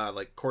that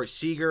like Corey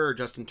Seager or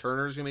Justin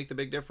Turner is going to make the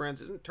big difference.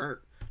 Isn't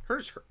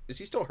Turner's hurt? Is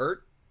he still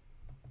hurt?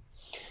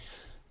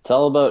 It's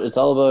all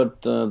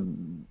about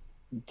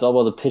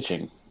the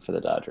pitching for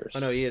the Dodgers. Oh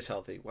no, he is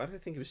healthy. Why did I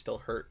think he was still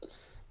hurt?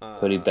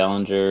 Cody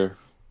Bellinger.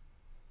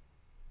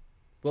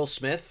 Will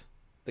Smith,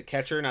 the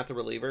catcher, not the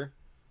reliever.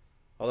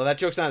 Although that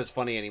joke's not as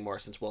funny anymore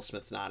since Will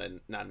Smith's not in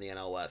the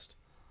NL West.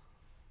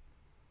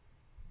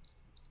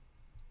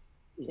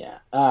 Yeah.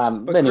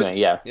 But anyway,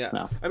 yeah.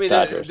 No, I mean,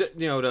 Dodgers.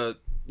 the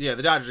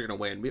Dodgers are going to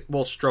win.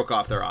 We'll stroke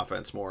off their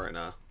offense more in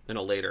a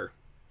later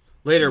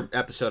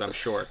episode, I'm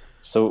sure.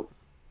 So,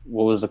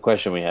 what was the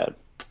question we had?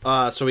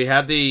 So we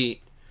had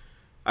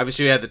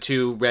obviously we had the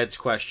 2 Reds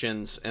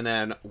questions, and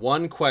then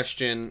one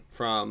question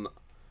from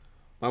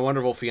my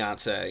wonderful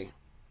fiance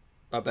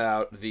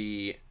about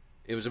it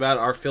was about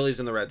our Phillies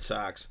and the Red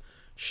Sox.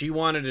 She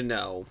wanted to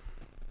know.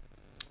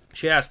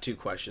 She asked 2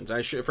 questions.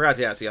 I forgot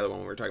to ask the other one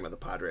when we were talking about the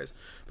Padres.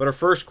 But her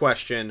first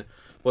question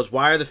was,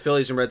 why are the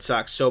Phillies and Red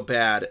Sox so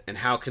bad, and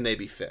how can they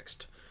be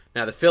fixed?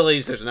 Now, the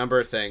Phillies, there's a number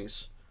of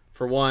things.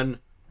 For one,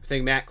 I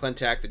think Matt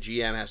Klentak, the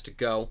GM, has to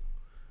go.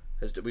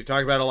 We've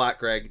talked about it a lot,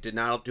 Greg. Did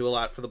not do a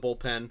lot for the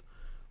bullpen.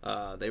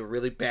 They were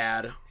really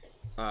bad.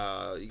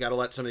 You got to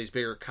let some of these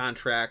bigger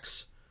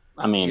contracts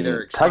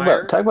either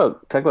expire. Talk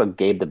about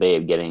Gabe the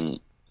Babe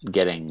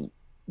getting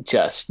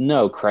just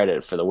no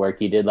credit for the work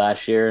he did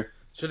last year.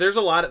 So there's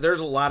a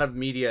lot of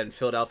media in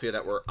Philadelphia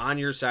that were on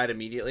your side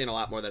immediately, and a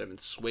lot more that have been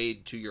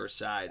swayed to your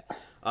side.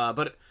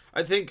 But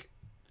I think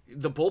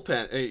the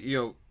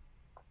bullpen,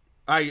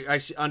 I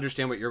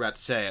understand what you're about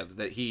to say, of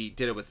that he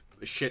did it with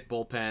a shit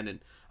bullpen and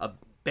a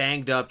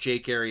banged up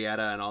Jake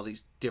Arrieta and all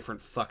these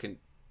different fucking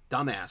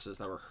dumbasses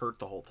that were hurt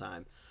the whole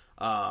time.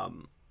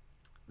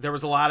 There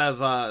was a lot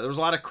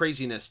of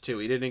craziness too.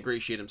 He didn't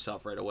ingratiate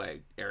himself right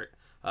away,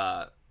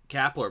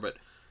 Kapler, but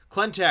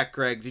Klentak,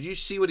 Greg, did you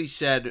see what he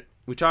said?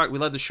 We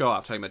led the show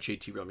off talking about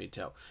JT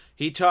Realmuto.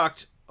 He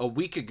talked a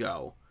week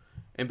ago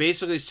and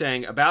basically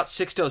saying about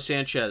Sixto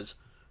Sanchez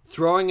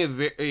throwing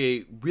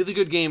a really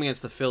good game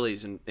against the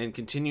Phillies and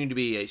continuing to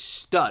be a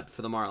stud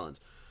for the Marlins.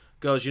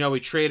 Goes, we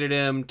traded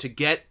him to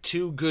get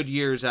 2 good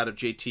years out of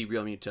JT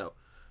Realmuto.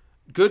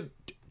 Good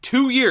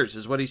 2 years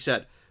is what he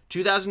said.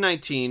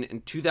 2019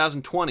 and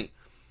 2020.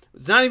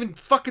 It's not even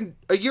fucking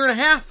a year and a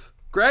half,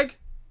 Greg.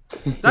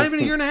 Not even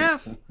a year and a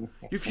half.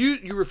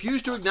 You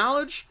refuse to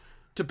acknowledge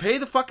to pay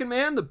the fucking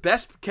man, the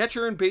best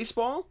catcher in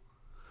baseball,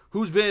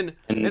 who's been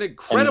an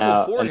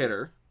incredible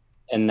four-hitter.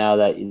 And now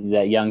that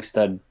young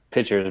stud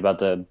pitcher is about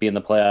to be in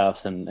the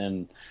playoffs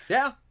and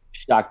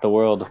shock the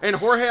world. And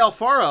Jorge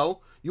Alfaro,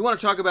 you want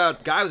to talk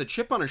about guy with a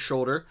chip on his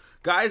shoulder?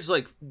 Guys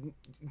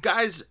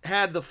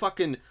had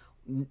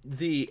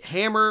the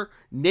hammer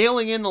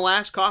nailing in the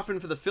last coffin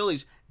for the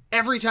Phillies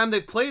every time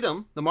they've played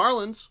them. The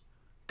Marlins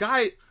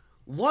guy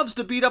loves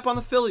to beat up on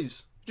the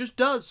Phillies, just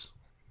does.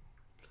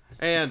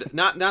 And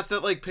not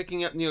that like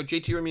picking up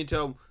JT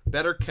Realmuto,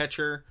 better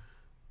catcher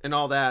and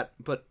all that,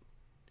 but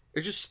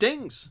it just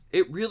stings.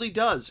 It really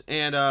does.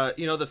 And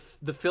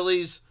the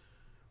Phillies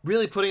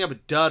really putting up a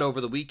dud over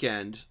the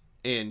weekend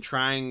in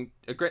trying,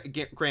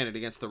 granted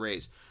against the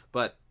Rays,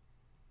 but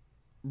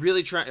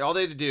really trying. All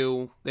they had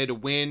to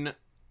win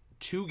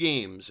 2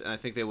 games, and I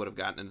think they would have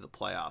gotten into the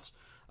playoffs.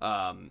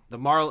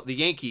 The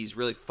Yankees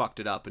really fucked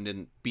it up and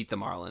didn't beat the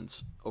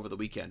Marlins over the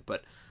weekend,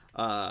 but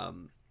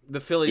the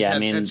Phillies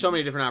had so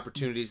many different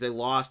opportunities. They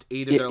lost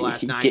 8 of their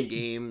last 9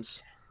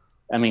 games.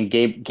 I mean,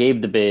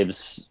 Gabe the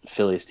Babe's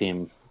Phillies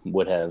team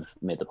would have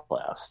made the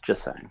playoffs.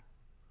 Just saying.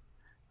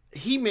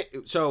 He managed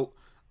games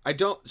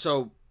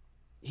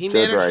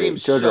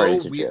so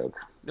weird. Joke.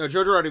 No,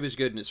 Joe Girardi was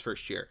good in his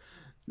first year.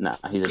 No,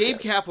 he's Gabe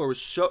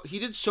Kapler he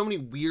did so many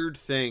weird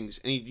things,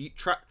 and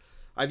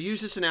I've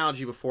used this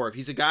analogy before. If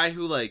he's a guy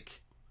who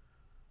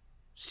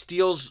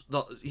steals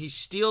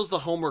the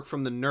homework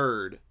from the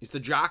nerd, he's the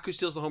jock who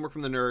steals the homework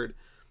from the nerd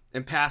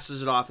and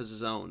passes it off as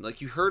his own.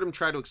 Like, you heard him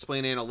try to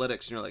explain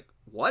analytics, and you're like,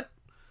 what?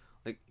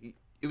 Like,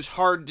 it was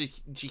hard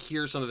to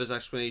hear some of his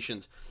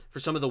explanations for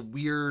some of the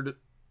weird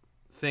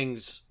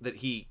things that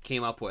he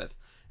came up with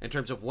in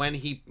terms of when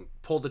he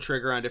pulled the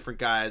trigger on different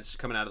guys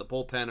coming out of the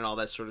bullpen and all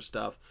that sort of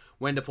stuff,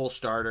 when to pull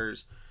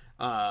starters.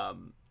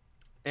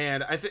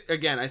 And I think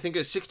a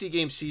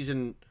 60-game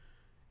season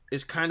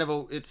is kind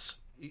of it's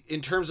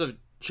in terms of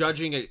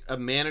judging a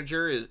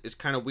manager is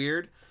kind of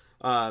weird.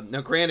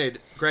 Now, granted,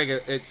 Greg,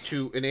 a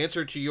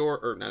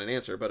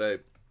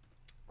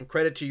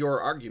credit to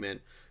your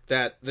argument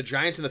that the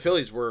Giants and the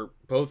Phillies were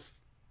both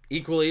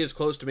equally as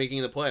close to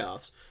making the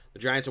playoffs. The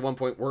Giants at one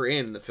point were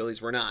in, and the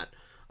Phillies were not.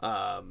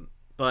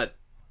 But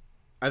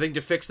I think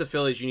to fix the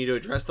Phillies, you need to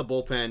address the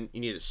bullpen. You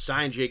need to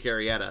sign Jake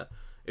Arrieta.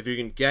 If you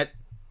can get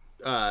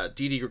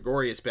Didi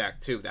Gregorius back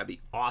too, that'd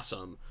be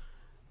awesome.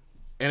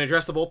 And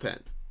address the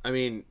bullpen. I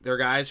mean, there are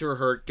guys who are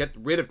hurt. Get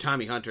rid of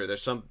Tommy Hunter.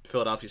 There's some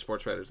Philadelphia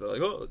sports writers that are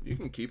like, oh, you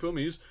can keep him.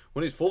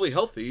 When he's fully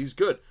healthy, he's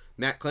good.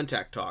 Matt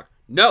Klentak talk.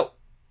 No,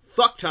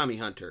 fuck Tommy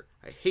Hunter.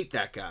 I hate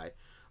that guy.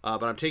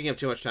 But I'm taking up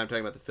too much time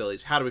talking about the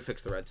Phillies. How do we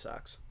fix the Red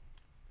Sox?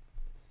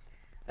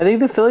 I think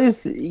the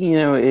Phillies,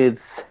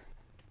 it's.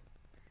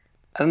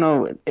 I don't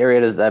know.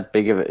 Arrieta's that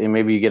big of it.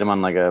 Maybe you get him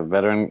on like a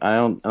veteran. I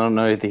don't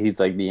know if he's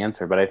like the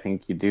answer, but I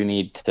think you do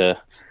need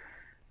to.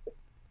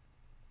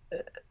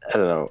 I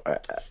don't know.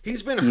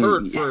 He's been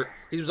hurt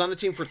he was on the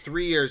team for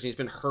 3 years, and he's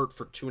been hurt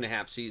for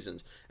 2.5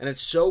 seasons. And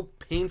it's so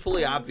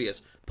painfully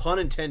obvious, pun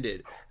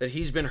intended, that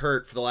he's been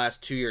hurt for the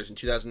last 2 years in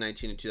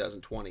 2019 and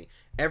 2020.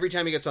 Every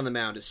time he gets on the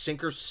mound, his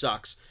sinker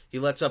sucks. He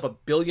lets up 1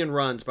 billion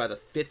runs by the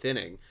 5th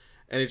inning.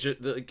 And it's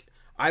just like,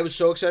 I was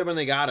so excited when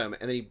they got him,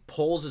 and then he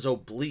pulls his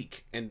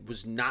oblique and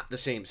was not the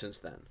same since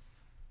then.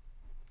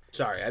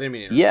 Sorry, I didn't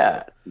mean to interrupt.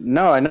 Yeah.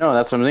 No, I know.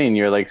 That's what I'm saying.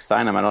 You're like,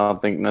 sign him. I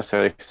don't think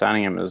necessarily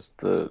signing him is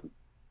the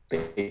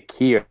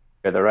key or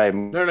the right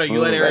move. No, you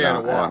let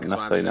Arrieta walk. I don't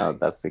necessarily know if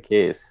that's the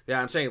case. Yeah,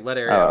 I'm saying let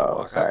Arrieta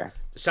walk. Sorry.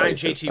 Sign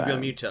JT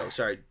Realmuto.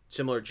 Sorry,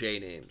 similar J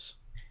names.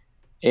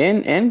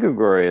 And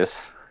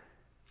Gregorius.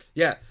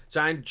 Yeah,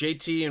 sign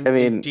JT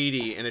and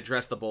Didi and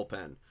address the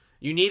bullpen.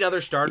 You need other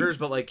starters,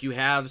 but like you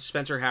have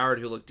Spencer Howard,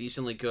 who looked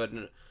decently good in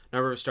a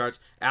number of starts.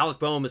 Alec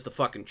Boehm is the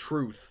fucking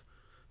truth.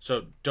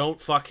 So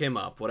don't fuck him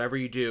up. Whatever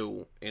you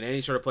do in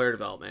any sort of player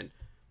development,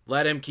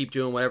 let him keep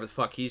doing whatever the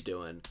fuck he's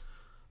doing.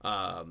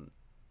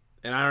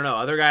 And I don't know.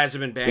 Other guys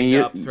have been banged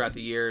up throughout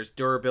the years.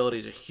 Durability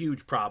is a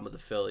huge problem with the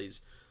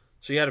Phillies.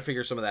 So you got to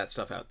figure some of that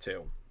stuff out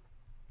too.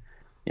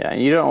 Yeah,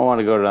 you don't want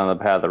to go down the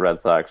path of the Red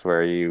Sox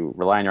where you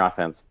rely on your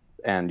offense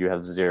and you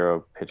have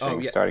zero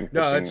pitching, starting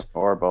pitching,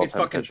 or bullpen it's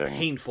fucking pitching.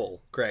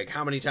 Painful, Greg.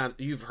 How many times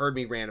you've heard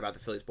me rant about the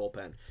Phillies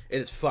bullpen?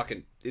 It is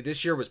fucking.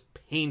 This year was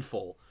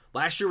painful.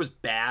 Last year was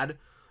bad,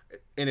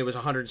 and it was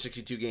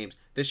 162 games.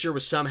 This year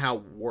was somehow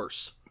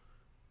worse.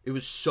 It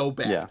was so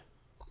bad.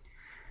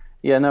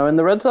 Yeah, no, and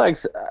the Red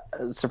Sox,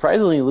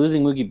 surprisingly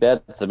losing Mookie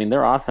Betts, I mean,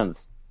 their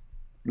offense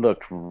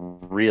looked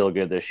real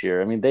good this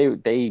year. I mean,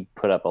 they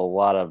put up a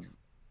lot of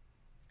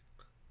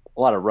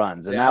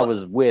runs, and that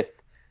was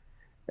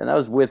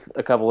with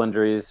a couple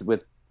injuries,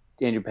 with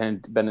Andrew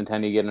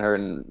Benintendi getting hurt,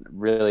 and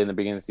really in the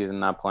beginning of the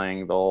season not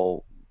playing the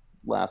whole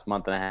last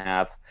month and a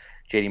half.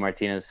 JD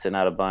Martinez sitting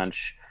out a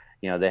bunch.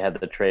 They had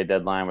the trade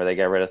deadline where they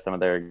got rid of some of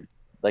their,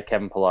 like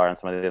Kevin Pillar and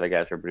some of the other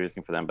guys who were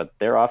producing for them, but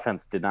their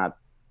offense did not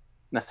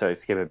necessarily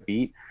skip a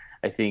beat.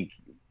 I think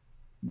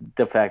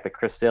the fact that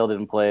Chris Sale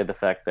didn't play, the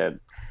fact that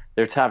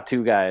their top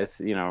two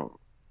guys,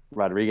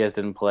 Rodriguez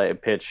didn't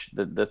pitch,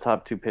 the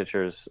top two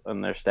pitchers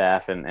on their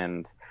staff,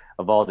 and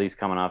Evaldi's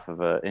coming off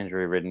of an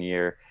injury-ridden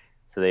year,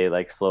 so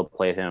they slow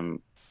played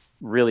him,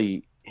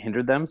 really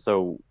hindered them.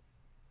 So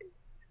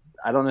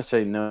I don't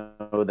necessarily know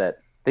that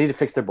they need to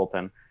fix their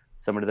bullpen,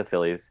 similar to the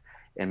Phillies,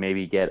 and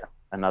maybe get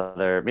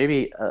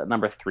maybe a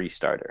number 3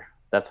 starter.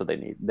 That's what they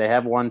need. They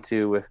have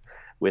 1-2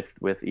 with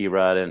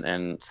Erod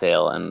and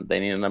Sale, and they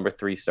need a number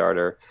 3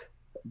 starter.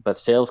 But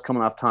Sale's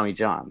coming off Tommy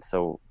John,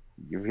 so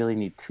you really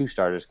need 2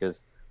 starters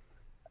because,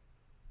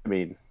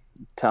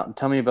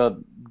 tell me about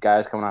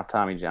guys coming off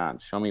Tommy John.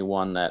 Show me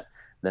one that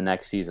the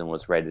next season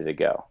was ready to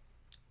go.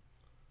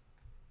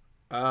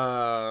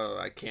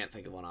 I can't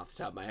think of one off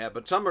the top of my head,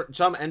 but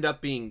some end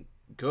up being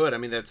good.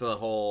 That's the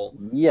whole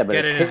but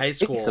get it in high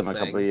school takes them thing. A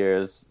couple of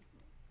years.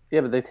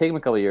 Yeah, but they take them a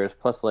couple of years.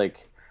 Plus,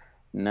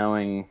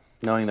 knowing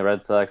the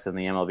Red Sox and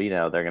the MLB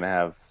now, they're gonna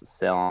have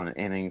Sale on an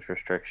innings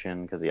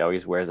restriction because he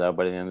always wears out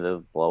by the end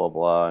of blah blah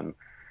blah. And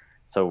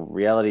so,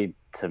 reality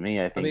to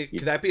me, I think.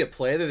 Could that be a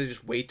play that they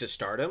just wait to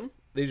start him?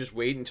 They just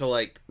wait until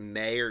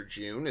May or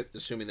June,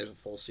 assuming there's a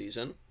full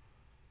season.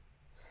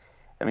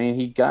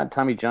 He got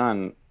Tommy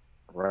John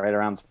right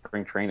around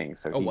spring training.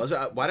 So was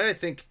it? Why did I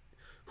think?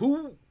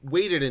 Who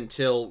waited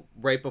until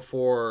right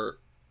before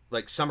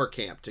summer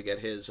camp to get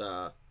his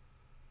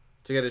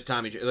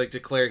Tommy John,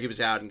 declare he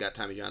was out and got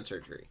Tommy John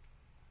surgery?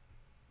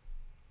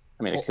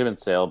 It could have been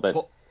Sale,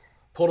 but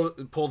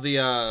pull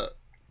the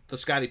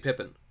Scottie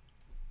Pippen.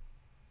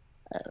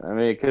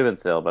 It could have been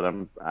Sale, but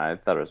I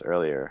thought it was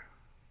earlier.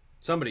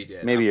 Somebody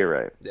did. Maybe you're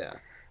right. Yeah.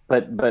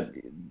 But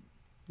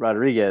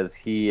Rodriguez,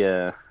 he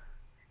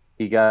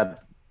got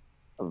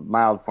a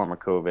mild form of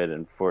COVID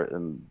and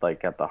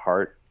got the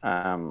heart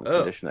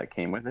condition that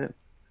came with it.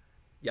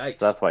 Yikes!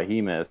 So that's why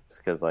he missed,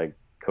 because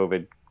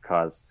COVID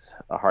caused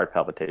a heart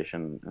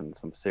palpitation and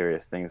some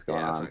serious things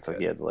going on. So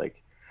he had to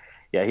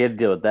he had to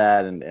deal with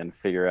that and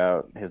figure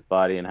out his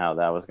body and how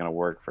that was going to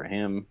work for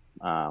him.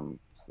 So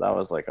that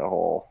was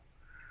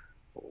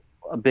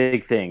a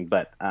big thing.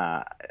 But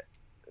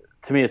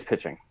to me, it's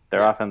pitching.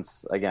 Their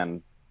offense,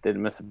 again,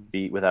 didn't miss a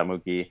beat without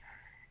Mookie,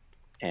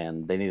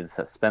 and they needed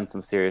to spend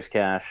some serious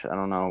cash. I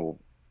don't know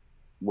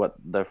what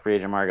the free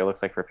agent market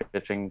looks like for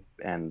pitching,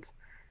 and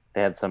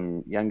they had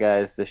some young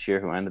guys this year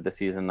who ended the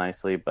season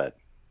nicely, but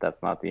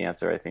that's not the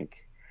answer. I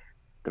think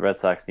the Red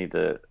Sox need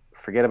to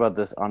forget about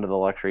this under the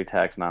luxury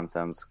tax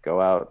nonsense. Go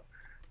out,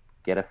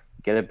 get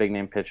a big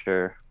name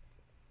pitcher,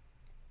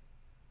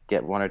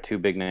 get 1 or 2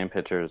 big name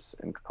pitchers,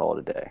 and call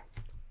it a day.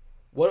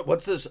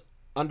 What's this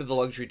under the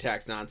luxury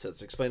tax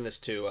nonsense? Explain this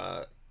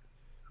to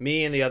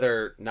me and the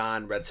other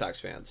non-Red Sox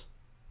fans.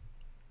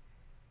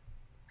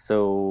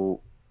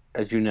 So,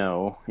 as you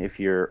know, if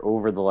you're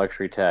over the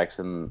luxury tax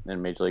in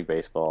Major League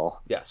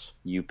Baseball, yes,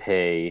 you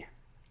pay.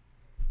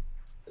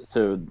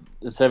 So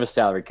instead of a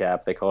salary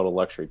cap, they call it a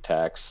luxury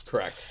tax.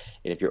 Correct.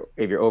 And if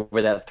you're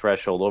over that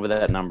threshold, over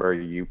that number,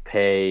 you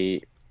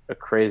pay a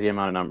crazy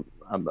amount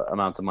of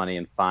amounts of money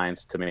in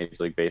fines to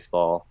Major League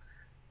Baseball.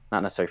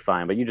 Not necessarily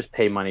fine, but you just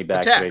pay money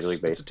back to Major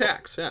League Baseball. It's a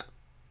tax, yeah.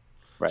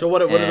 Right. So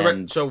what's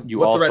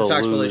the Red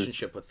Sox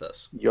relationship with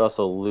this? You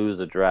also lose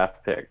a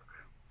draft pick.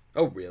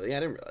 Oh, really? I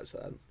didn't realize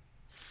that.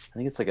 I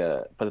think it's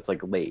but it's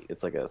late.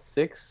 It's a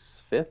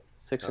sixth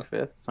or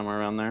fifth, somewhere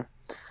around there.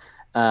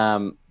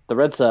 The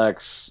Red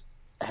Sox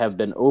have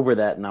been over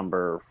that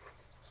number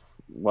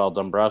while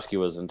Dombrowski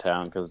was in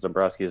town, because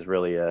Dombrowski is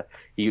really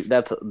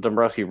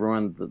Dombrowski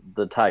ruined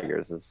the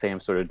Tigers. It's the same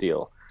sort of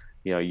deal.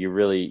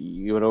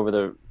 You went over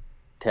the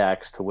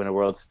tax to win a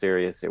World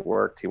Series. It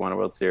worked. He won a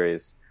World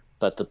Series,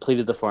 but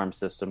depleted the farm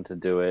system to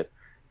do it.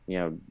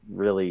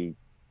 Really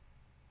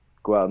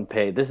go out and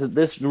pay.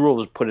 This rule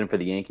was put in for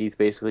the Yankees,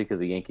 basically, because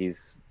the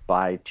Yankees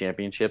buy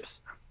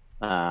championships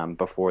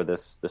before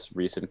this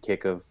recent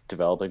kick of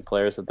developing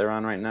players that they're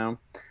on right now.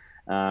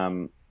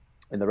 And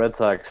the Red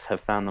Sox have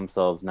found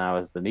themselves now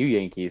as the new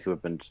Yankees, who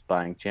have been just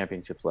buying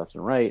championships left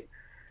and right.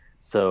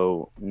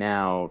 So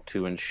now,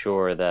 to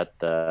ensure that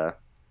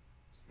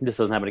this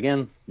doesn't happen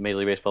again, Major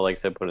League Baseball, like I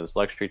said, put in this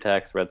luxury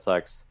tax. Red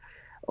Sox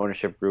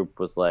ownership group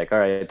was like, all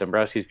right,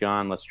 Dombrowski's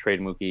gone. Let's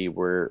trade Mookie.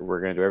 We're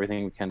going to do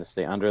everything we can to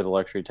stay under the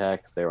luxury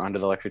tax. They were under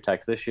the luxury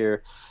tax this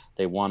year.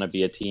 They want to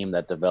be a team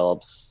that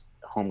develops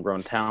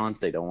homegrown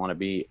talent. They don't want to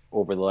be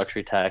over the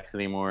luxury tax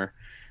anymore.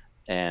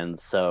 And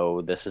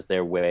so this is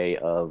their way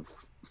of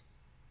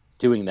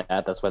doing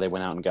that. That's why they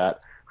went out and got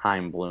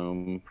Chaim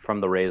Bloom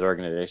from the Rays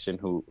organization,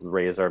 who the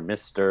Rays are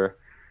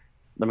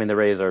the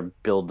Rays are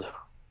built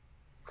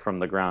from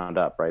the ground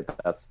up, right?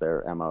 That's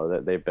their MO.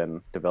 That they've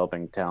been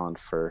developing talent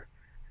for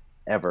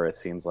ever, it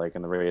seems like,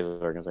 in the Rays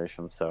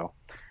organization. So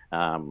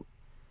I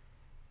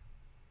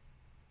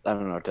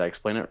don't know. Did I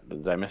explain it?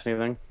 Did I miss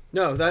anything?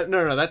 No.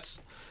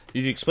 That's,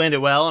 you explained it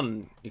well,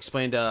 and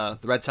explained the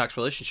Red Sox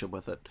relationship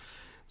with it.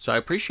 So I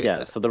appreciate Yeah,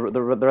 that. so the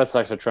Red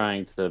Sox are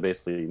trying to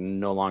basically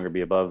no longer be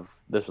above.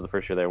 This was the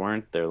first year they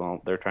weren't.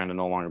 They're trying to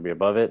no longer be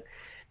above it.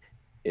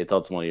 It's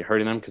ultimately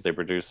hurting them because they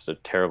produced a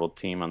terrible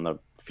team on the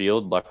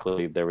field.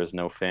 Luckily, there was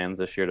no fans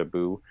this year to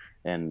boo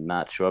and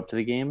not show up to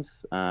the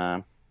games.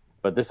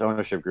 But this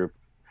ownership group,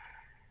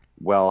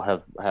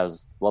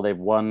 they've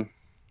won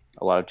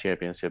a lot of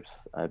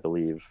championships, I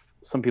believe.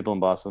 Some people in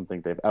Boston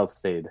think they've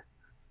outstayed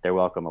their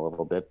welcome a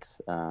little bit,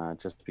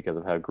 just because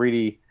of how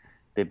greedy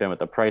they've been with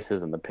the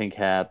prices and the pink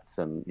hats,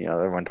 and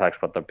everyone talks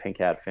about the pink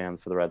hat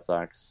fans for the Red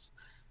Sox.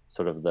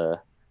 Sort of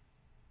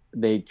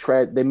they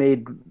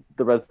made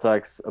the Red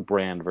Sox a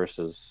brand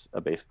versus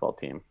a baseball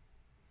team.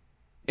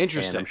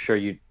 Interesting. And I'm sure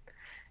you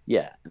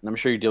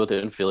deal with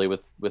it in Philly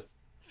with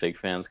fake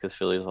fans, because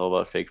Philly is all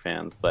about fake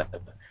fans. But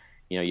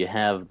you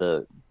have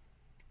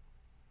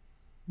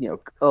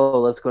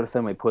let's go to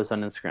Fenway, post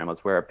on Instagram,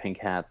 let's wear our pink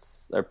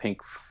hats, our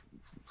pink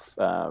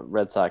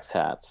Red Sox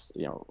hats.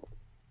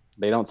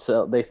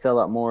 They sell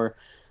out more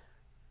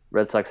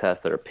Red Sox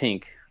hats that are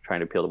pink, trying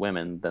to appeal to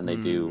women, than they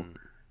do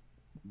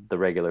the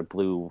regular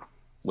blue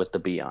with the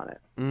B on it.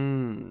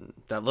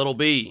 That little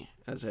B,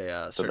 as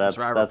a certain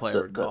Survivor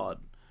player would call it.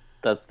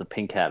 That's the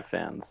pink hat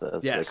fans,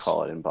 as they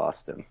call it in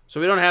Boston.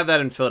 So we don't have that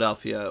in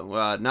Philadelphia.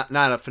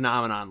 Not a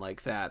phenomenon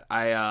like that.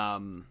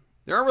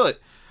 There aren't really.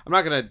 I'm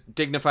not going to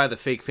dignify the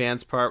fake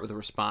fans part with a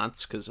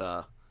response, because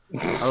I'll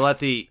let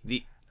the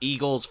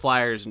Eagles,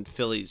 Flyers, and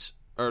Phillies,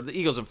 or the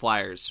Eagles and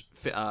Flyers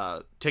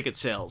ticket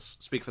sales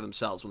speak for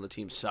themselves when the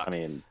teams suck. I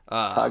mean,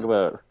 talk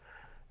about.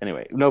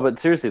 Anyway, no, but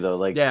seriously though,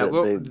 like that's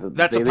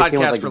a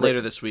podcast for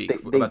later this week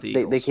about the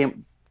Eagles.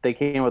 They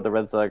came with the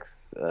Red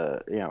Sox,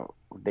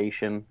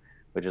 nation,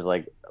 which is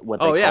like what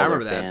they call I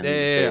remember fans.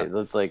 That.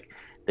 Yeah.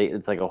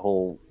 It's like a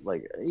whole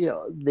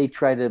they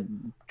try to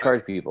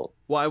charge people.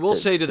 Well, I will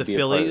say to the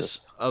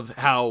Phillies of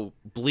how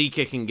bleak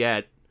it can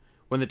get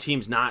when the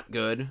team's not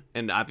good,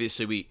 and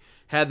obviously we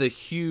had the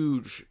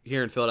huge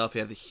here in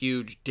Philadelphia, the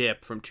huge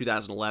dip from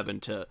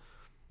 2011 to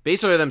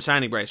basically them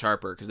signing Bryce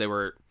Harper, because they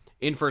were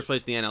in first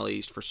place in the NL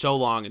East for so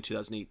long in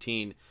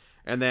 2018,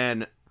 and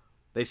then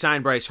they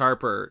signed Bryce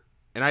Harper,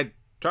 and I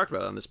talked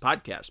about it on this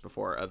podcast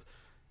before of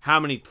how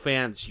many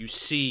fans you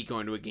see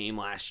going to a game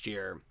last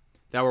year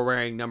that were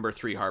wearing number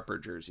 3 Harper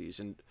jerseys,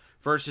 and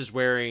versus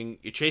wearing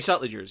a Chase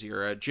Utley jersey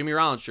or a Jimmy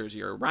Rollins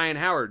jersey or a Ryan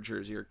Howard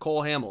jersey or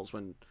Cole Hamels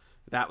when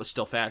that was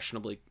still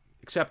fashionably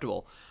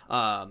acceptable,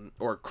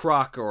 or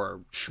Kruk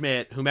or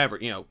Schmidt, whomever,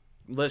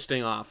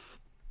 listing off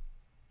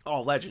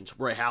all legends.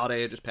 Roy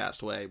Halladay had just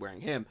passed away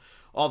wearing him,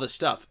 all this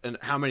stuff, and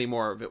how many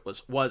more of it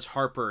was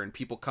Harper and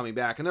people coming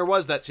back. And there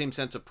was that same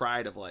sense of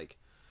pride of like,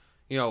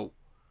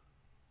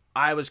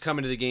 I was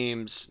coming to the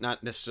games,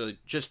 not necessarily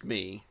just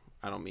me.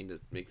 I don't mean to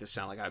make this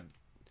sound like I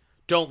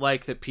don't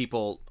like that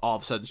people all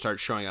of a sudden started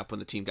showing up when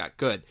the team got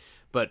good,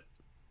 but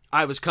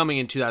I was coming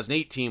in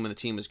 2018 when the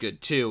team was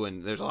good too,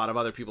 and there's a lot of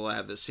other people that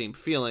have the same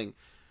feeling.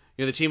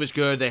 The team was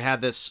good. They had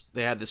this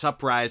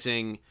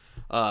uprising.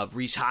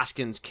 Rhys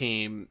Hoskins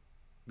came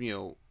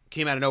out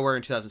of nowhere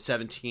in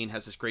 2017,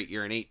 has this great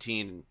year in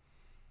 18, and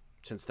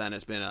since then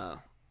has been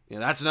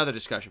that's another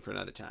discussion for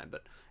another time.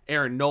 But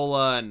Aaron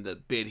Nola and the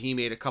bid he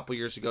made a couple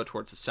years ago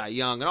towards the Cy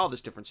Young and all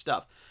this different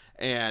stuff.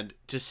 And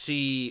to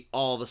see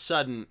all of a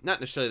sudden,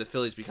 not necessarily the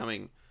Phillies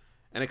becoming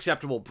an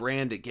acceptable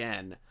brand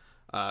again,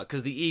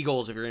 because the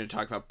Eagles, if you're going to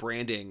talk about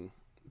branding,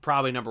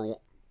 probably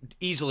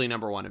easily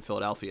number one in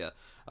Philadelphia,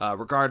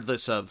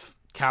 regardless of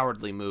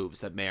cowardly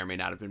moves that may or may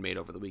not have been made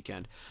over the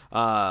weekend.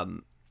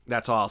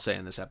 That's all I'll say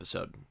in this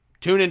episode.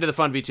 Tune into the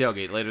Fun V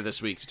Tailgate later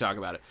this week to talk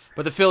about it.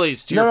 But the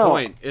Phillies, to your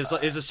point, is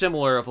a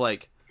similar of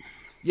like,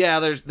 yeah,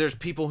 there's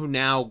people who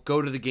now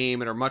go to the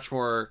game and are much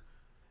more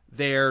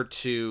there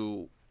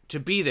to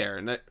be there,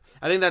 and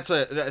I think that's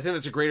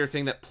a greater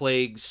thing that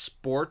plagues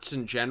sports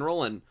in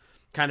general, and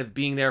kind of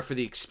being there for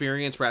the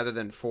experience rather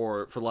than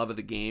for love of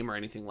the game or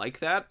anything like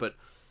that. But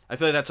I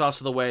feel like that's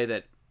also the way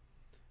that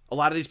a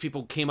lot of these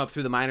people came up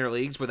through the minor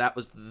leagues, where that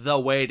was the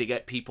way to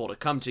get people to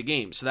come to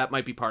games. So that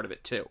might be part of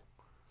it too.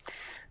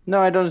 No,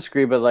 I don't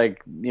disagree, but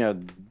like,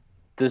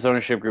 this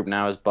ownership group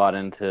now is bought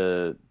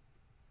into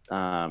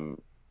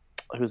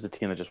who's the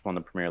team that just won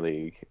the Premier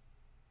League?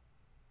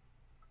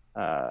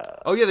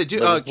 They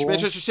do.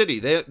 Manchester City.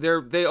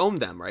 They own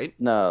them, right?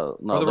 No.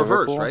 Or the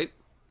reverse, right?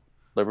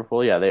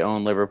 Liverpool, yeah, they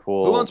own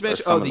Liverpool. Who owns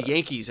Manchester? The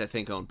Yankees, I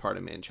think, own part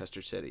of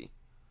Manchester City.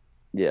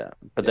 Yeah,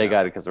 but they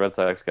got it because the Red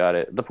Sox got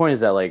it. The point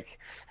is that like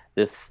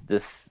this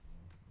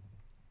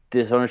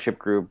ownership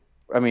group.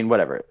 I mean,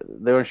 whatever.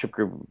 The ownership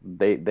group,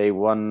 they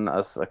won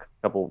us a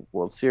couple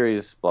World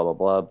Series, blah blah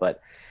blah. But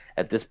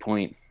at this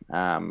point,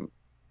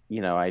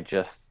 I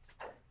just,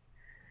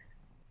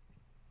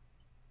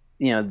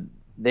 they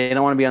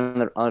don't want to be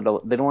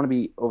they don't want to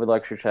be over the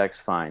luxury tax,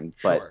 fine.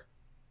 But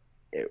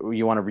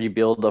you want to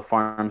rebuild a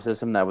farm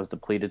system that was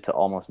depleted to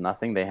almost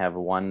nothing. They have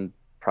one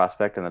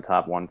prospect in the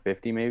top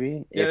 150,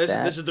 maybe. Yeah,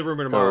 this is the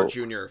Ruben Amaro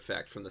Jr.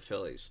 effect from the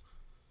Phillies,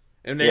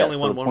 and they only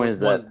won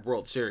one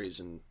World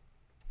Series, and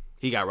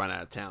he got run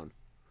out of town.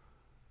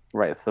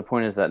 Right. So the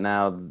point is that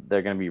now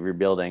they're going to be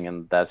rebuilding,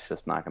 and that's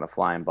just not going to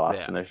fly in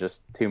Boston. Yeah. There's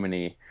just too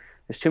many.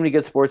 There's too many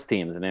good sports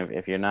teams, and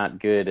if you're not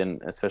good,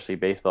 and especially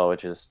baseball,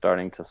 which is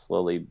starting to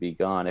slowly be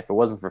gone. If it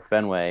wasn't for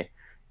Fenway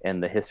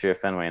and the history of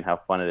Fenway and how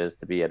fun it is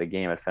to be at a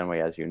game at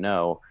Fenway, as you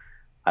know,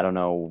 I don't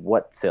know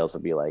what sales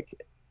would be like.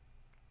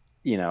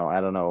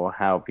 I don't know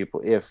how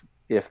people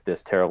if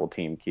this terrible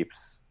team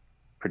keeps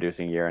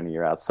producing year in and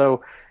year out.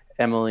 So,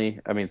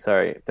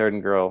 Third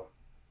and Girl,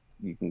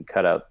 you can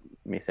cut out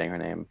me saying her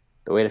name.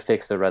 The way to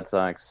fix the Red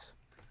Sox,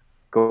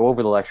 go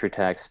over the luxury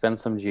tax, spend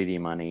some GD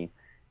money,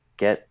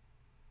 get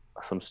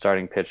some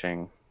starting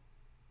pitching,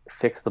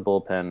 fix the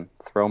bullpen,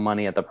 throw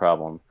money at the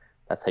problem.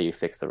 That's how you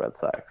fix the Red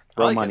Sox.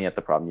 Throw money at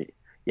the problem.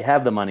 You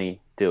have the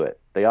money, do it.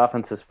 The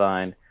offense is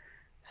fine.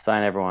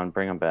 Sign everyone,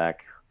 bring them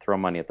back, throw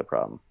money at the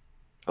problem.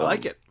 I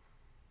like it.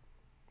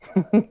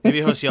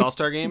 Maybe host the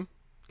All-Star game.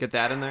 Get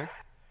that in there.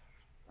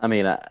 I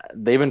mean,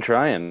 they've been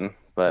trying,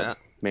 but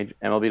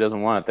MLB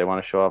doesn't want it. They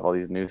want to show off all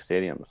these new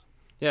stadiums.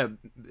 Yeah,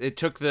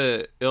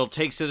 it'll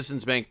take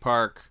Citizens Bank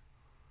Park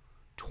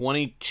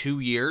 22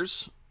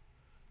 years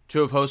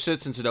to have hosted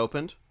it since it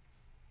opened.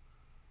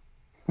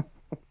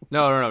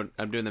 No,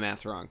 I'm doing the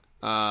math wrong.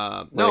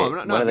 I'm not.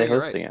 When are they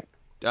hosting it?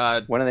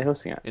 When are they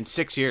hosting it? In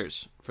 6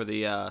 years for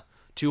the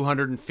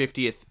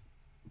 250th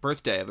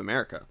birthday of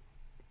America.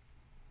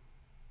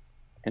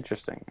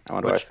 Interesting. I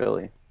wonder why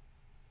Philly.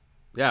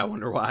 Yeah, I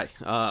wonder why.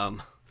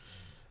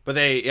 But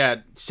they got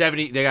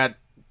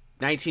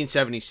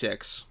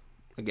 1976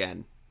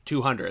 again,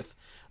 200th,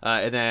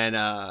 and then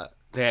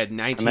they had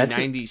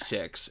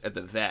 1996 at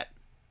the Vet.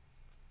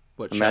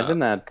 Which, imagine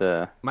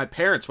that. My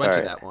parents went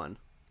to that one.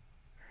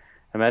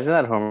 Imagine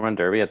that home run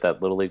derby at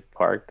that Little League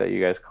park that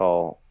you guys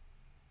call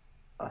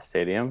a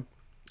stadium.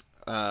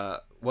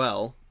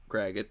 Well,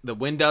 Greg, the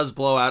wind does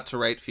blow out to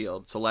right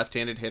field, so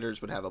left-handed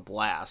hitters would have a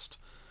blast.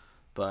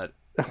 But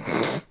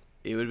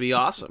it would be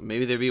awesome.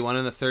 Maybe there'd be one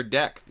in the third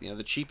deck.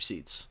 The cheap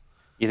seats.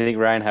 You think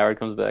Ryan Howard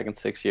comes back in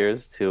 6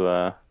 years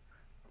to?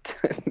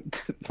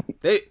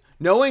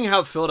 Knowing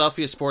how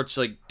Philadelphia sports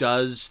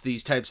does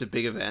these types of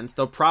big events,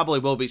 there probably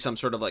will be some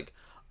sort of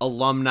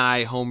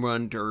alumni home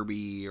run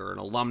derby or an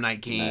alumni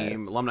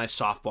game, alumni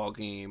softball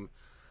game.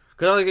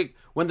 Because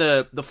when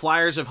the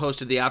Flyers have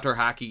hosted the outdoor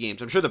hockey games,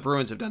 I'm sure the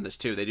Bruins have done this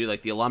too. They do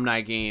the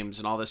alumni games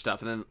and all this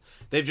stuff, and then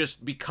they've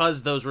just,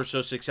 because those were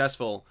so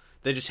successful,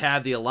 they just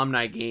had the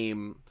alumni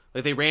game.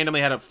 They randomly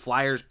had a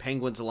Flyers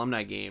Penguins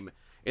alumni game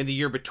in the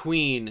year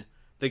between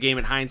the game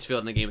at Heinz Field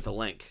and the game at the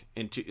Link.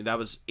 That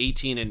was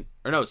 17 and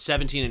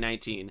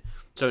 19.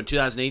 So in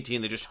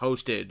 2018, they just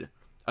hosted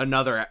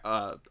another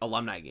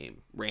alumni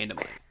game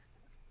randomly.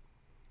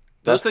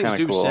 Those things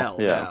do cool. sell.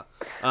 Yeah.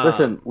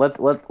 Listen, let's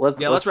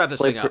wrap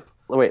this thing up.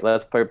 Wait,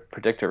 let's play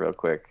Predictor real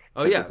quick.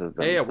 Oh yeah,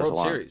 World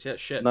Series. Yeah,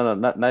 shit. No,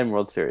 not even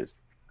World Series.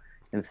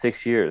 In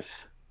 6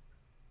 years,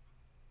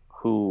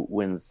 who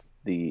wins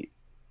the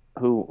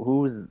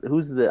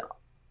who's the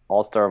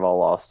all-star of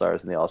all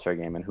all-stars in the all-star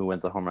game, and who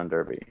wins the home run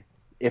derby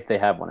if they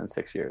have one in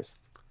 6 years?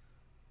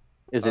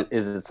 Is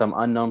it some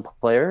unknown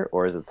player,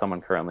 or is it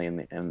someone currently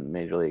in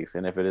major leagues?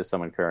 And if it is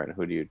someone current,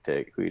 who are you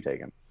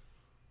taking?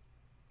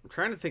 I'm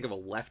trying to think of a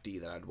lefty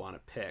that I'd want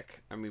to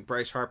pick. I mean,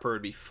 Bryce Harper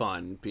would be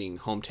fun, being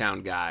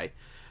hometown guy.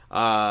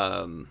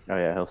 Oh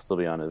yeah, he'll still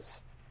be on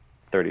his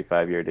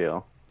 35-year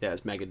deal. Yeah,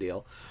 it's mega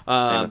deal.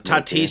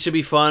 Tatis would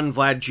be fun.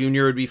 Vlad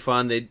Jr. would be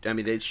fun.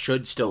 They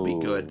should still be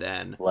good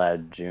then.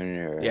 Vlad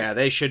Jr. Yeah,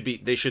 they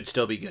should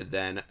still be good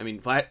then. I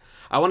mean, I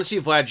want to see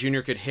if Vlad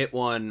Jr. could hit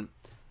one.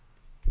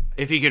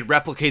 If he could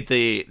replicate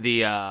the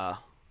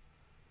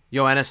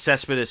Yoenis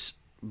Cespedes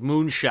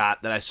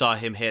moonshot that I saw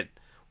him hit,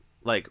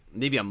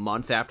 maybe a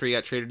month after he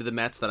got traded to the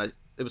Mets.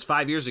 It was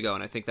 5 years ago,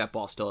 and I think that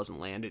ball still hasn't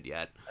landed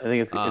yet. I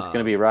think it's going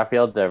to be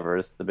Rafael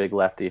Devers, the big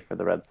lefty for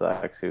the Red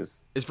Sox.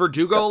 Is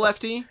Verdugo a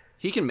lefty?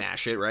 He can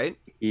mash it, right?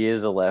 He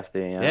is a lefty.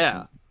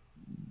 Yeah.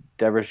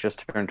 Devers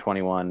just turned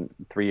 21.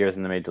 3 years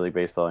in the Major League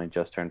Baseball, and he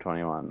just turned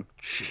 21.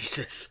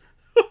 Jesus.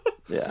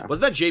 Yeah.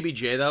 Was that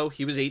JBJ, though?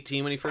 He was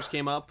 18 when he first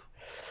came up?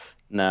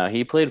 No,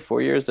 he played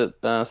 4 years at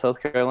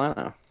South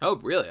Carolina. Oh,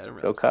 really? I didn't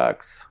realize. Go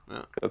Cox.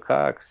 Oh. Go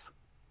Cox.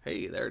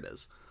 Hey, there it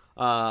is.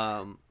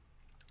 I'm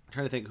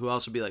trying to think who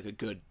else would be a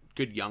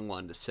good young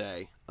one to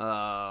say.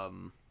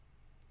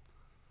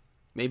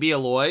 Maybe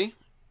Eloy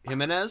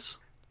Jimenez?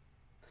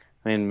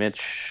 I mean,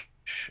 Mitch...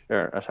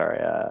 sorry.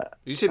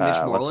 You said Mitch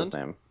Moreland? What's his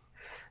name?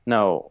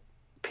 No,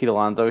 Pete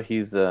Alonso.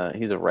 He's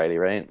a righty,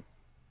 right?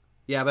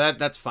 Yeah, but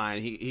that's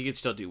fine. He could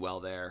still do well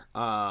there.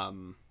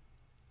 Trying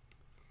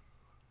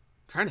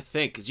to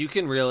think, because you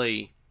can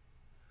really...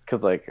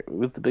 Because,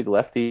 who's the big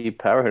lefty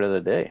power hit of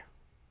the day?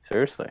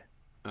 Seriously.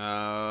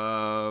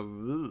 That's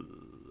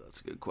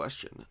a good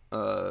question.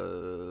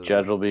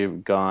 Judge will be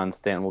gone.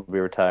 Stanton will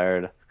be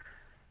retired.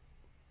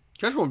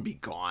 Judge won't be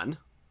gone.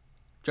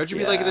 Judge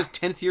would be in his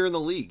 10th year in the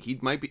league. He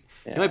might be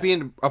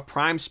in a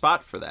prime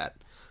spot for that.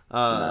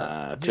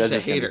 Judge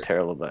is going to be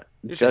terrible. But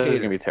Judge is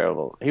going to be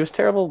terrible. He was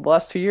terrible the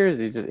last 2 years.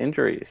 He's just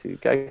injuries. He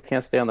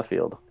can't stay on the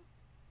field.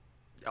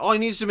 All he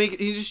just needs to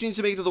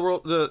make it to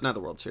the not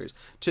the World Series,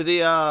 to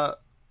the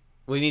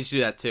Well, he needs to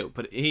do that too,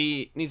 but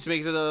he needs to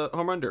make it to the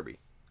home run derby.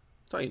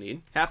 That's all you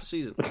need. Half a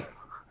season.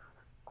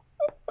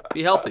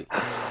 Be healthy.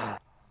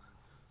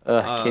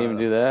 Can't even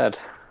do that.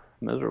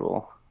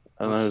 Miserable.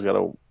 I don't know who's got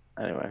a...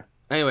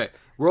 Anyway,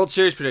 World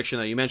Series prediction,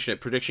 though. You mentioned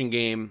it. Prediction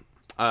game.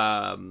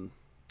 I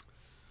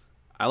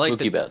like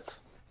Mookie Betts.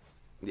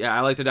 Yeah,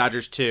 I like the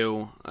Dodgers,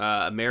 too.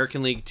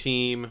 American League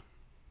team.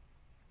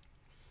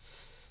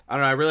 I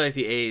don't know. I really like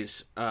the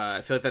A's.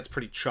 I feel like that's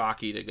pretty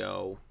chalky to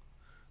go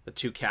the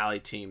two Cali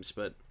teams,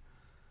 but...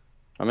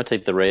 I'm going to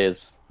take the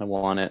Rays. I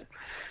want it.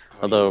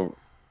 Although...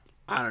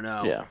 I don't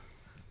know. Yeah.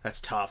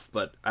 That's tough,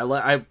 but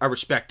I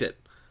respect it.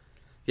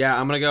 Yeah,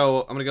 I'm gonna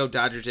go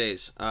Dodgers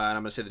A's, and I'm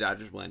gonna say the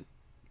Dodgers win.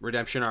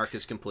 Redemption arc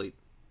is complete.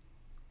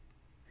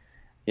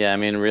 Yeah, I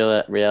mean,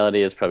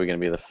 reality is probably gonna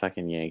be the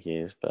fucking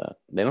Yankees, but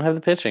they don't have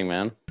the pitching,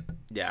 man.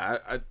 Yeah,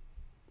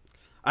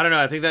 I don't know.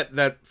 I think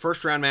that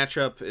first round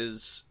matchup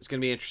is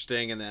gonna be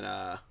interesting, and then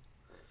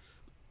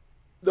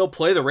they'll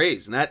play the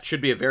Rays, and that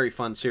should be a very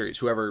fun series.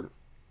 Whoever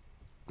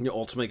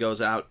ultimately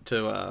goes out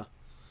to.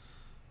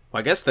 Well,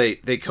 I guess they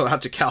go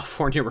out to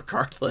California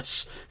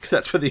regardless, because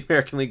that's where the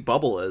American League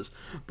bubble is.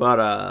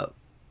 But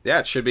yeah,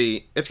 it's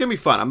gonna be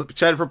fun. I'm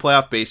excited for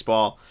playoff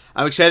baseball.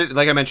 I'm excited,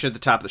 like I mentioned at the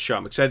top of the show.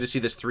 I'm excited to see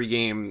this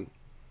 3-game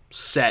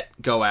set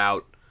go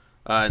out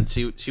and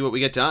see what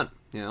we get done.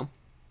 You know,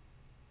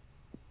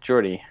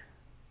 Jordy,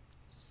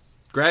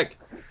 Greg,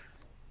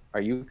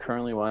 are you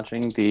currently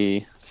watching the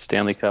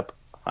Stanley Cup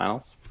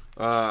Finals?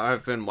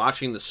 I've been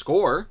watching the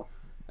score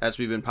as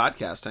we've been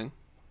podcasting.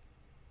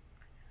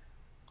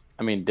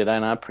 I mean, did I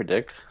not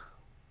predict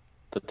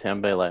the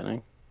Tampa Bay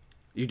Lightning?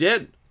 You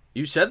did.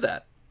 You said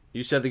that.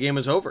 You said the game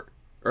was over,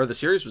 or the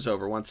series was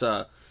over once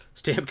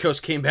Stamkos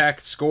came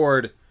back,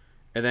 scored,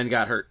 and then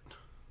got hurt.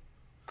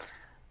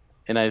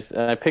 And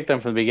I picked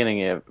them from the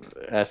beginning.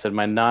 I said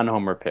my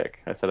non-homer pick.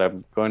 I said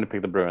I'm going to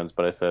pick the Bruins,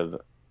 but I said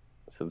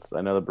since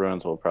I know the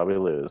Bruins will probably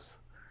lose,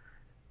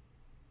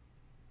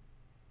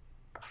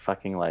 the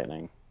fucking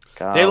Lightning.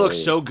 Golly. They look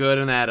so good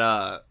in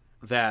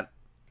that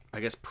I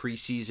guess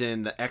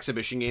preseason, the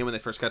exhibition game when they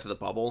first got to the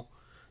bubble.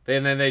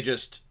 They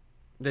just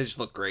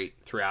look great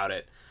throughout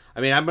it. I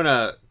mean, I'm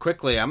gonna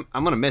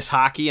miss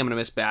hockey. I'm gonna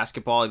miss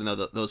basketball, even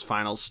though those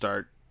finals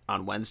start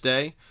on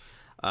Wednesday.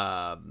 But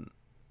I'm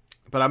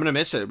gonna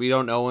miss it. We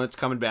don't know when it's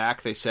coming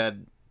back. They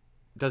said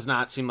does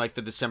not seem like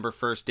the December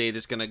 1st date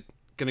is gonna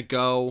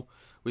go.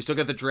 We still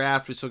get the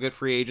draft. We still get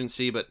free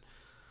agency, but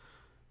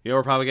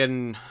we're probably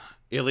getting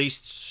at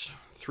least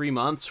 3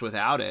 months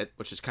without it,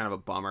 which is kind of a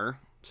bummer.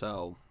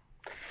 So.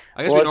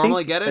 I guess we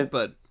normally get it,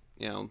 but,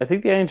 I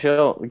think the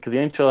NHL, because the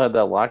NHL had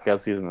that lockout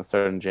season that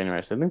started in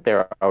January, so I think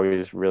they're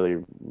always really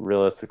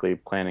realistically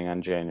planning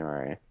on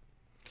January.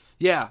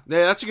 Yeah,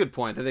 that's a good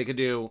point that they could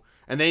do,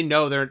 and they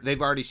know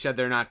they've already said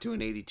they're not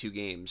doing 82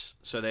 games,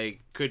 so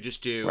they could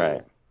just do,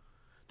 right.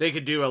 They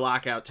could do a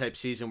lockout type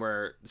season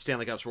where the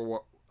Stanley Cups were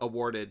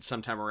awarded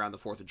sometime around the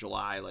 4th of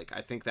July. Like, I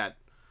think that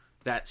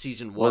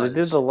season was. Well, they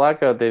did the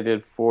lockout, they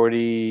did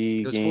 40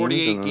 it was games.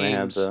 48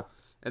 games,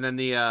 and then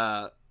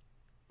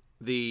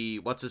the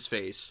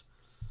what's-his-face,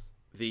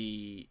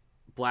 the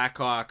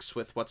Blackhawks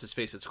with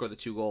what's-his-face that scored the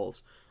 2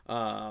 goals.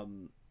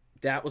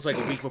 That was like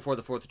a week before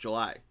the 4th of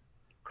July.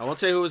 I won't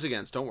say who it was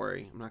against. Don't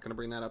worry. I'm not going to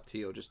bring that up to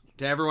you. Just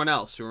to everyone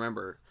else who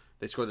remember,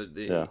 they scored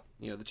the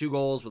 2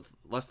 goals with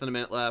less than a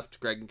minute left.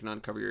 Greg can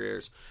uncover your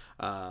ears.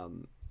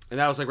 And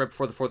that was like right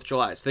before the 4th of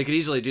July. So they could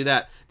easily do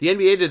that. The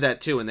NBA did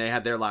that too, and they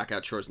had their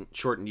lockout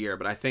shortened year,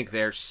 but I think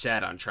they're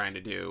set on trying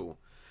to do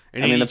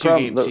an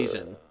 82-game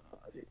season.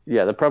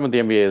 Yeah, the problem with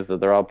the NBA is that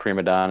they're all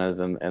prima donnas,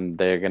 and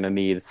they're going to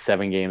need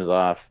 7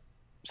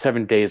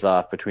 days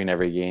off between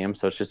every game,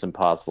 so it's just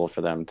impossible for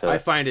them to... I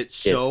find it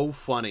so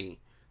funny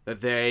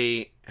that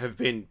they have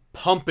been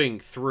pumping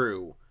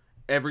through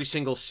every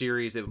single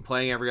series. They've been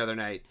playing every other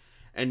night,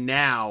 and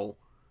now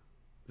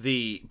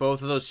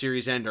both of those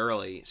series end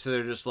early, so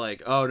they're just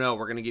like, oh no,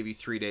 we're going to give you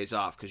 3 days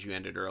off because you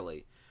ended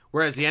early.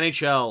 Whereas the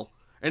NHL...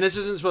 And this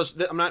isn't supposed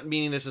to, I'm not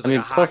meaning this as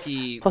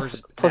hockey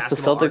versus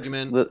basketball the Celtics,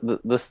 argument.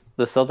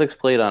 The Celtics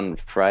played on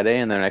Friday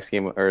and their next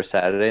game, or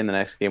Saturday, and the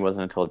next game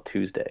wasn't until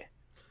Tuesday.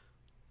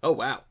 Oh,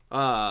 wow.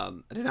 I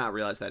did not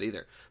realize that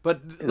either.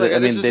 But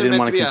this isn't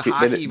meant to be a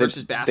hockey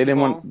versus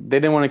basketball. They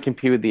didn't want to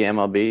compete with the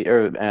MLB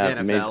or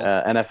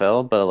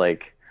NFL, but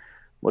like,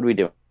 what are we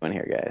doing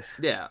here, guys?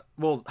 Yeah.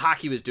 Well,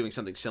 hockey was doing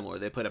something similar.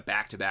 They put a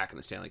back-to-back in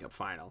the Stanley Cup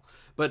final.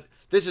 But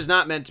this is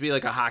not meant to be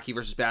like a hockey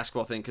versus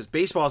basketball thing, because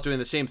baseball is doing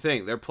the same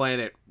thing. They're playing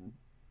it,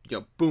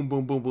 boom,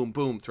 boom, boom, boom,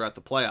 boom throughout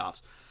the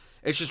playoffs.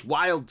 It's just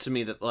wild to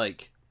me that,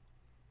 like,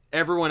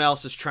 everyone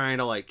else is trying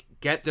to, like,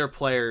 get their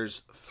players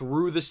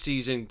through the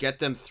season, get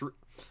them through.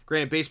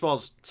 Granted,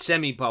 baseball's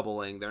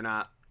semi-bubbling. They're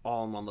not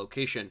all in one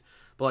location.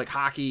 But, like,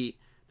 hockey,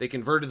 they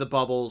converted the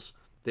bubbles.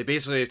 They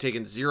basically have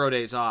taken 0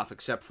 days off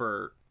except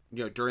for,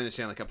 during the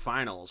Stanley Cup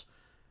finals.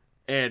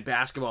 And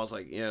basketball is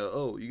like,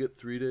 you get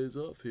 3 days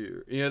off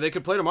here. They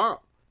could play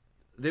tomorrow.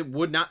 They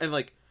would not, and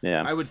like,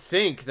 I would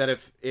think that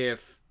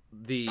if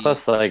the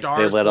Plus, like,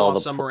 Stars pull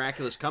off some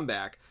miraculous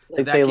comeback,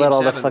 like they let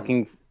all the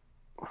fucking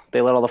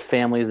they let all the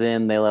families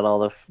in. They let all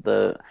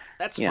the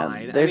That's you know,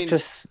 fine. they're I mean,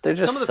 just some of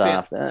the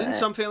soft. didn't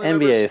some family NBA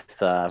members is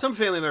soft. some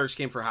family members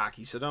came for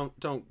hockey, so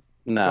don't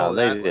No, go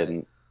they that way.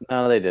 didn't.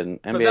 No, they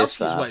didn't. NBA is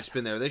Pavelski's wife's soft.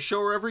 been there. They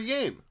show her every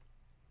game.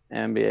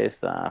 NBA is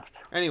soft.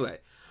 Anyway,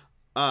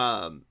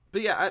 but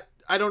yeah,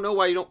 I don't know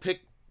why you don't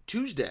pick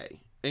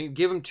Tuesday and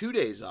give them 2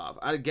 days off.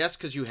 I guess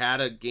because you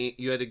had a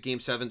game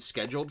 7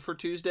 scheduled for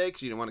Tuesday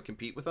because you didn't want to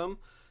compete with them.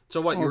 So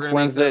what Well, you were it's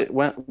going to make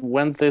Wednesday.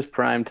 Wednesday's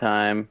prime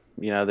time.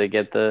 They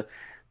get the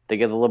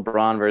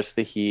LeBron versus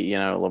the Heat.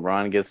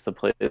 LeBron gets to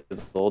play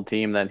his old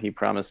team that he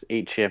promised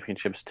 8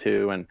 championships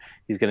to, and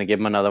he's going to give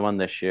him another one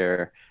this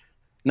year.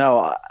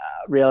 No,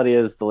 reality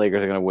is the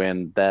Lakers are going to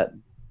win. That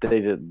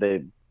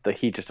the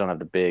Heat just don't have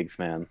the bigs,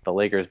 man. The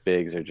Lakers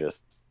bigs are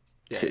just.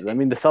 I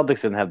mean, the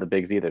Celtics didn't have the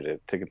bigs either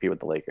to compete with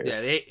the Lakers.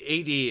 Yeah, the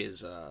AD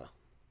is.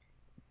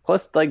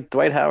 Plus, like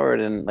Dwight Howard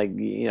and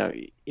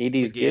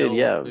AD's good.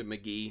 Yeah,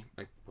 McGee.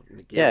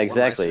 Yeah,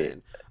 exactly.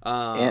 And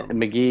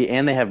McGee,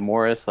 and they have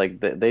Morris. Like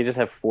they just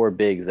have 4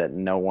 bigs that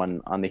no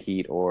one on the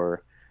Heat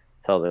or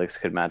Celtics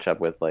could match up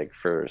with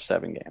for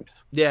 7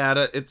 games.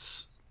 Yeah,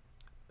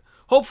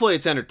 hopefully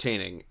it's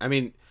entertaining. I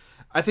mean,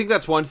 I think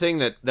that's one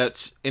thing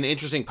that's an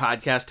interesting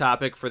podcast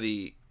topic for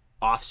the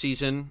off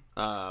season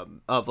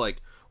of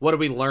what do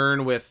we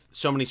learn with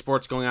so many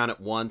sports going on at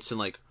once, and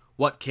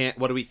what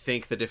do we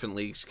think the different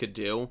leagues could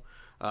do.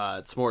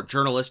 It's more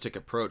journalistic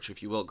approach,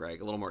 if you will,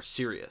 Greg, a little more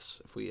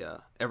serious if we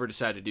ever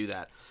decide to do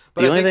that.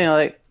 But the only thing I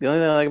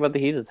like about the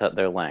Heat is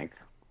their length.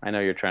 I know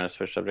you're trying to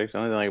switch subjects. The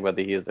only thing I like about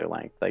the Heat is their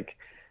length.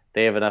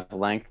 They have enough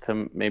length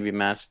to maybe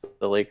match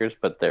the Lakers,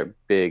 but their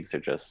bigs are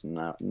just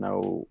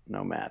no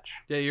match.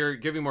 Yeah, you're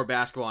giving more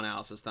basketball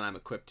analysis than I'm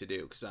equipped to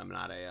do because I'm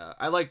not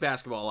I like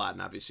basketball a lot,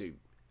 and obviously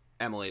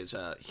Emily is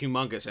a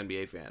humongous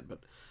NBA fan, but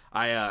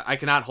I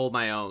cannot hold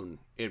my own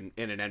in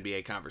an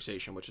NBA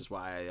conversation, which is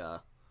why I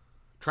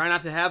try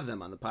not to have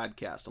them on the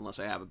podcast unless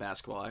I have a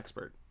basketball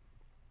expert.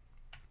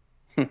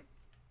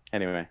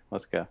 Anyway,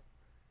 let's go.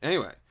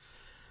 Anyway.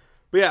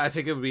 But yeah, I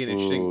think it would be an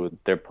interesting. Ooh,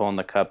 they're pulling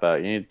the cup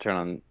out. You need to turn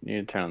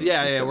on.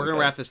 Yeah. We're gonna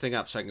wrap this thing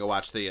up so I can go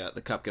watch the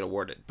cup get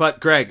awarded. But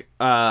Greg,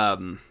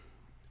 I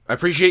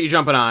appreciate you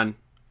jumping on.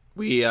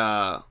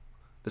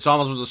 This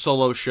almost was a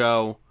solo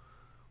show.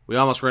 We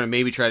almost were gonna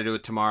maybe try to do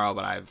it tomorrow,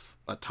 but I have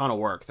a ton of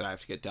work that I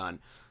have to get done.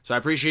 So I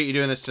appreciate you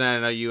doing this tonight. I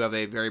know you have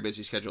a very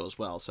busy schedule as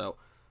well. So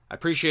I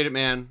appreciate it,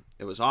 man.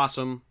 It was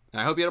awesome, and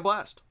I hope you had a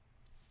blast.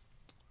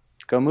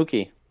 Go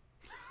Mookie.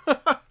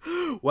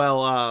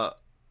 Well,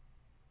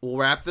 we'll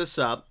wrap this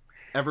up.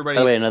 Everybody.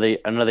 By the way,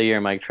 another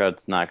year, Mike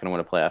Trout's not going to win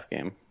a playoff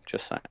game.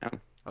 Just saying.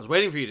 I was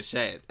waiting for you to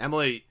say it.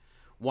 Emily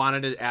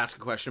wanted to ask a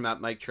question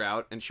about Mike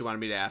Trout, and she wanted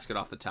me to ask it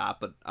off the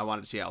top, but I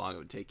wanted to see how long it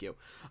would take you.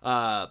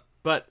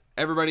 But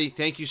everybody,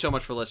 thank you so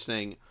much for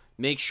listening.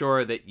 Make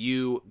sure that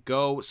you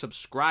go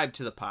subscribe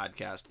to the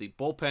podcast, the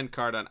Bullpen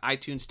Card on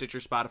iTunes, Stitcher,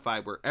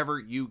 Spotify, wherever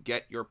you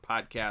get your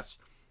podcasts.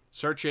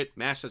 Search it,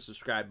 mash the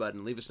subscribe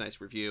button, leave us a nice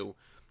review.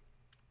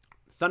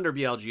 Thunder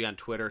BLG on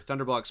Twitter,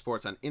 Thunderblog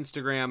Sports on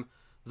Instagram,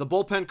 the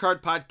Bullpen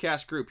Card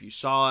Podcast group. You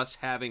saw us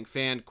having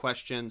fan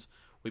questions.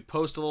 We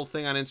post a little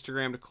thing on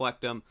Instagram to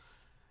collect them,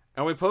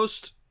 and we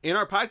post in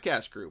our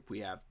podcast group.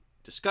 We have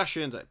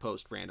discussions. I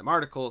post random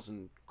articles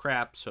and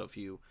crap. So if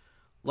you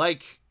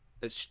like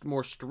a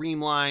more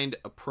streamlined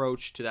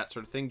approach to that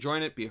sort of thing,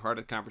 join it. Be a part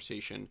of the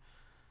conversation.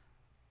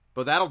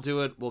 But that'll do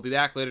it. We'll be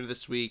back later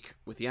this week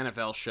with the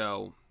NFL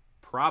show,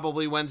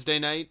 probably Wednesday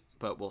night,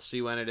 but we'll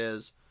see when it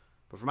is.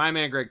 But for my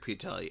man, Greg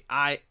Pitelli,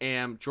 I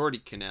am Jordy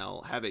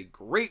Cannell. Have a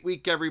great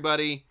week,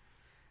 everybody.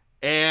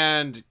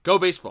 And go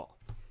baseball.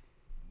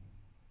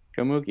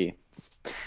 Go Mookie.